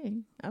is he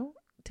saying? Oh,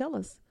 tell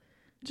us.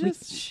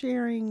 Just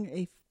sharing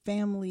a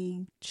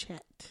family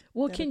chat.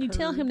 Well, that can you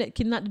tell occurred. him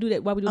that not to do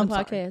that while we're doing the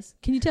I'm podcast? sorry.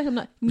 Can you tell him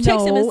not? No,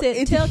 Text him and say,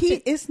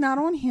 it's not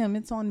on him.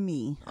 It's on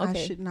me. Okay.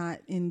 I should not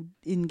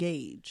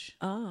engage.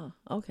 Oh,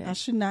 okay. I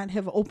should not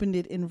have opened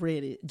it and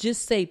read it.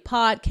 Just say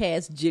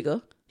podcast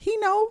jigger. He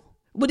know.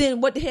 But then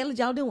what the hell is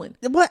y'all doing?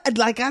 What?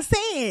 Like I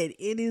said,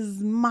 it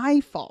is my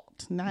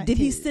fault. Not Did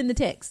he his. send the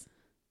text?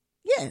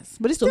 Yes,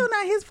 but it's So- still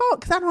not his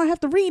fault because I don't have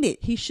to read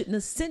it. He shouldn't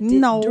have sent it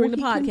No, during the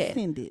he can podcast.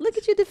 send it. Look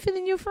at you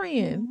defending your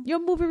friend, your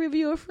movie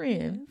reviewer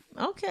friend.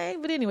 Okay,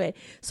 but anyway,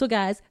 so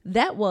guys,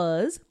 that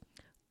was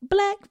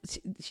Black.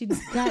 She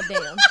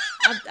goddamn.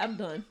 I'm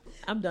done.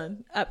 I'm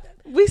done.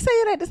 We say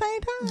it at the same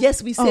time.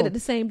 Yes, we said Oh, at the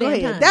same go damn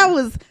ahead. time. That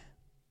was.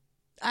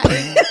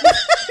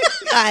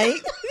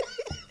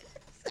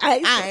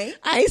 I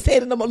ain't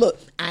saying it no more. Look,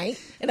 I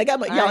ain't. And I got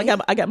my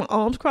y'all. I got my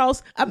arms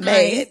crossed. I'm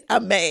mad.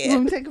 I'm You mad.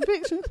 want me to take a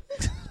picture?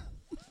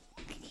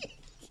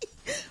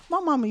 My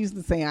mama used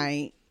to say I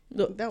ain't.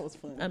 Look, That was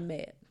fun. I'm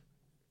mad.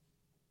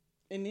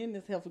 And then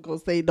this heifer gonna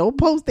say, "Don't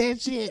post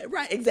that shit."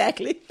 Right,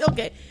 exactly.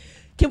 Okay.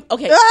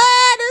 Okay.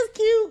 Ah, that's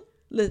cute.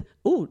 Listen,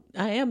 ooh,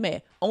 I am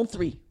mad. On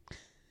 3.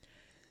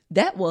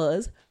 That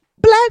was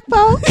Black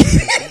folk,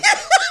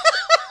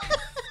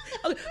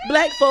 okay,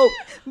 Black folk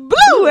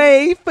blue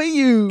wave for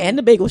you, and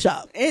the bagel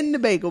shop. and the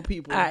bagel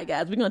people. All right,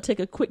 guys, we're gonna take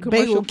a quick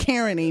commercial. Bagel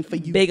Karen ain't for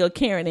you. Bagel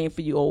Karen ain't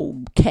for you,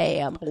 old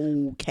cab.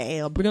 Old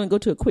cab. We're gonna go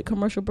to a quick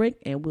commercial break,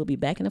 and we'll be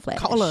back in a flash.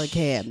 Call her a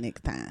cab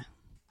next time.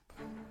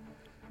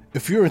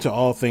 If you're into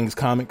all things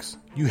comics,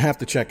 you have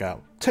to check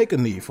out Take a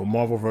Knee for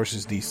Marvel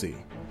vs. DC.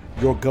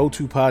 your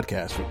go-to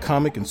podcast for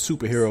comic and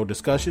superhero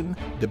discussion,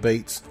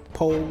 debates,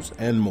 polls,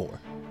 and more.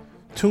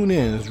 Tune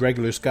in as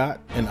Regular Scott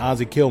and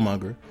Ozzy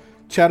Killmonger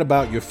chat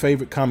about your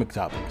favorite comic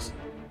topics,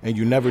 and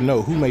you never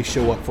know who may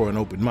show up for an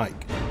open mic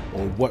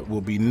or what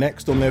will be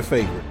next on their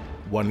favorite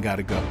One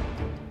Gotta Go.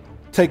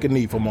 Take a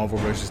Knee for Marvel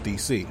vs.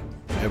 DC,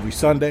 every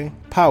Sunday,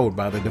 powered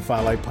by the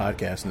Defy Light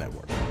Podcast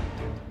Network.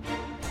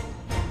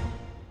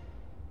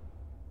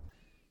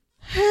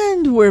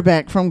 And we're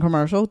back from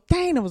commercial.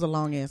 Dang, that was a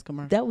long ass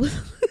commercial. That was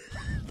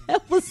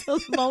a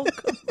long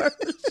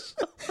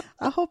commercial.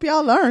 I hope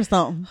y'all learned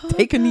something.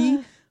 Take a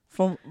knee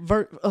from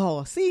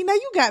see, now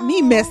you got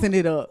me messing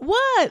it up.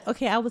 What?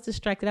 Okay, I was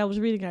distracted. I was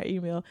reading our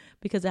email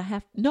because I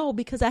have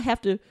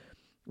to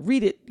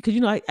read it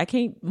because I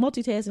can't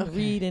multitask and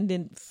read and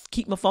then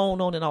keep my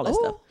phone on and all that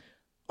stuff.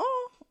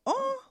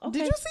 Okay.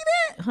 Did you see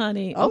that,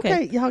 honey?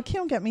 Okay, y'all,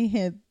 Kim got me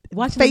here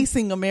watching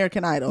facing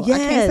American Idol.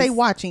 Yes. I can't say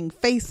watching,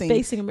 facing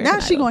American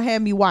Now she Idol. gonna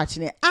have me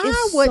watching it.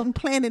 I wasn't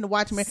planning to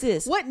watch American.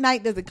 Sis, what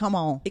night does it come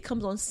on? It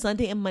comes on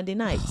Sunday and Monday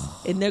nights,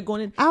 and they're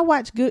going to. I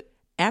watch Good.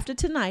 After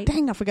tonight.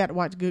 Dang, I forgot to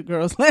watch Good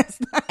Girls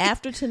last night.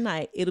 After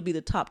tonight, it'll be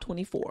the top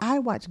 24. I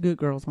watch Good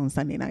Girls on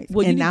Sunday nights,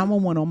 Well, and now I'm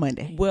on one on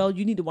Monday. Well,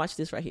 you need to watch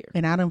this right here.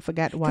 And I done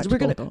forgot to watch.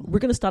 We're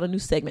gonna start a new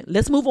segment.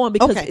 Let's move on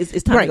because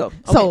it's time to go. Okay.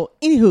 So,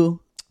 anywho,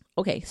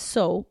 okay.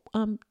 So,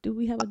 do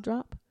we have a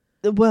drop?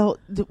 Well,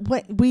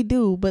 what we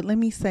do, but let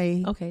me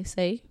say, okay,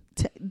 say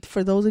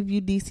for those of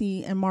you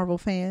DC and Marvel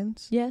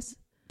fans, yes,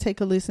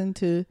 take a listen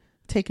to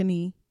Take a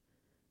Knee.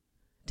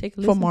 Take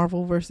a listen for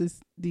Marvel versus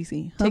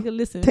DC. Take a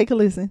listen. Take a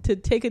listen to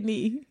Take a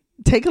Knee.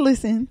 Take a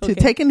listen to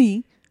Take a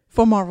Knee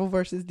for Marvel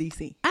versus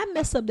DC. I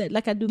mess up that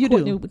like I do. You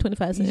Courtney do with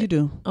 25 cents. You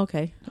do.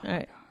 Okay. All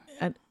right.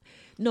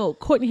 No,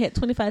 Courtney had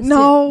 25 cents.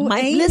 No,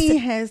 Amy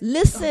has.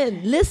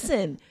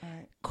 Listen.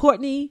 Right.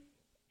 Courtney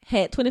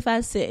had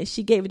 25 cents and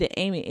she gave it to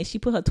Amy and she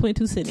put her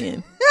 22 cents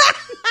in.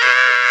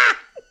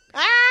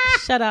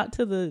 Shout out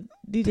to the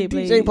DJ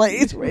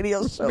Blaze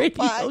radio show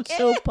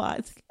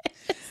podcast.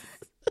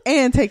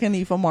 And Take a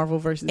Knee for Marvel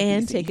versus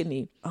and DC. Take a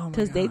Knee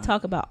because they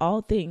talk about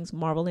all things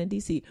Marvel and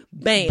DC.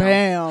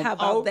 Bam. How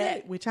about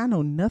that? Which I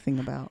know nothing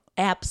about.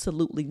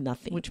 Absolutely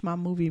nothing. Which my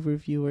movie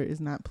reviewer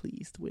is not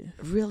pleased with.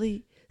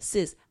 Really?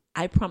 Sis,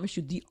 I promise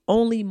you the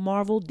only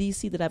Marvel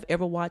DC that I've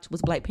ever watched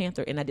was Black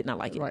Panther and I did not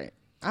like it. Right.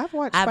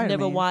 I've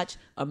never watched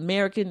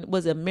American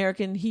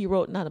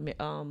Hero,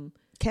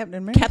 Captain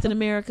America. Captain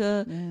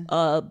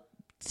America,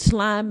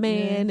 Slime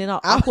Man and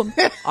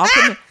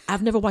Aquaman.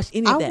 I've never watched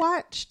any of that. I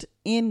watched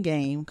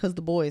Endgame because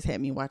the boys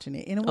had me watching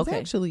it, and it was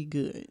actually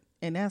good.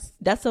 And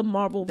that's a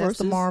Marvel versus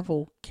the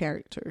Marvel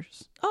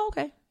characters. Oh,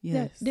 okay.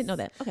 Yes, yeah, didn't know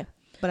that. Okay,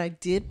 but I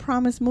did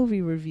promise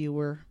movie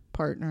reviewer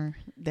partner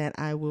that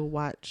I will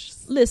watch.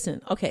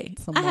 Listen, okay,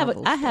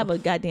 I have a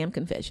goddamn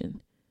confession.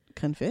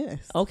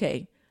 Confess.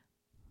 Okay.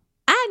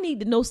 I need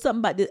to know something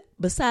about this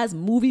besides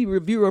movie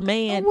reviewer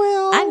man.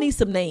 Well, I need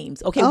some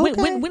names. Okay.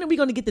 When are we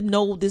going to get to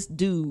know this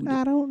dude?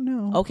 I don't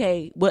know.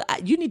 Okay. Well,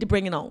 you need to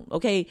bring it on.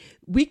 Okay.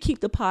 We keep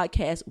the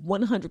podcast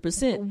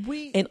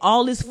 100%. And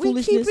all this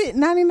foolishness. We keep it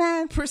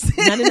 99%.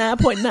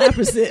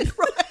 99.9%.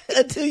 Right.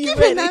 Until you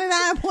ready.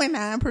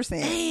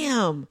 99.9%.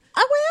 Damn.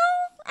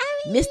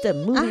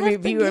 Mr. Movie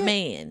Reviewer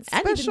Man.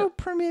 Special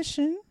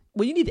permission.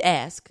 Well, you need to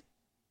ask.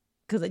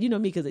 Because you know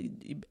me.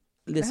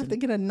 Listen, I have to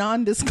get a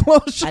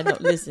non-disclosure. I know.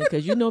 Listen,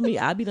 because you know me,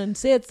 I be done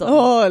said something.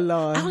 Oh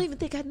Lord! I don't even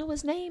think I know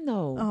his name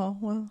though. Oh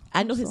well,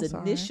 I know his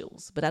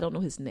initials, but I don't know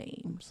his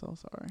name. I'm so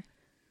sorry.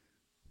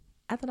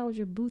 I thought I was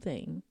your boo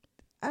thing.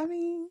 I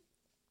mean,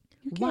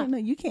 you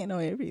can't know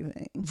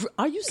everything.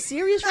 Are you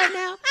serious right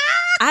now?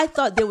 I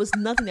thought there was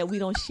nothing that we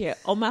don't share.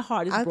 Oh, my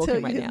heart is broken right now.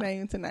 I'll tell you his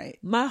name tonight.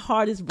 My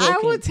heart is broken. I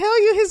will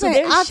tell you his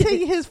name. I'll tell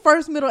you his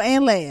first, middle,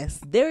 and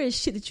last. There is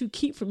shit that you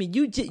keep from me.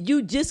 You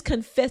just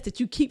confessed that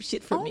you keep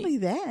shit from me. Only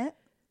that.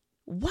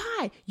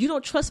 Why? You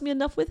don't trust me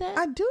enough with that?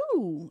 I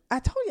do. I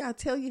told you I'll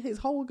tell you his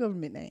whole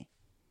government name.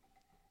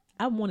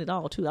 I want it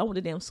all too. I want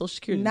the damn social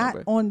security number.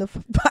 Not on the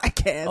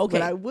podcast, okay.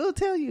 But I will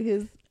tell you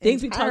his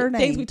things we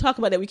talk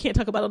about that we can't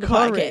talk about on the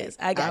podcast.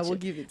 I will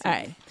give it to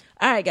you.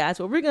 All right, guys.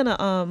 Well, we're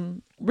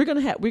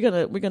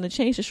gonna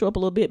change the show up a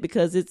little bit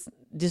because it's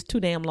just too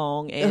damn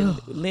long, and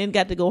Lynn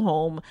got to go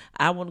home.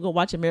 I want to go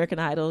watch American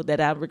Idol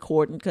that I'm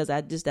recording because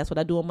that's what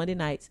I do on Monday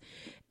nights,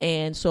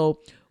 and so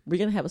we're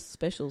gonna have a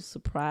special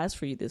surprise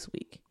for you this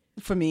week.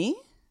 For me?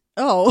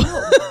 Oh,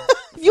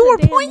 you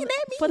were pointing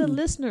at me for the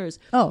listeners.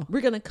 Oh,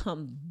 we're gonna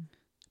come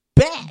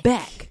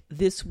back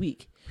this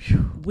week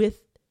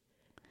with.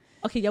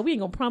 Okay, y'all, we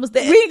ain't gonna promise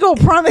that. We ain't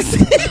gonna promise.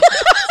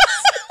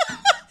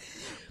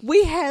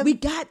 We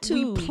got to.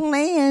 We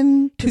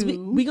plan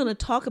to. We're going to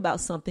talk about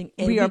something.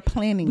 And we are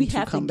planning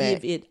to come back. We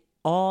have to give it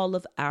all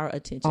of our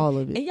attention. All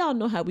of it. And y'all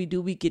know how we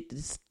do. We get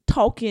this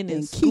talking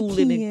and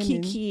schooling and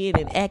kikiing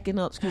and acting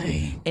up.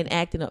 And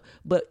acting up.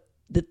 But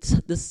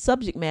the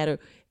subject matter,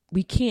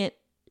 we can't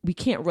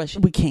rush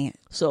it. We can't.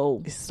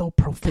 So it's so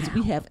profound. Because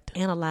we have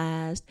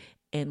analyzed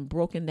and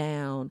broken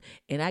down.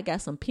 And I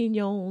got some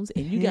pinyons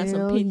and you got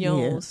some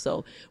pinyons. Yeah.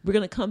 So we're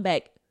going to come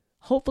back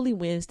hopefully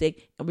Wednesday,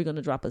 and we're going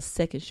to drop a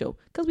second show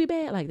because we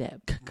bad like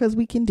that. Because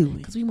we can do it.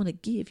 Because we want to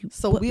give you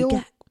So what we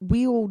got.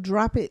 we'll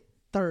drop it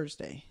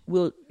Thursday.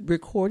 We'll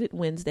record it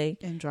Wednesday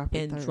And drop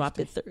it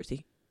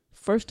Thursday.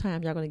 First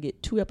time y'all going to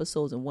get 2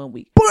 episodes in 1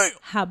 week. Bam!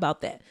 How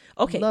about that?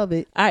 Okay. Love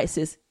it. All right,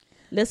 sis.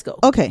 Let's go.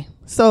 Okay.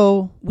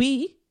 So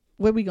We,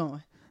 where we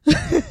going?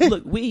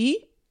 look,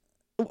 we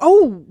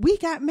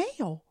got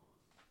mail.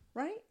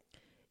 Right?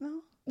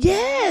 No?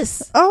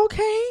 yes.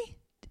 Okay.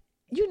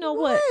 You know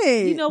what? What?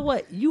 You know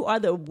what? You are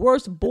the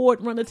worst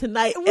board runner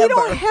tonight We ever.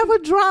 don't have a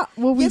drop.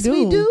 Well, we yes, do.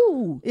 we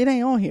do. It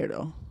ain't on here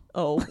though.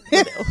 Oh.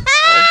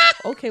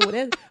 Okay. Well,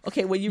 then.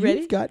 Okay. Well, you ready?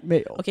 You've got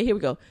mail. Okay. Here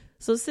we go.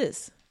 So,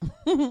 sis,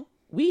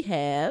 we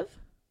have.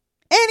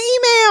 An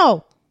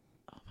email.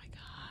 Oh my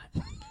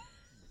God.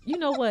 You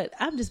know what?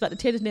 I'm just about to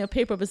tear this damn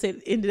paper up and say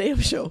the end of the damn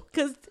show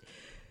because.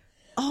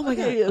 Oh my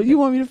God. Okay. You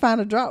want me to find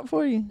a drop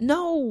for you?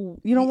 No.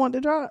 You don't want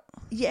the drop?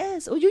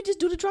 Yes. Or you just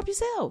do the drop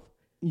yourself.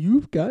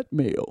 You've got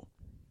mail.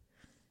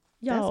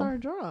 Y'all. That's our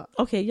drop.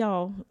 Okay,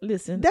 y'all.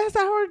 Listen. That's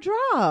our drop.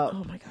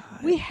 Oh my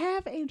God. We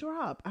have a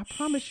drop. I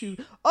promise you.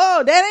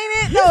 Oh,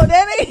 that ain't it. No,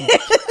 that ain't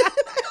it.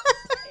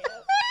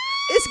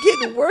 It's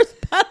getting worse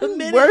by the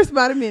minute. Worse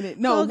by the minute.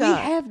 No, Oh,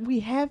 God.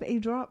 we have a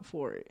drop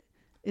for it.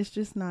 It's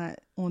just not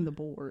on the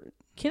board.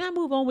 Can I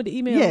move on with the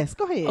email? Yes,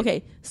 go ahead.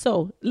 Okay,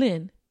 so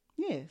Lynn,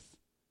 Yes.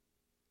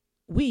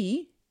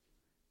 we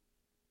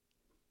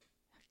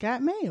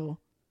Got mail.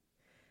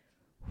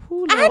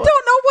 Who I don't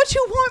know what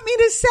you want me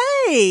to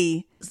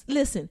say.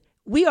 Listen,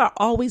 we are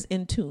always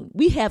in tune.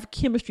 We have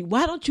chemistry.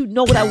 Why don't you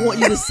know what I want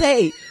you to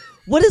say?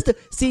 What is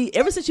see,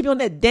 ever since you've been on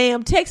that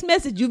damn text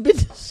message, you've been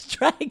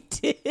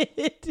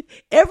distracted.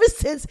 Ever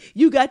since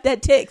you got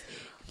that text.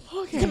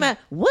 Okay. Come on,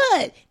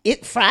 what?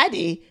 It's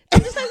Friday.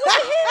 I'm just like,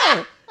 what the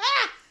hell?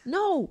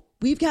 No,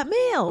 we've got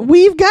mail.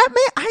 We've got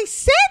mail. I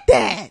said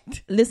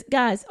that. Listen,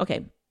 guys,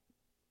 okay.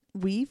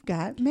 We've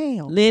got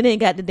mail. Lynn ain't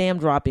got the damn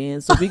drop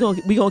in, so we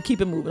gonna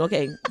keep it moving.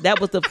 Okay, that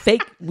was the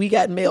fake. We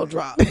got mail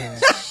drop.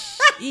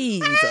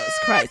 Jesus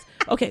Christ.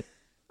 Okay,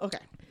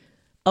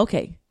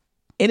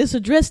 and it's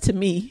addressed to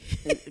me.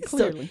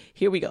 Clearly. So,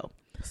 here we go.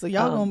 So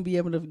y'all gonna be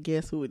able to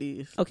guess who it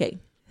is. Okay.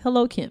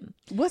 Hello, Kim.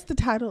 What's the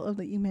title of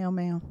the email,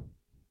 ma'am?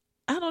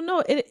 I don't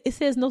know. It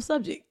says no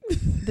subject.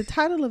 The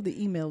title of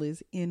the email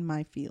is In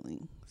My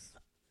Feelings.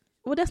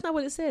 Well, that's not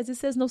what it says. It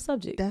says no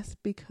subject. That's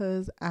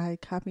because I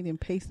copied and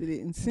pasted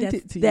it and sent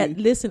it to you.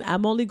 Listen,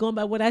 I'm only going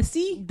by what I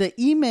see. The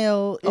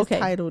email is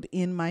titled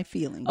In My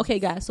Feelings. Okay,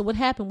 guys. So what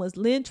happened was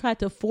Lynn tried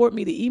to forward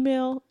me the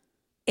email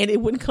and it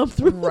wouldn't come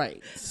through.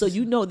 Right. So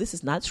you know this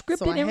is not scripted.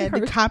 So I and had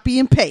rehearsed. to copy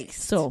and paste.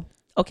 So,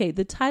 okay,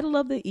 the title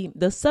of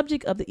the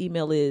subject of the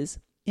email is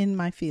In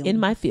My Feelings. In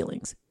My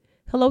Feelings.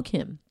 Hello,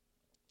 Kim.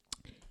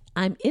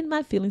 I'm in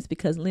my feelings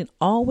because Lynn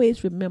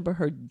always remember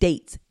her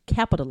dates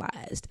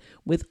capitalized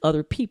with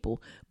other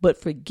people,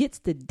 but forgets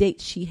the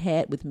date she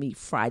had with me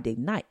Friday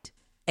night! !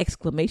 I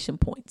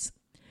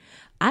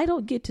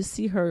don't get to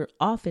see her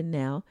often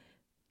now.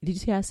 Did you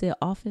see how I said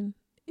often?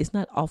 It's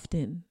not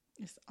often.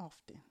 It's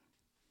often.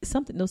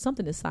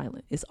 Something is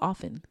silent. It's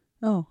often.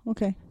 Oh,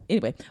 okay.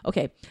 Anyway,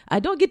 okay. I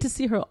don't get to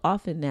see her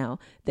often now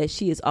that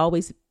she is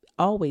always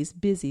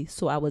busy.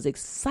 So I was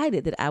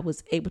excited that I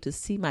was able to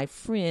see my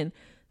friend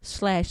 /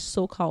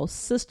 so-called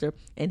sister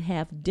and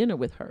have dinner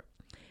with her.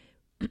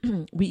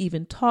 We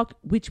even talked,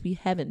 which we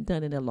haven't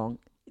done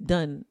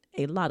done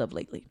a lot of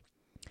lately.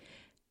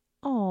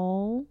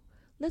 Oh,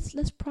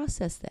 let's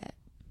process that.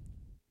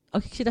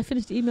 Okay, should I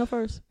finish the email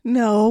first?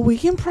 No, we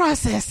can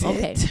process it.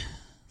 Okay.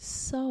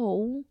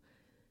 So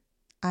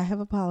I have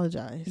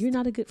apologized. you're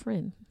not a good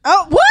friend.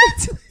 Oh,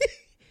 what?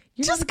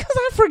 You're Just not- because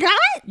I forgot?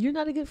 You're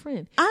not a good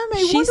friend. I'm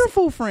a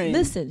wonderful friend.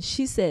 Listen,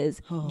 she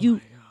says Oh you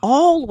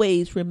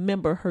always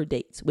remember her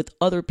dates with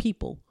other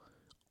people.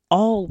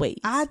 Always.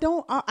 I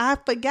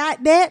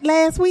forgot that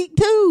last week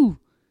too.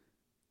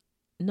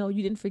 No,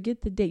 you didn't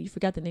forget the date. You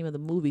forgot the name of the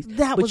movies.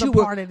 That was a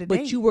part of the But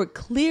date. you were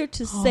clear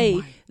to Oh say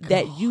my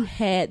that you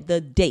had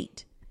the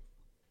date.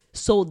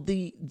 So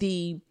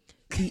the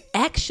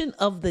action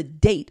of the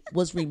date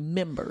was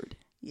remembered.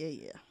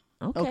 Yeah.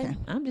 Okay.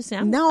 I'm just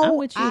saying. I'm No,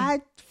 with you. I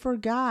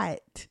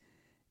forgot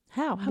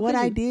How what could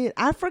I you? did.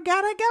 I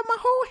forgot I got my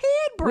whole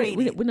head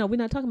braided. No, we're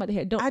not talking about the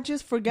hair. Don't. I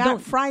just forgot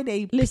don't-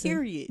 Friday, listen,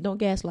 period. Don't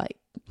gaslight.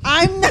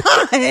 I'm not.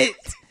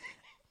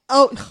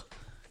 Oh,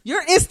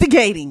 you're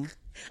instigating.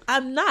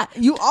 I'm not.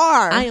 You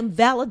are. I am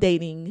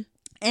validating.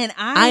 And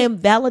I am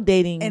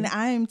validating. And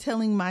I am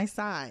telling my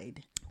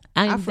side.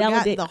 I I am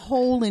forgot validating. the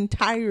whole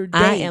entire day.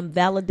 I am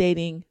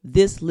validating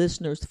this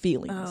listener's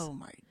feelings. Oh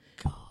my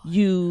God.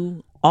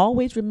 You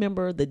always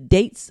remember the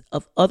dates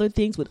of other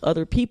things with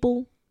other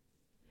people,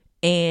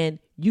 and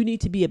you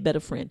need to be a better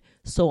friend.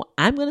 So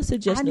I'm going to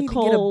suggest I need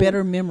Nicole. to get a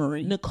better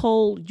memory.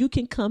 Nicole, you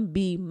can come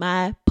be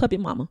my puppy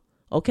mama.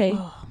 Okay,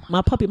 Oh,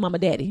 my puppy mama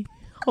daddy.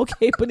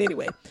 Okay, but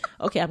anyway,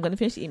 okay, I'm going to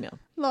finish the email.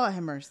 Lord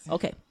have mercy.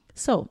 Okay,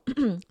 so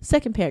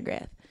second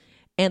paragraph.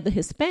 And the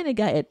Hispanic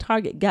guy at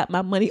Target got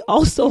my money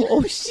also.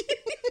 Oh, shit.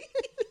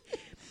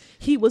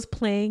 He was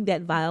playing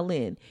that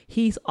violin.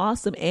 He's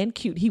awesome and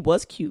cute. He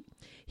was cute.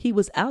 He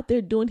was out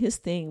there doing his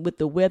thing with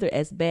the weather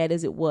as bad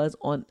as it was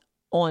on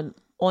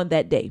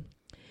that day.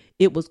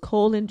 It was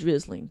cold and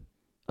drizzling.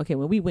 Okay,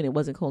 when we went, it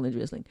wasn't cold and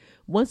drizzling.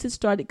 Once it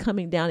started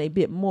coming down a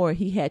bit more,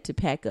 he had to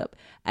pack up.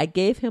 I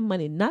gave him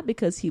money not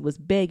because he was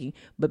begging,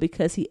 but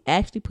because he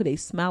actually put a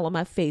smile on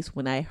my face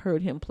when I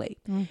heard him play.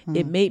 Mm-hmm.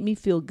 It made me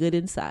feel good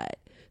inside.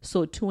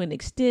 So to an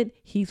extent,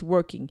 he's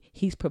working.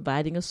 He's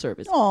providing a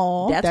service.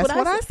 Oh, that's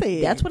what I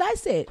said. That's what I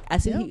said. I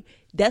said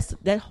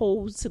that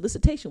whole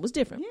solicitation was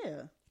different.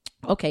 Yeah.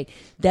 Okay,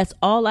 that's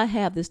all I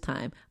have this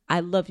time. I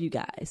love you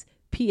guys.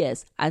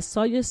 P.S. I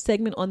saw your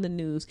segment on the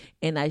news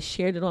and I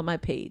shared it on my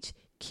page.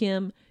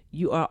 Kim,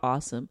 you are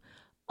awesome.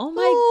 Oh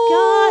my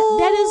God,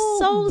 that is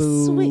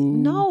so sweet.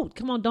 No,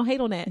 come on, don't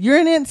hate on that. You're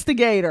an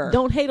instigator.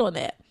 Don't hate on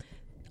that.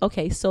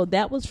 Okay, so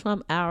that was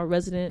from our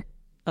resident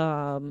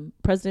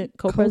co-president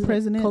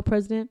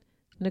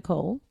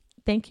Nicole.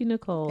 Thank you,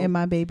 Nicole. And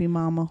my baby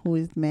mama, who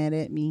is mad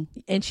at me.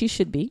 And she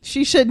should be.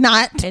 She should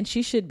not. And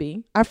she should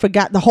be. I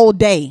forgot the whole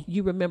day.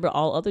 You remember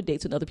all other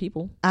dates with other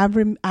people.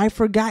 I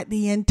forgot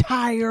the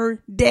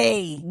entire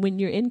day. When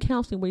you're in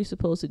counseling, what are you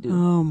supposed to do?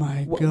 Oh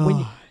my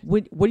God.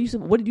 What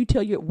do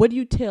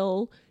you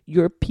tell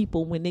your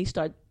people when they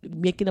start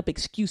making up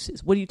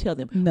excuses? What do you tell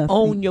them? Nothing.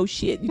 Own your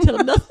shit. You tell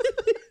them nothing.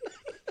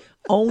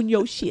 Own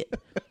your shit.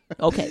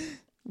 Okay.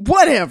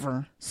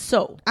 Whatever.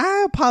 So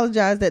I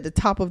apologized at the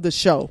top of the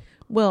show.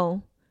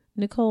 Well,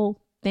 Nicole,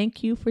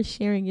 thank you for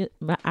sharing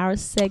our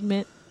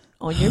segment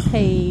on your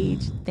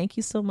page. Thank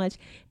you so much.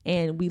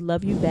 And we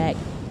love you back.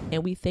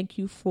 And we thank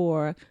you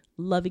for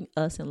loving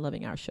us and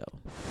loving our show.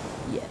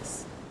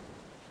 Yes.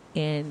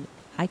 And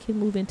I can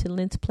move into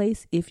Lynn's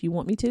place if you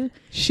want me to.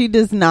 She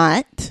does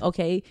not.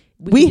 Okay.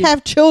 We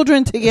have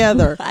children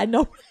together. I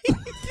know.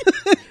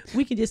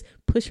 We can just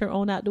push her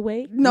on out the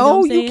way.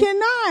 No, you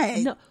cannot.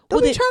 No.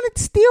 Don't be trying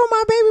to steal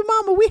my baby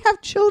mama. We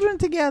have children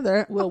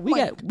together. Well, we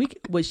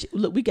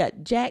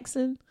got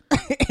Jackson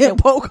and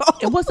Poco.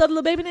 And what's the other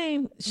little baby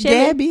name?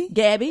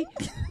 Gabby.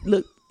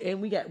 Look, and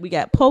we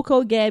got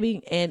Poco,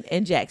 Gabby,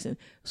 and Jackson.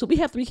 So we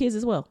have 3 kids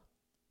as well.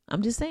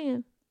 I'm just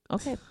saying.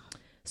 Okay.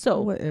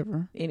 So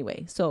whatever.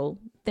 Anyway, so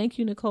thank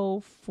you,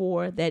 Nicole,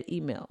 for that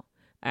email.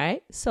 All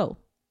right. So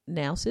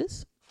now,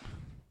 sis.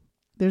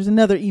 There's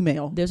another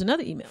email.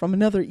 From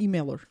another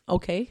emailer.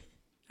 Okay.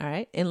 All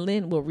right. And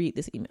Lynn will read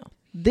this email.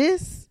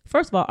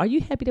 First of all, are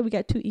you happy that we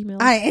got 2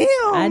 emails? I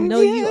am. I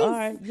know you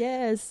are.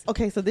 Yes.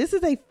 Okay. So this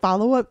is a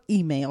follow-up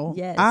email.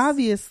 Yes.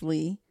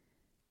 Obviously.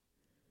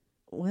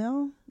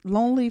 Well,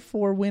 lonely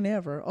for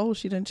whenever. Oh,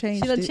 she done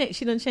changed it.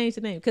 She done changed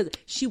the name because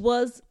she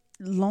was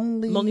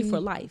lonely for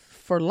life.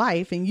 For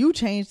life, and you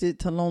changed it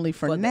to lonely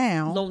for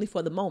now. Lonely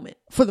for the moment.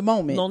 For the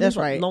moment. That's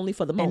right. Lonely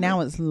for the moment. And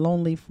now it's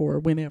lonely for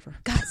whenever.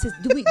 God, sis,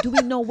 do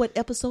we know what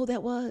episode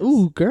that was?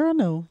 Ooh, girl,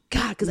 no.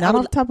 God, because not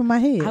off the top of my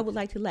head. I would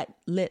like to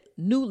let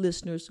new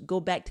listeners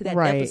go back to that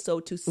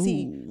episode to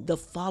see the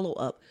follow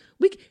up.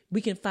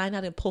 We can find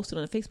out and post it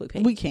on the Facebook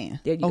page. We can.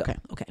 There you go.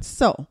 Okay.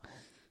 So,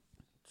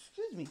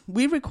 excuse me.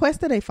 We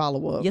requested a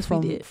follow up. Yes,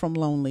 we did. From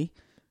Lonely,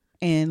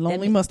 and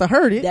Lonely must have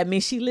heard it. That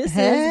means she listens.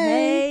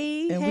 Hey.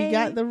 And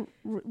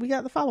we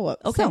got the follow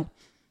up. Okay. So,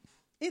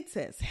 it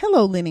says,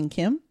 "Hello, Lynn and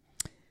Kim.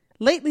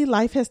 Lately,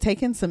 life has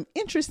taken some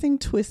interesting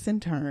twists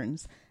and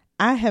turns.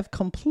 I have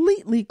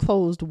completely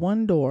closed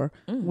one door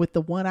with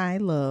the one I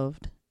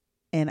loved,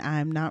 and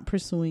I'm not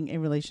pursuing a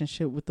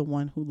relationship with the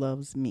one who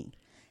loves me.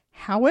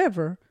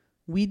 However,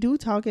 we do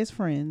talk as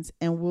friends,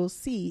 and we'll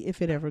see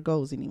if it ever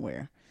goes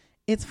anywhere.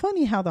 It's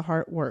funny how the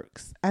heart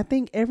works. I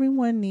think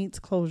everyone needs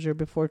closure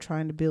before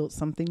trying to build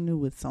something new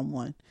with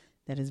someone.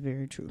 That is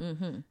very true.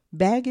 Mm-hmm.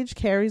 Baggage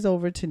carries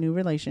over to new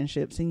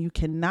relationships, and you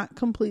cannot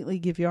completely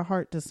give your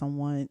heart to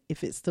someone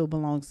if it still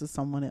belongs to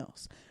someone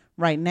else.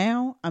 Right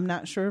now, I'm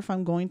not sure if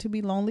I'm going to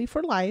be lonely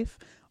for life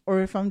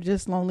or if I'm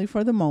just lonely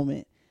for the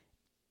moment.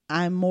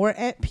 I'm more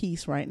at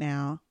peace right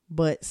now,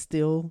 but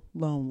still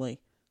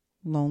lonely.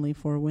 Lonely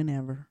for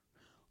whenever."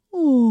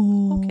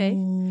 Ooh. Okay.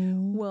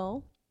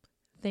 Well,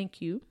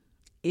 thank you.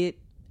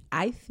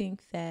 I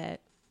think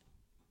that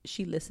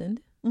she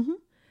listened. Mm-hmm.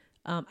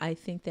 I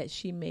think that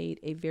she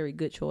made a very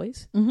good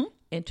choice,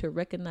 and to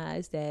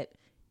recognize that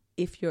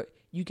if you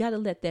got to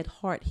let that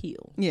heart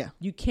heal. Yeah.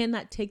 You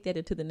cannot take that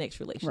into the next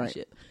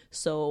relationship. Right.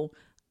 So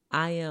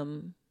I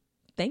am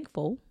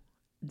thankful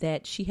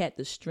that she had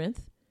the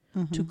strength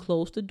to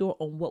close the door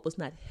on what was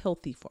not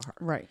healthy for her.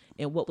 Right.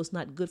 And what was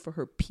not good for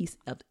her peace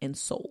and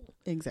soul.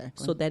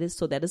 Exactly. So that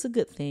is a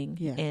good thing.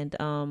 Yeah.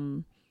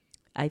 And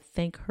I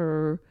thank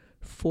her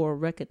for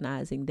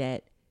recognizing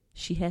that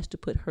she has to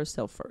put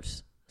herself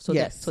first. So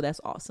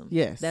that's awesome.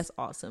 Yes. That's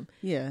awesome.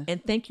 Yeah.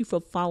 And thank you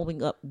for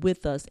following up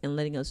with us and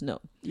letting us know.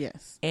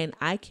 Yes. And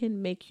I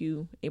can make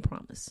you a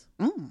promise.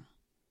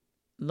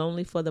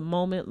 Lonely for the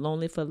moment,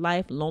 lonely for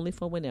life, lonely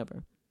for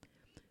whenever.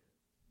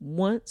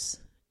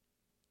 Once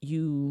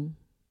you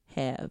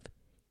have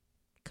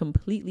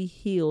completely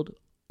healed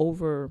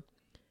over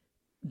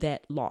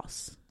that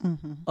loss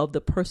of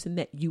the person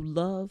that you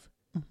love,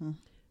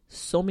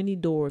 so many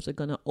doors are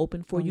going to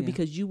open for you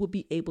because you will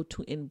be able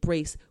to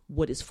embrace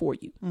what is for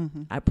you.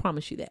 I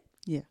promise you that.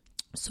 Yeah.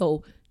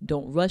 So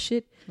don't rush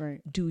it.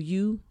 Right. Do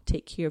you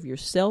take care of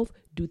yourself?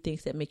 Do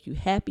things that make you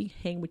happy.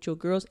 Hang with your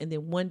girls. And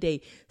then one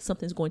day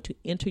something's going to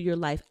enter your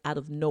life out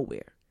of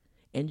nowhere.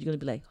 And you're going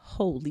to be like,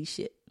 holy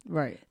shit.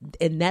 Right.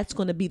 And that's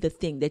going to be the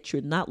thing that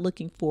you're not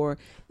looking for.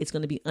 It's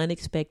going to be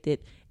unexpected.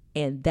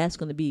 And that's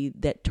going to be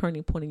that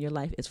turning point in your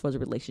life as far as a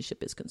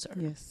relationship is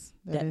concerned. Yes,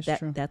 that is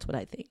true. That's what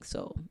I think.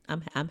 So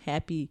I'm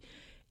happy,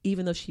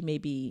 even though she may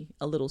be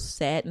a little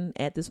saddened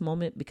at this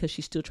moment because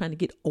she's still trying to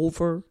get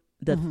over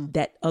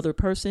that other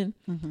person.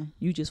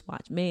 You just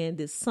watch, man.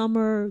 This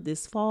summer,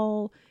 this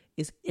fall,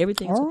 is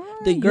everything's All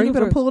right, the girl, you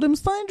better universe. pull them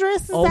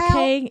sundresses out.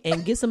 Okay,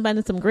 and get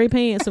somebody some gray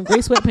pants, some gray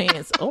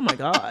sweatpants. Oh my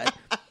God!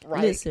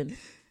 Right.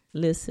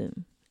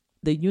 Listen.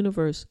 The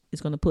universe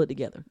is going to pull it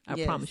together. I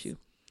Yes. promise you.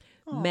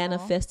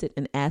 Manifest it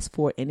and ask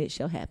for it, and it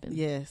shall happen.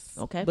 Yes.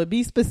 Okay. But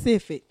be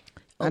specific.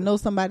 I know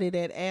somebody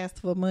that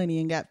asked for money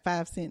and got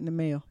 5 cents in the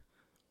mail.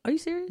 Are you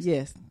serious?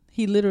 Yes.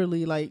 He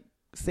literally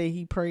say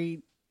he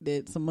prayed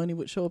that some money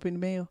would show up in the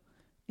mail,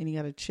 and he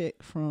got a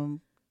check from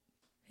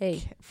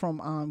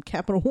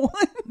Capital One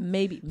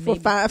Maybe for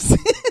 5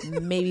 cents.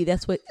 maybe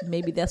that's what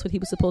he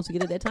was supposed to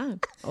get at that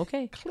time.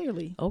 Okay.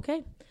 Clearly.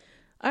 Okay.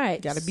 All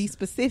right. Got to be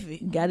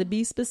specific. Got to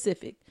be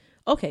specific.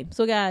 Okay.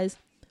 So guys,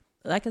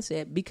 like I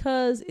said,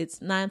 because it's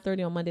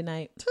 9:30 on Monday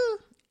night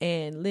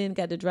and Lynn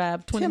got to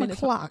drive 20 10 minutes.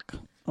 o'clock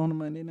on a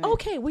Monday night.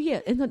 Okay. Well, yeah.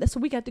 And that's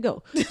what we got to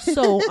go.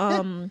 So,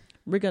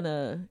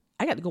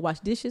 I got to go wash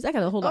dishes. I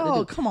got a whole lot to do.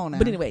 Oh, come on now.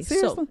 But anyway,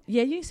 Seriously? so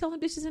yeah, you ain't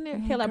selling dishes in there.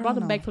 Hell, I brought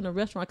them back from the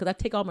restaurant because I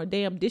take all my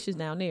damn dishes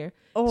down there.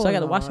 Oh, so I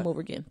got to wash Lord. them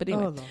over again. But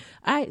anyway, Oh, Lord.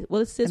 all right.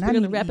 Well, since And we're I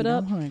going to need wrap to it eat.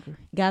 up, I'm hungry.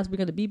 guys, we're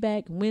going to be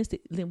back Wednesday.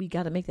 Then we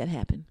got to make that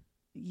happen.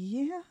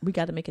 Yeah. We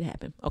got to make it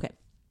happen. Okay.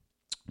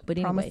 But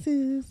anyway,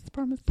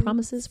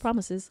 promises.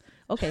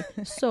 Okay.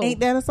 So Ain't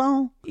that a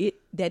song?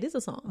 that is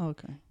a song.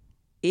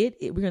 Okay.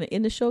 We're going to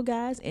end the show,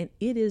 guys, and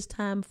it is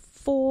time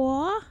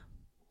for...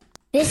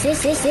 This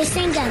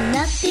ain't got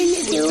nothing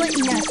to do with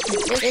nothing.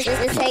 This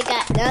ain't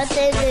got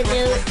nothing to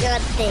do with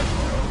nothing.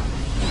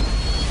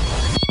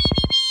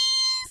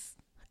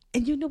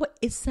 And you know what?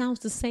 It sounds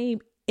the same.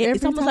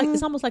 It's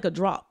Every almost like a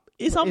drop.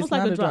 It's almost It's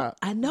like not a drop.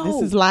 I know.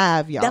 This is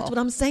live, y'all. That's what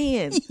I'm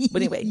saying.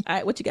 But anyway, all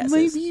right, what you got,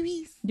 sis?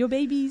 Babies. Your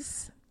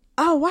babies.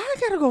 Oh, why I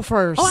gotta go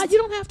first? Oh, you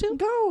don't have to.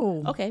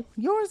 Go. Okay.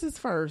 Yours is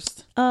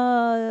first.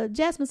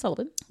 Jasmine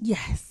Sullivan.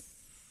 Yes.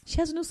 She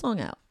has a new song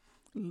out.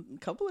 A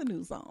couple of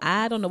new songs.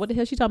 I don't know what the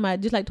hell she's talking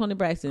about. Just like Tony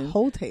Braxton.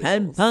 Hotels. Are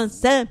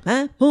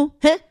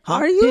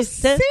you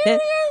serious?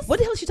 What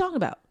the hell is she talking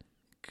about?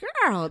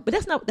 Girl. But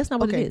that's not what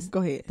Okay, it is.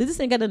 go ahead. This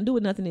ain't got nothing to do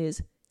with nothing.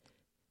 Is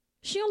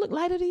she don't look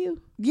lighter to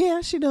you?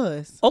 Yeah, she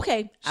does.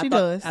 Okay, She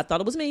does. I thought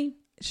it was me,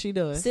 She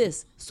does.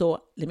 sis.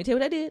 So let me tell you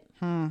what I did.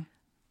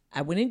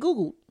 I went and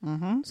Googled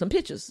some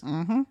pictures.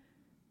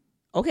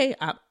 Okay,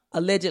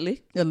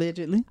 allegedly.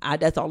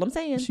 That's all I'm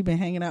saying. She been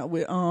hanging out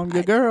with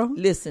your girl.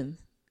 Listen.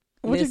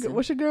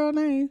 What's your girl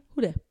name?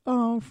 Who that?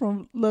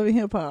 From Love and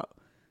Hip Hop.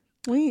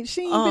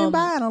 She ain't been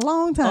by in a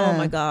long time. Oh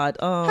my God.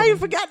 How you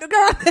forgot the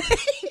girl name?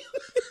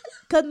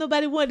 Because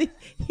nobody wanted to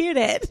hear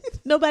that.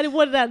 Nobody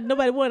wanted that.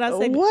 Nobody wanted I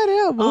say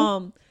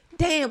Whatever.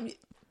 Damn,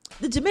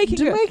 the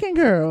Jamaican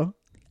girl.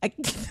 I-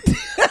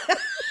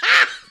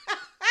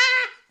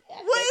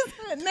 What is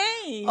her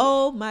name?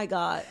 oh my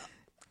God.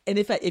 And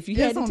if you It's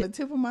had on to the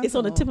tip of my it's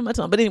on the tongue. tip of my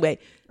tongue. But anyway,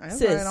 That's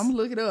sis, right, I'm gonna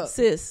look it up.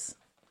 sis.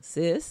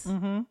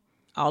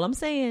 All I'm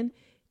saying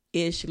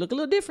is she look a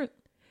little different.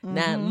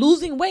 Now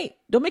losing weight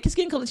don't make your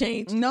skin color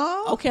change.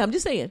 No. Okay, I'm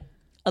just saying.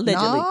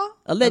 Allegedly. No.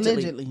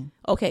 Allegedly.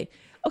 Okay.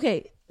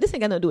 This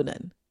ain't got nothing to do with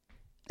nothing.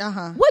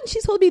 Uh-huh. Wasn't she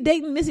supposed to be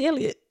dating Missy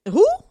Elliott?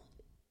 Who?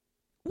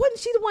 Wasn't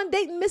she the one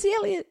dating Missy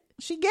Elliott?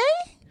 She gay?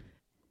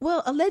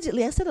 Well,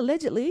 allegedly. I said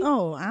allegedly.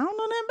 Oh, I don't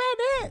know nothing about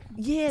that.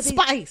 Yeah.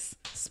 Spice.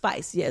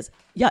 Yes.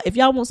 Y'all, if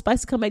y'all want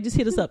Spice to come back, just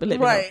hit us up and let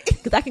me know. Right.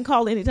 Because I can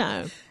call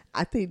anytime.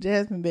 I think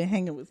Jasmine been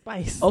hanging with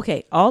Spice.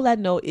 Okay. All I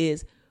know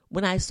is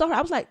when I saw her,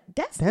 I was like,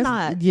 that's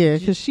not. Yeah,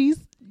 because she's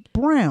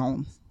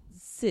brown.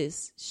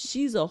 Sis,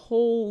 she's a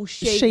whole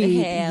shade and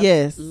a half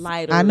yes.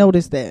 lighter. I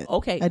noticed that.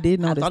 Okay. I did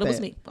notice that. I thought it was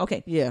me.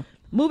 Okay. Yeah.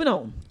 Moving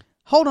on.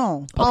 Hold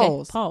on.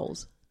 Pause. Okay.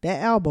 Pause.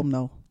 That album,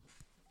 though.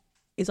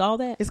 Is all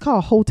that? It's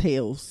called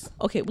Hotels.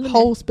 Okay. Well,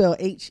 Whole spell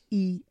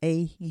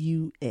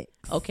Heaux.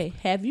 Okay.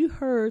 Have you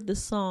heard the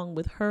song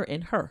with Her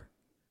and Her?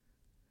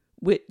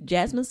 With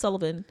Jasmine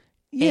Sullivan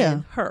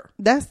and Her.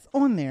 That's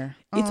on there.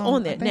 It's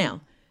on there. I think.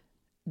 Now,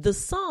 the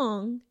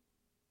song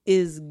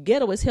is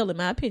ghetto as hell in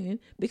my opinion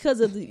because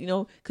of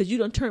the, because you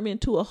don't turn me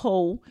into a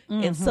hoe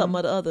and something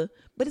or the other,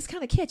 but it's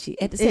kind of catchy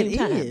at the same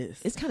time.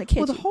 It's kind of catchy.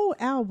 Well, the whole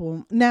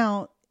album.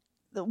 Now,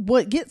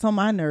 what gets on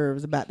my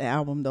nerves about the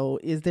album though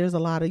is there's a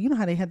lot of,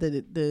 how they had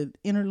the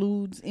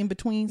interludes in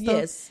between stuff.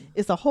 Yes.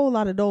 It's a whole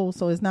lot of those,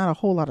 so it's not a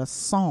whole lot of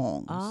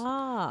songs.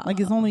 Like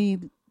it's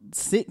only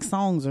 6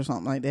 songs or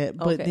something like that,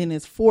 but then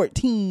it's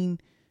 14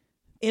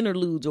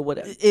 interludes or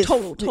whatever. It's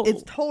total.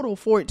 It's total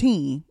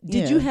 14.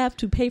 Did you have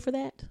to pay for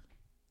that?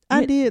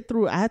 I did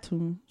through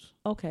iTunes.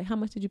 Okay, how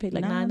much did you pay?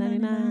 Like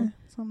 $9.99,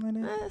 something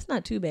like that. That's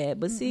not too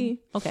bad. But see,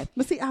 okay.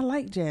 But see, I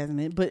like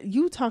Jasmine. But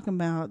you talking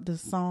about the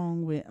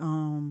song with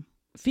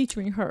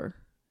featuring her.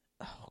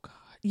 Oh God.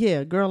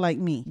 Yeah, Girl Like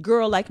Me.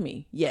 Girl Like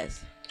Me.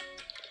 Yes.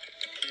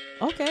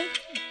 Okay.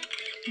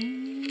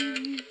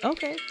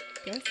 Okay.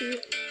 That's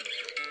it.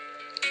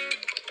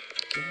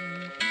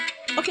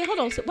 Okay, hold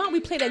on. So why don't we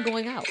play that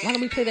going out?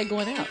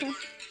 Okay.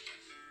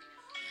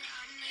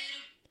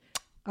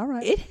 All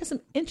right. It has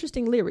some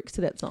interesting lyrics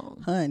to that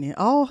song. Honey,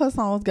 all her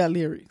songs got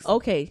lyrics.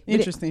 Okay.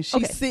 Interesting. She's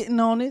okay. sitting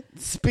on it,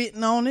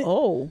 spitting on it.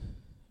 Oh.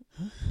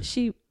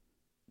 She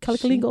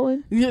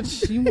flamingoing? Yeah,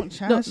 she want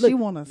No, look, she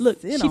want to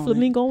look, sit she on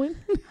flamingoing?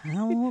 it. I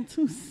don't want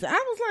to. I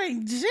was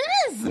like,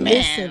 Jasmine.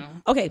 Listen.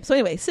 Okay, so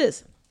anyway,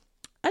 sis,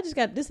 I just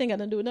got, this ain't got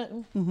nothing to do with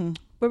nothing. Mm-hmm.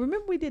 But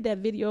remember we did that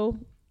video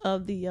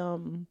of the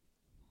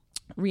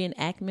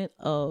reenactment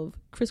of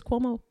Chris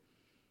Cuomo?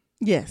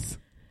 Yes.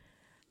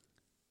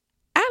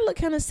 I look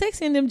kind of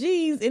sexy in them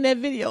jeans in that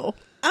video.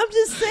 I'm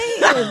just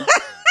saying.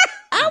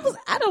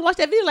 I done watched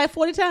that video like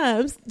 40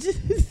 times.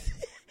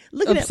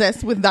 Looking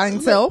Obsessed with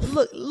thine self.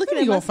 Looking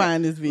at you gonna myself.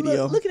 find this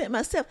video. Looking at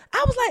myself.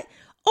 I was like,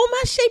 oh,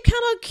 my shape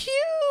kind of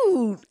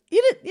cute.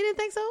 You didn't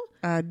think so?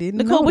 I didn't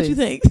Nicole, know what you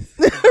think?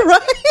 Right.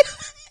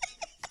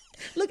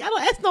 Look, I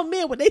don't ask no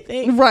men what they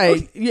think.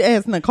 Right. You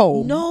asked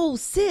Nicole. No,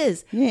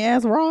 sis. You ain't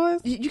asked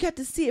Ross? You got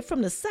to see it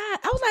from the side.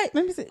 I was like,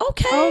 Let me see.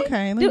 okay.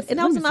 Okay, let me see, And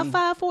I was in let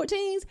my me see.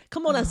 5'14s.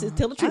 Come on now, sis.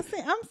 Tell the truth.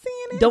 I'm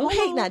seeing it. Don't Hold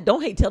hate on. now.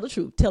 Don't hate. Tell the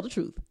truth. Tell the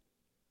truth.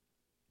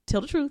 Tell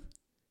the truth.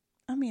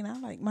 I mean, I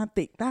like my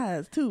thick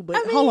thighs too, but I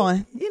mean, hold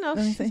on. You know,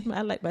 Let me see.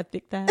 I like my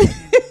thick thighs.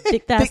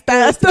 Thick thighs. Thick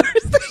thighs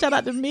Thursday. Shout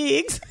out to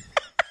Migs.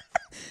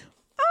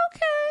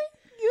 Okay.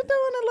 You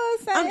doing a little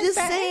side I'm just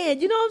side.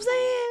 saying. You know what I'm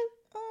saying?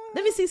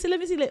 Let me see. Let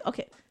me see.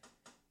 Okay.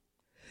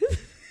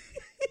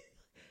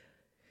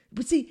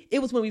 But see, it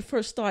was when we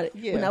first started.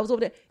 Yeah. When I was over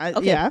there. I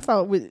Okay.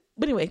 saw it with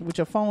But anyway.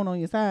 your phone on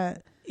your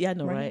side. Yeah, I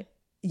know, Right. right?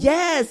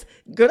 Yes.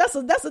 Girl, that's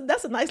a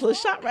nice little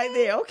shot right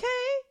there. Okay.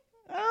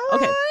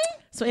 Okay.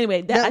 So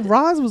anyway, That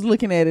Roz was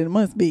looking at it. It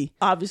must be.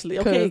 obviously,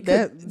 okay.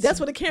 'Cause that's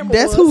what the camera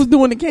That's was. who's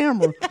doing the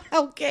camera.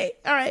 Okay.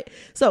 All right.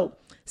 So,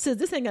 sis,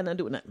 this ain't got nothing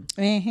to do with nothing.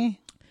 Uh-huh.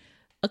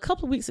 A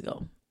couple of weeks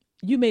ago,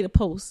 you made a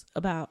post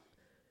about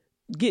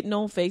getting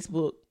on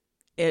Facebook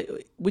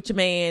with your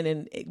man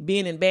and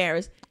being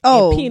embarrassed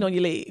Oh. and peeing on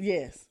your leg.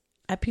 Yes.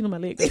 I peed on my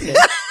leg.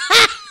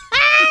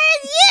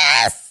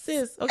 Yes.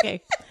 Sis.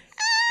 Okay.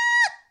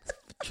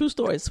 True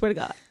story. Swear to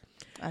God.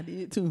 I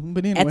did too.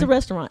 But anyway. At the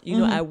restaurant, you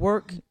know, I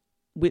work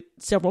with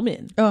several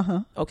men.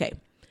 Uh-huh. Okay.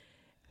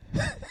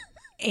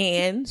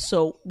 And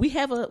so we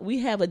have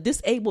a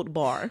disabled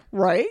bar.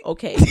 Right.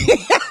 Okay.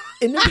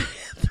 In the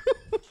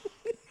bathroom.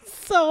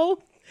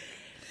 So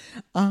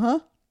Uh-huh.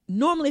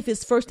 normally if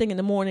it's first thing in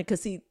the morning,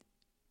 because see,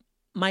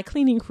 my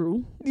cleaning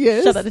crew,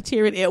 Yes. shout out to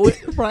Terry and Edward,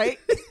 Right.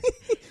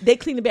 they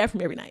clean the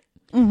bathroom every night.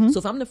 Mm-hmm. So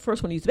if I'm the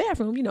first one to use the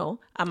bathroom, you know,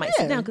 I might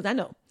sit Yeah. down because I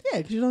know. Yeah,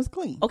 because you know it's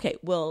clean. Okay,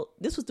 well,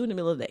 this was during the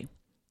middle of the day.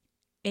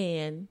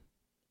 And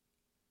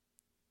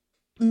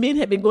men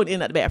had been going in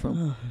and out the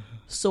bathroom.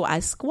 So I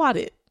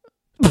squatted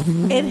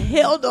and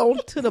held on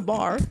to the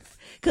bar.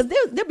 Because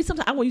there'll be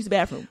sometimes I won't use the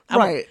bathroom.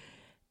 Right.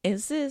 And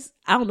sis,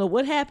 I don't know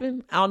what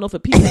happened. I don't know if a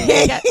piece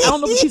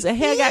of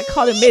hair got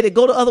caught and made it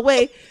go the other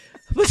way.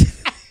 But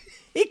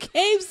it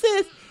came,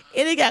 sis,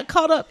 and it got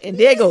caught up. And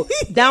there it go,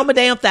 down my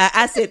damn thigh.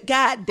 I said,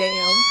 God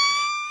damn.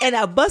 And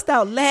I bust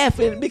out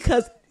laughing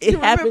because it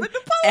happened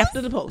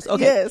after the post.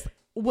 Okay. Yes.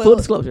 Well, Full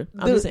disclosure.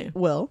 I'm just saying.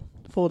 Well,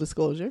 full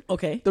disclosure.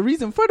 Okay. The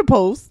reason for the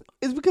post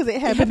is because it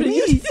happened to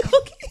me.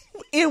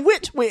 In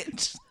which?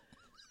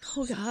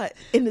 Oh God!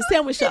 In the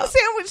sandwich In shop. the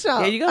sandwich shop.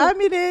 There you go. I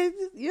mean, it,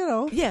 you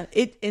know. Yeah.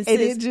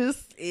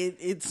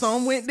 It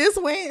some went this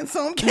way and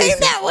some came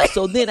that way.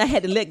 So then I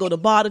had to let go of the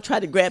bar to try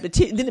to grab the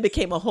tip. Then it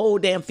became a whole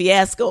damn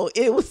fiasco.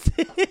 It was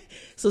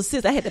so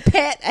sis, I had to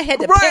pat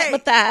my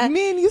thigh.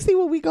 Men, you see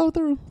what we go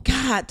through.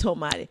 God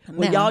almighty.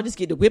 Well, Now- y'all just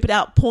get to whip it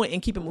out, point,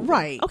 and keep it moving.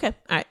 Right. Okay.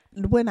 All right.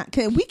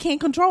 We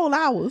can't control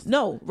ours.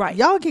 No. Right.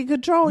 Y'all can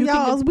control You can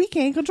y'all's. We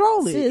can't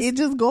control it. Sis. It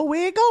just go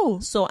where it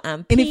goes. So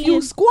I'm peeing. And if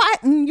you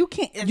squatting, you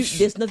can't.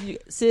 There's nothing.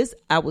 Sis,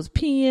 I was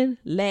peeing,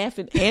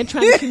 laughing, and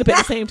trying to clean up at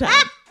the same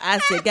time. I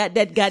said, "Got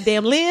that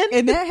goddamn Lynn."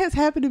 And that has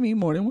happened to me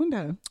more than one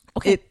time.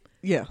 Okay.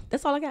 Yeah.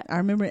 That's all I got. I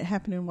remember it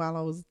happening while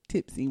I was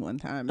tipsy one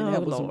time, and Oh,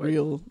 that was Lord. a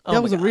real. Oh, That my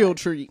was a God. real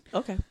treat.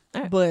 Okay.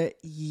 All right. But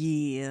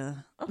yeah.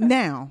 Okay.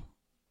 Now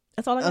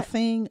That's all I a got.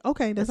 thing.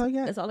 Okay, that's all you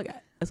got. That's all I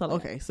got. That's all I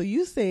got. Okay, so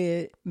you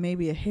said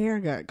maybe a hair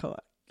got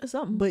caught, That's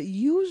something. but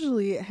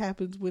usually it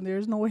happens when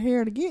there's no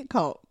hair to get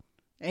caught.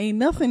 Ain't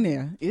nothing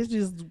there. It's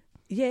just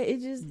Yeah, it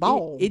just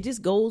Ball. It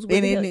just goes where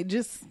and the then hell, it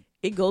just.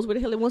 it goes where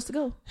the hell it wants to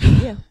go.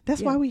 Yeah,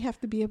 That's yeah. why we have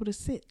to be able to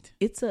sit.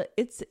 It's a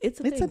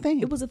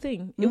thing. It was a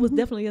thing. It was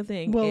definitely a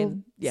thing. Well,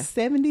 and yeah.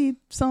 70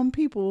 some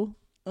people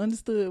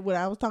understood what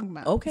I was talking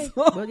about. Okay.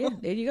 So- Well, yeah.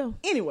 There you go.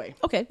 Anyway,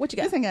 Okay. What you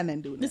got? this ain't got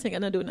nothing to do with This this. ain't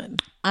got nothing to do with nothing.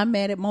 I'm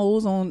mad at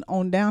Moe's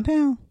on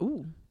downtown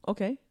Ooh.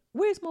 Okay.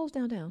 Where's Moe's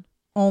downtown?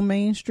 on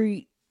Main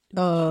Street.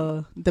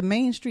 The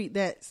main street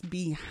that's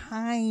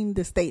behind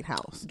the State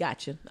House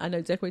Gotcha. I know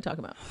exactly what you're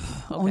talking about.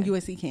 on Okay.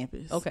 USC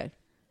campus. Okay.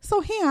 So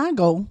here I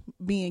go,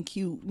 being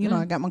cute. You know,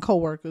 I got my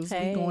coworkers.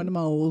 Hey. We going to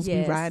Moe's.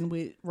 Yes. We riding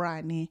with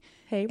Rodney.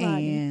 Hey,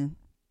 Rodney. And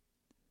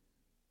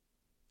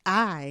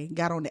I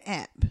got on the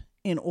app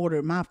and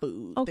ordered my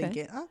food. Okay.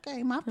 Thinking,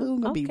 okay, my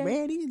food gonna be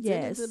ready.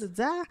 Yes.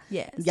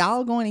 Yes.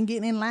 Y'all going and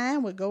getting in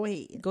line? Well, go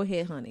ahead. Go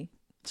ahead, honey.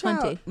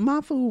 Child, Hunty.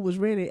 my food was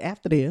ready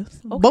after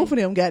this. Okay. Both of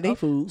them got their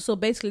food. So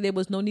basically, there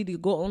was no need to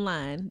go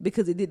online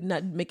because it did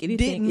not make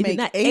anything. Didn't it did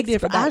not make a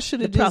difference. I expedite should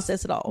the have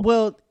process at all.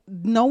 Well,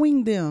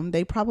 knowing them,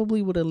 they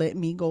probably would have let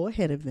me go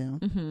ahead of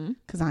them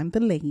because I'm the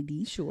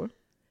lady. Sure.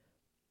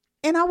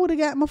 And I would have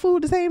got my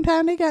food the same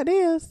time they got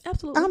theirs.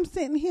 Absolutely. I'm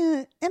sitting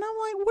here and I'm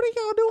like, what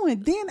are y'all doing?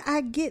 Then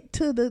I get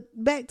to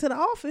back to the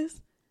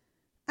office.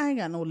 I ain't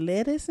got no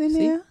lettuce in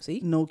there. See?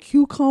 No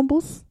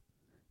cucumbers.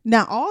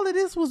 Now all of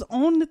this was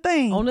on the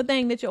thing. On the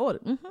thing that you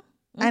ordered. Mm-hmm.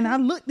 And I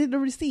looked at the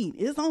receipt.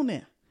 It's on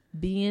there.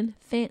 Being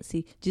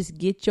fancy. Just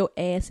get your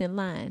ass in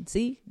line.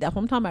 See? That's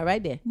what I'm talking about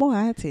right there. Boy,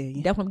 I tell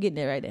you. That's what I'm getting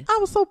at right there. I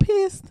was so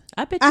pissed.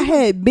 I bet you I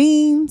had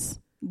beans,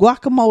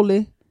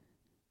 guacamole,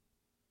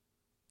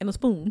 and a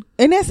spoon.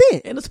 and that's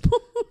it. And a spoon.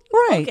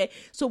 Right. Okay.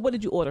 So what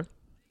did you order?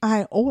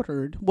 I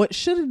ordered what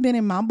should have been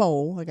in my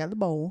bowl. I got the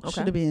bowl. Okay.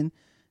 Should have been.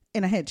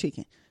 And I had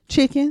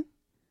chicken,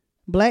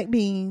 black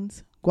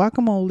beans,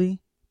 guacamole,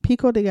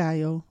 pico de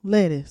gallo,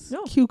 lettuce,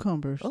 Oh.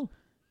 cucumbers, Oh.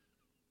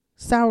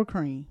 sour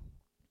cream.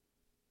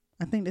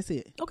 I think that's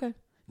it. Okay.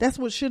 That's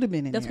what should have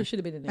been in That's there. what should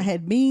have been in there. I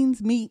had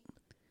beans, meat,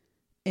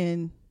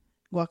 and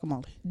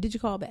guacamole. Did you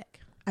call back?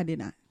 I did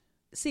not.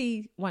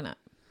 See, why not?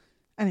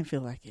 I didn't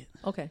feel like it.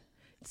 Okay.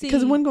 See,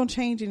 Because it wasn't going to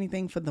change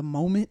anything for the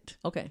moment.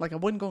 Okay. Like I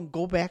wasn't going to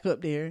go back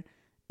up there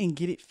and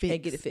get it fixed.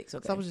 And get it fixed,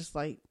 okay. So I was just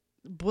like,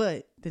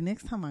 but the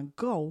next time I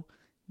go,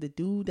 the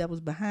dude that was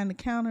behind the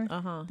counter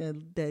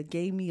that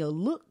gave me a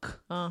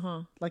look,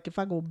 like if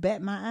I go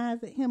bat my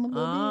eyes at him a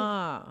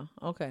little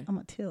bit, okay. I'm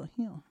going to tell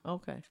him.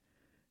 Okay.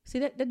 See,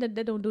 that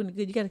don't do any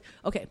good. You got to,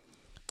 okay.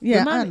 Yeah,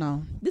 Remind I me,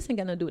 know. This ain't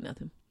got nothing to do with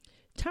nothing.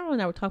 Tyrone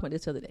and I were talking about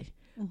this the other day.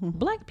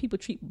 Black people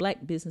treat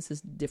black businesses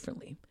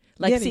differently.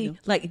 Like, Yeah, they see, do.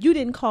 like you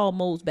didn't call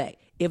Moe's back.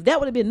 If that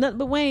would have been nothing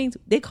but Wayne's,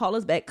 they call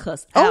us back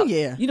cuss Oh, out.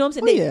 yeah. You know what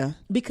I'm saying? Oh, They- yeah.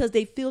 Because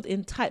they feel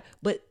entitled.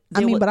 But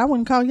But I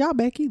wouldn't call y'all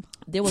back either.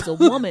 there was a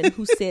woman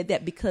who said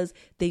that because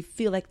they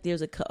feel like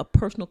there's a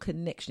personal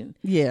connection.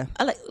 Yeah.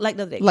 I like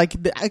the other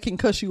day. I can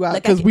cuss you out Like I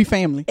because can- we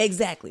family.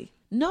 Exactly.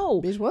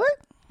 No. Bitch, what?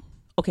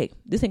 Okay,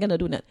 this ain't got nothing to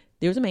do with that.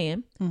 There was a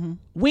man.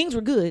 Wings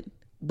were good,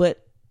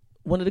 but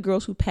one of the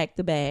girls who packed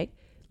the bag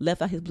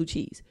left out his blue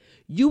cheese.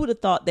 You would have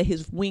thought that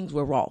his wings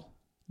were raw.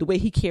 The way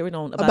he carried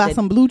on about that,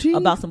 some blue cheese?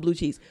 About some blue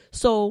cheese.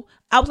 So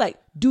I was like,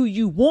 do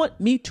you want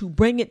me to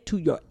bring it to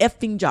your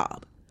effing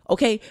job?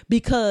 Okay,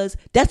 because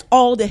that's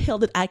all the hell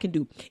that I can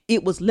do.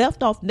 It was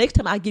left off. Next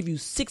time I give you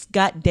 6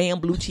 goddamn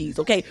blue cheese.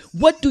 Okay,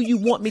 what do you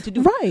want me to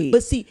do? Right.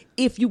 But see,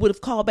 if you would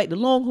have called back the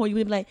Longhorn, you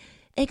would be like,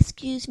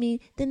 excuse me,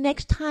 the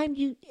next time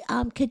you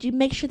could you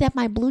make sure that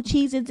my blue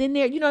cheese is in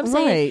there? You know what I'm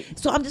saying? Right.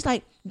 So I'm just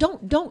like,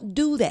 don't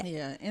do that.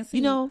 Yeah. And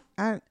You know?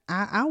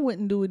 I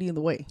wouldn't do it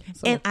either way.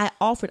 So. And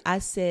I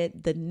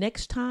said, the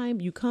next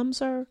time you come,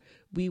 sir,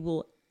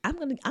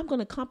 I'm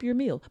gonna comp your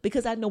meal,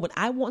 because I know when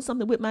I want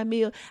something with my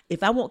meal,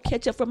 if I want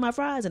ketchup for my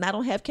fries and I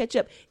don't have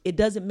ketchup, it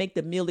doesn't make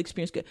the meal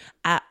experience good.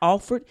 I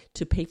offered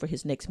to pay for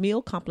his next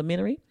meal,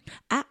 complimentary.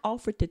 I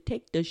offered to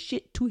take the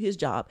shit to his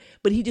job,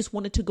 but he just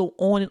wanted to go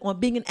on and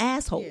on being an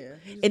asshole. Yeah,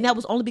 and that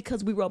was only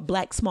because we were a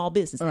black small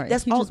business. All right,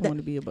 That's he all. just wanted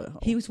to be a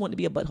butthole. He just wanted to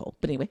be a butthole.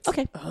 But anyway,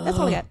 okay, that's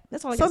all I got.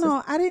 That's all I So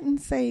got. no, I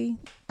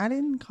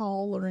didn't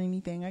call or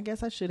anything. I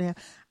guess I should have.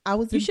 I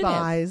was You should have.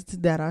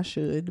 advised that I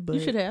should, but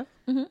You should have.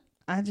 Mm-hmm.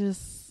 I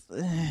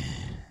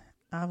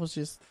was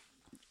just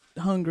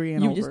hungry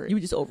and You over it. were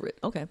just over it.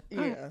 Okay. All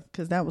right. Yeah,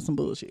 because that was some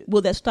bullshit.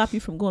 Will that stop you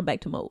from going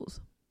back to Moe's?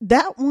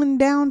 That one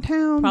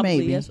downtown, Probably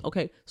maybe. yes.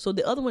 Okay. So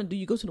the other one, do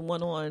you go to the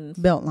one on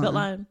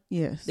Beltline.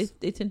 Yes. They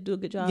tend to do a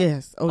good job.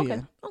 Yes. Oh Okay.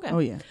 yeah. Okay. Oh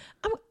yeah.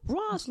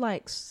 Ross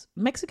likes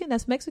Mexican.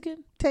 That's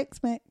Mexican.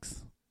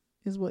 Tex-Mex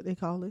is what they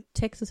call it.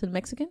 Texas and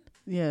Mexican.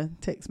 Yeah,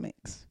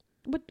 Tex-Mex.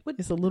 What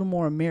It's a little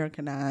more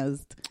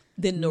Americanized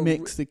than the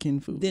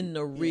Mexican food. than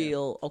the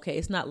real? Okay,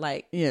 it's not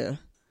like Yeah.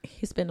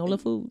 Hispaniola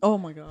food. Oh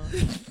my god.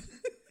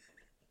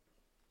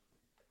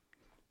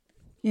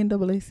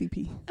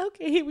 NAACP.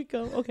 Okay, here we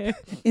go. Okay,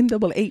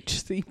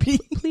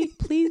 NAAHCP.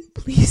 please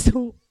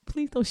don't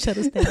shut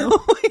us down.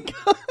 Oh my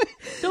god.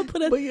 Don't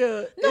put us. But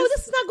yeah. No,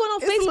 this is not going on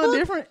It's Facebook. a little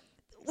different.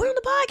 We're on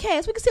the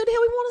podcast. We can say what the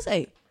hell we want to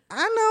say.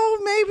 I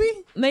know,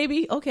 maybe.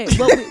 Maybe. Okay.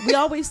 Well, we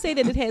always say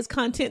that it has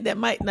content that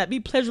might not be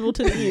pleasurable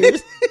to the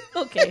ears.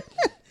 Okay.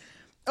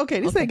 Okay,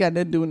 this ain't got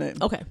nothing to do with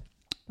nothing. Okay.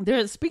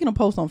 There's, speaking of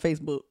posts on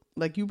Facebook,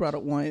 like you brought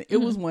up one. It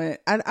was one.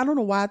 I don't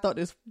know why I thought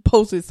this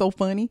post is so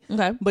funny.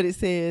 Okay. But it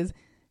says,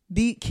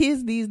 the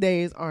kids these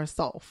days are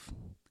soft.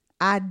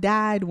 I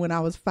died when I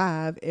was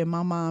 5 and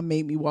my mom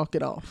made me walk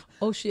it off.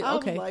 Oh shit. I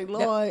Okay. was like, That-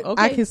 Lord,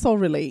 okay. I can so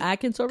relate. I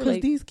can so Because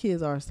relate. these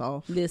kids are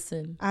soft.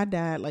 Listen. I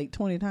died like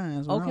 20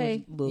 times when I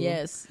Okay. was little.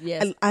 Yes. I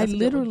That's a good one.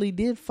 literally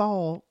did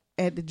fall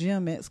at the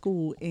gym at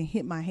school and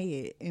hit my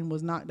head and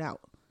was knocked out.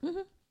 Mm-hmm.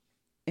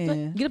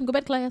 And Get up and go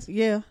back to class.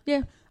 yeah.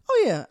 Yeah.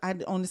 Oh yeah. I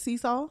on the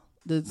seesaw.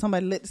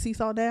 Somebody let the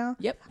seesaw down.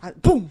 Yep. I,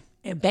 boom,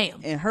 And bam.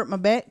 and hurt my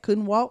back.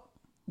 Couldn't walk.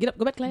 Get up.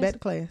 Go back to class. Back to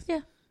class.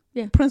 Yeah.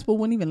 Yeah. Principal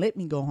wouldn't even let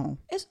me go home.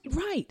 It's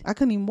right. I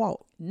couldn't even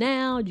walk.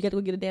 Now you got to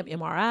go get a damn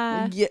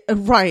MRI. Yeah,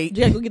 right. You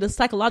got to go get a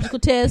psychological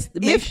test. To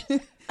make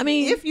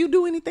If you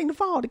do anything to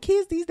fall, the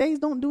kids these days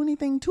don't do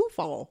anything to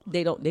fall.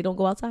 they don't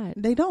go outside.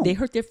 They don't. They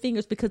hurt their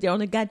fingers because they're on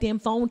the goddamn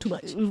phone too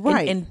much.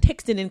 Right. And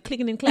texting and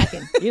clicking and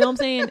clacking. You know what I'm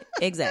saying?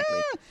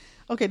 Exactly.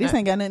 Okay, this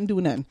ain't got nothing to do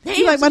with nothing. Damn,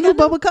 You like my she new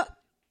got Bubba cup?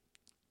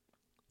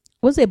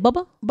 What's it,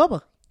 Bubba?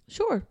 Bubba.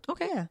 Sure.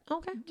 Okay. Yeah.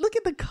 Okay. Look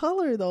at the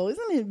color though.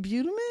 Isn't it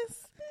beautiful?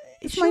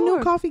 It's my new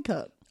Sure. coffee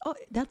cup. Oh,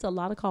 that's a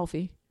lot of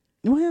coffee.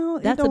 Well,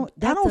 I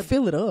don't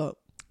fill it up.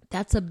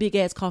 That's a big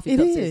ass coffee It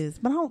cup. sis. is,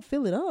 but I don't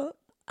fill it up.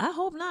 I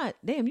hope not.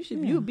 Damn, you should.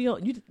 You would be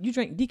on. You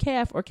drink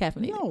decaf or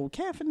caffeinated? No,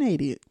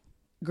 caffeinated.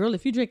 Girl,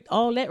 if you drink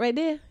all that right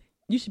there,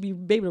 you should be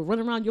able to run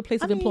around your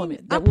place of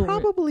employment. I That will-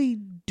 probably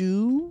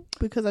do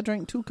because I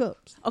drank 2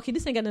 cups. Okay,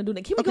 this ain't got nothing to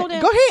do. Can we Okay, go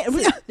there? go ahead.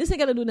 Sis, this ain't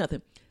got to do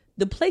nothing.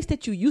 The place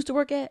that you used to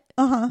work at,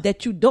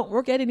 that you don't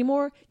work at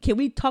anymore. Can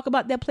we talk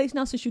about that place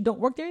now since you don't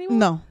work there anymore?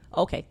 No,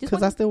 Okay,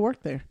 because I still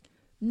work there.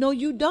 No,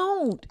 you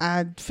don't.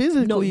 I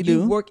physically No, you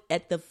do. work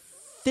at the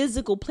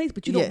physical place,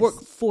 but you don't Yes.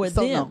 work for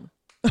So, them.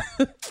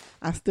 no.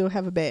 I still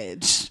have a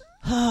badge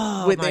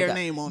Oh, with my their God.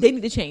 name on They it.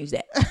 need to change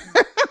that.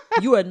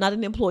 You are not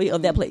an employee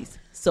of that place,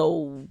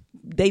 so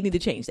they need to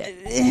change that.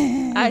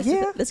 All right,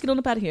 Yeah. so let's get on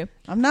up out of here.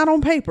 I'm not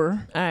on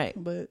paper, All right,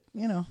 but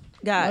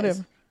guys,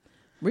 whatever.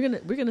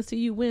 we're gonna see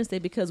you Wednesday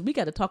because we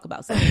got to talk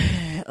about something,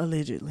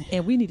 Allegedly,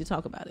 and we need to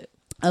talk about it.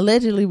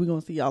 allegedly, we're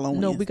gonna see y'all on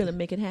No, Wednesday. we're gonna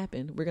make it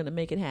happen. We're gonna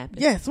make it happen.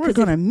 Yes, we're 'Cause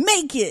gonna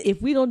make it.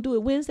 If we don't do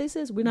it Wednesday,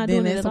 sis, we're not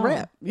Then doing it it's at a all.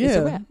 wrap. It's a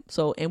Yeah. wrap.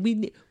 So, and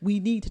we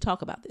need to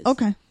talk about this.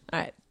 Okay, All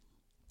right,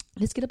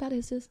 let's get up out of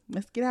here, sis.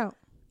 let's get out.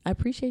 I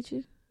appreciate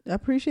you. I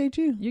appreciate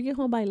you. You get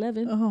home by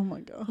 11. Oh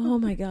my god. Oh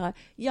my God.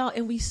 Y'all,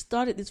 and we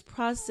started this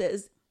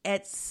process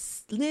at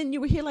Lynn,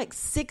 you were here like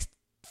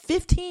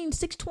 6:15,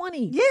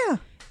 6:20. Yeah,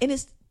 And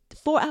it's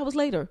 4 hours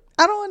later.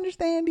 I don't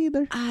understand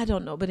either. I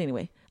don't know. But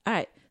anyway. All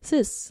right.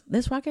 Sis,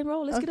 let's rock and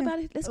roll. Let's get about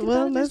it. Let's get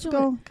well, about it. let's joint.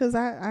 go because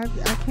I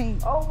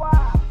can't. Oh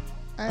wow.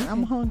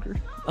 I'm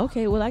hungry.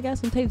 Okay, well, I got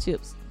some potato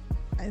chips.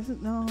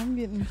 No, I'm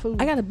getting food.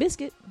 I got a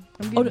biscuit.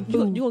 I'm Oh, getting you food.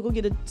 want to go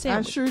get a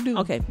sandwich? I sure do.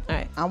 Okay. All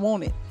right. I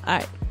want it. All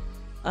right.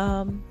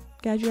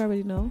 Guys, you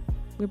already know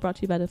we're brought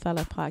to you by the Five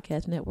Life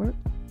Podcast Network.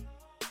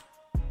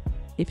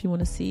 If you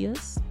want to see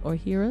us or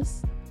hear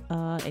us,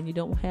 and you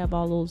don't have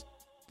all those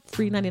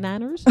free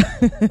 99ers,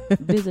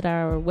 visit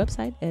our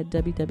website at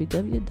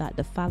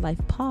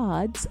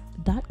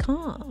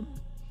www.thefilelifepods.com.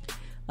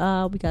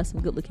 We got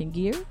some good looking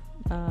gear,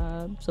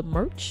 some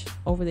merch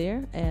over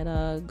there at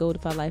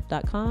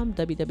go2filife.com,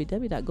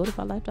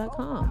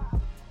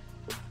 www.go2filife.com.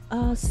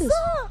 Sis.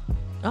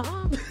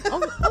 Oh,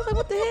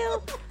 what the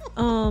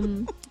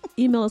hell?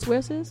 Email us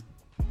where, sis?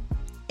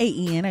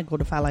 AEN at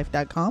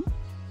go2filife.com.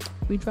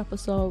 We drop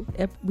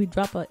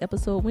a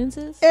episode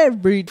Wednesdays,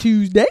 Every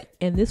Tuesday.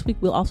 and this week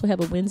we'll also have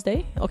a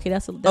Wednesday. Okay,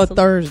 that's a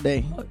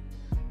Thursday.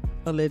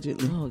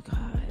 Allegedly. Oh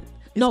God,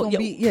 gonna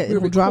be-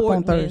 it will drop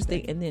on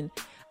Thursday. and then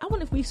I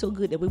wonder if we so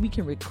good that we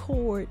can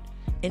record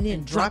and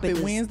then Drop it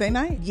this- Wednesday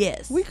night?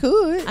 Yes, We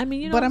could. I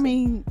mean, you know but what I I'm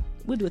saying? mean,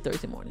 We'll do it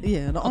Thursday morning.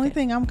 yeah, the only Okay.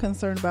 thing I'm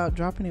concerned about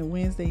dropping it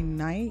Wednesday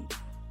night,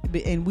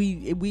 and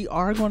we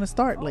are going to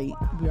start late.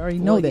 We already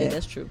know Well, that. Yeah,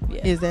 that's true.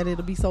 Yeah, Is that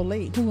it'll be so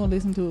late? Who gonna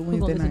listen to it we're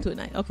gonna Wednesday listen night? to it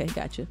night. Okay,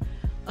 gotcha.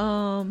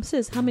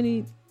 Sis, how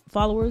many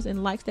followers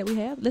and likes that we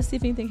have? Let's see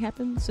if anything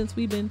happened since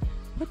we've been.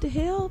 What the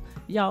hell,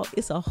 y'all?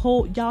 It's a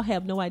whole. Y'all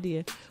have no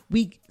idea.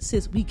 We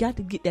got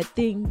to get that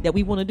thing that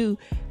we want to do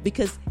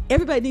because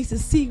everybody needs to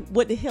see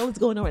what the hell is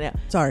going on right now.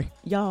 Sorry.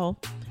 Y'all,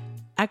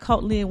 I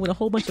caught Lynn with a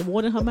whole bunch of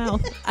water in her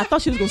mouth. I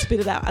thought she was gonna spit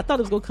it out. I thought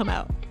it was gonna come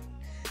out.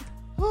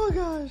 Oh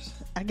gosh,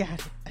 I got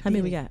it. How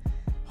many we got?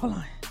 Hold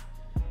on.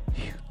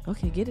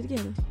 Okay, get it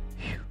together.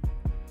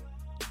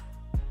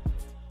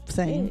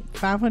 Same. Hey.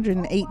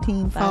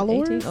 518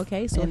 followers.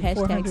 Okay, so and hashtag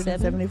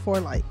 474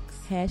 likes.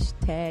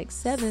 Hashtag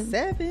 7.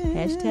 Seven.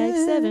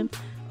 Hashtag 7.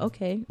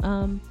 Okay.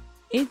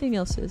 Anything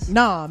else, sis?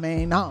 Nah,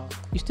 man, nah.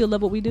 You still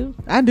love what we do?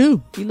 I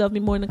do. You love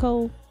me more than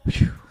Nicole?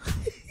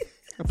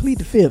 I plead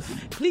the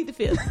fifth. Plead the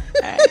fifth.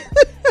 All right.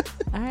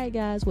 All right,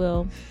 guys.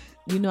 Well,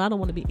 I don't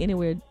want to be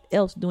anywhere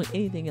else doing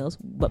anything else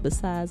but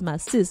besides my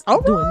sis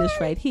All doing right. this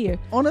right here.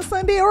 On a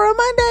Sunday or a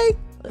Monday.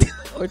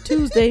 Or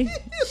Tuesday,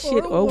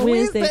 shit, or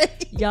Wednesday.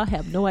 Wednesday. Y'all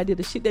have no idea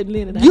the shit that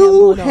Lynn and I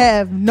You have going on.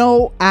 have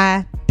no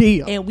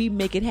idea. And we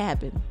make it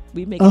happen.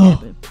 We make it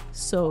happen.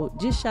 So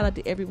just shout out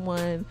to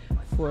everyone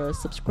for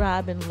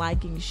subscribing,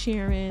 liking,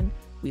 sharing.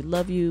 We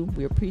love you.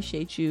 We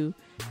appreciate you.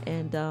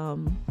 And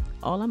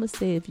all I'm going to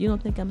say, if you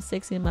don't think I'm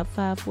sexy in my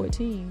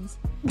 514s,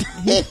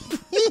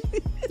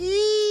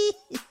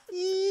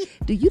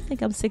 do you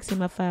think I'm sexy in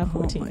my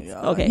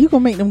 514s? Okay. You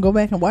gonna make them go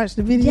back and watch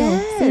the video?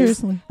 Yes.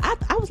 Seriously.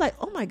 I was like,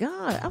 oh my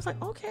God. I was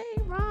like, okay,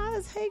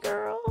 Roz, hey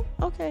girl.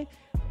 Okay.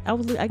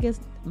 I guess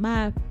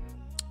my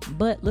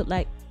butt looked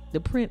like the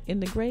print in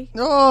the gray.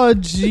 Oh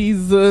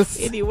Jesus.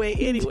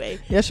 Anyway.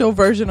 That's your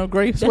version of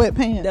gray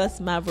sweatpants. That's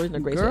my version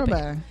of gray Girl, sweatpants.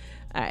 bye.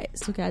 All right.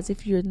 So guys,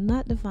 if you're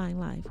not Defying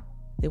Life,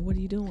 then what are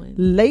you doing?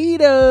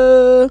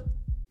 Later.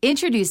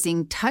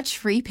 Introducing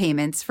touch-free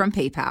payments from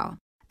PayPal,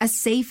 a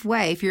safe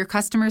way for your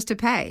customers to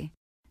pay.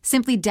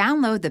 Simply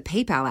download the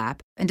PayPal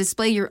app and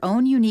display your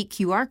own unique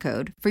QR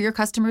code for your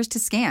customers to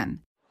scan.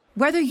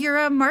 Whether you're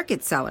a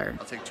market seller,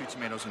 I'll take 2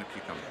 tomatoes and a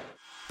cucumber.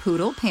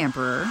 poodle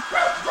pamperer,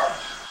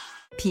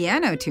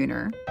 piano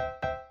tuner,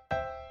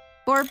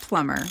 or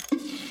plumber,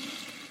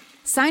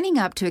 signing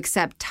up to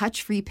accept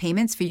touch-free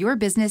payments for your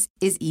business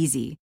is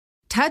easy.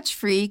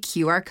 Touch-free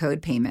QR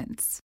code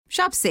payments.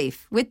 Shop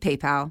safe with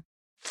PayPal.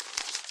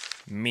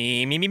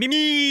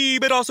 Me,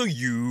 but also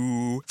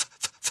you.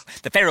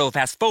 The Pharaoh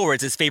fast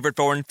forwards his favorite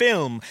foreign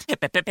film,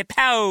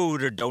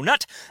 Powder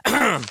Donut.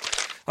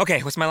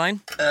 Okay, what's my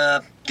line?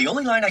 The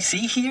only line I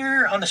see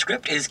here on the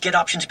script is get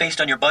options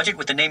based on your budget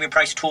with the Name Your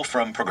Price tool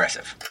from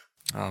Progressive.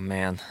 Oh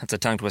man, that's a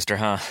tongue twister,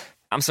 huh?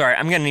 I'm sorry,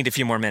 I'm gonna need a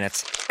few more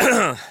minutes.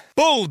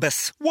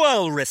 Bulbous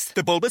Walrus,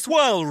 the Bulbous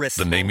Walrus.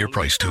 The Name Your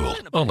Price tool,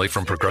 only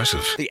from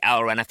Progressive. The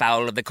owl ran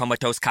afoul of the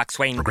comatose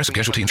coxswain. Progressive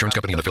Casualty Insurance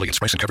Company and affiliates.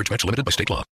 Price and coverage match limited by state law.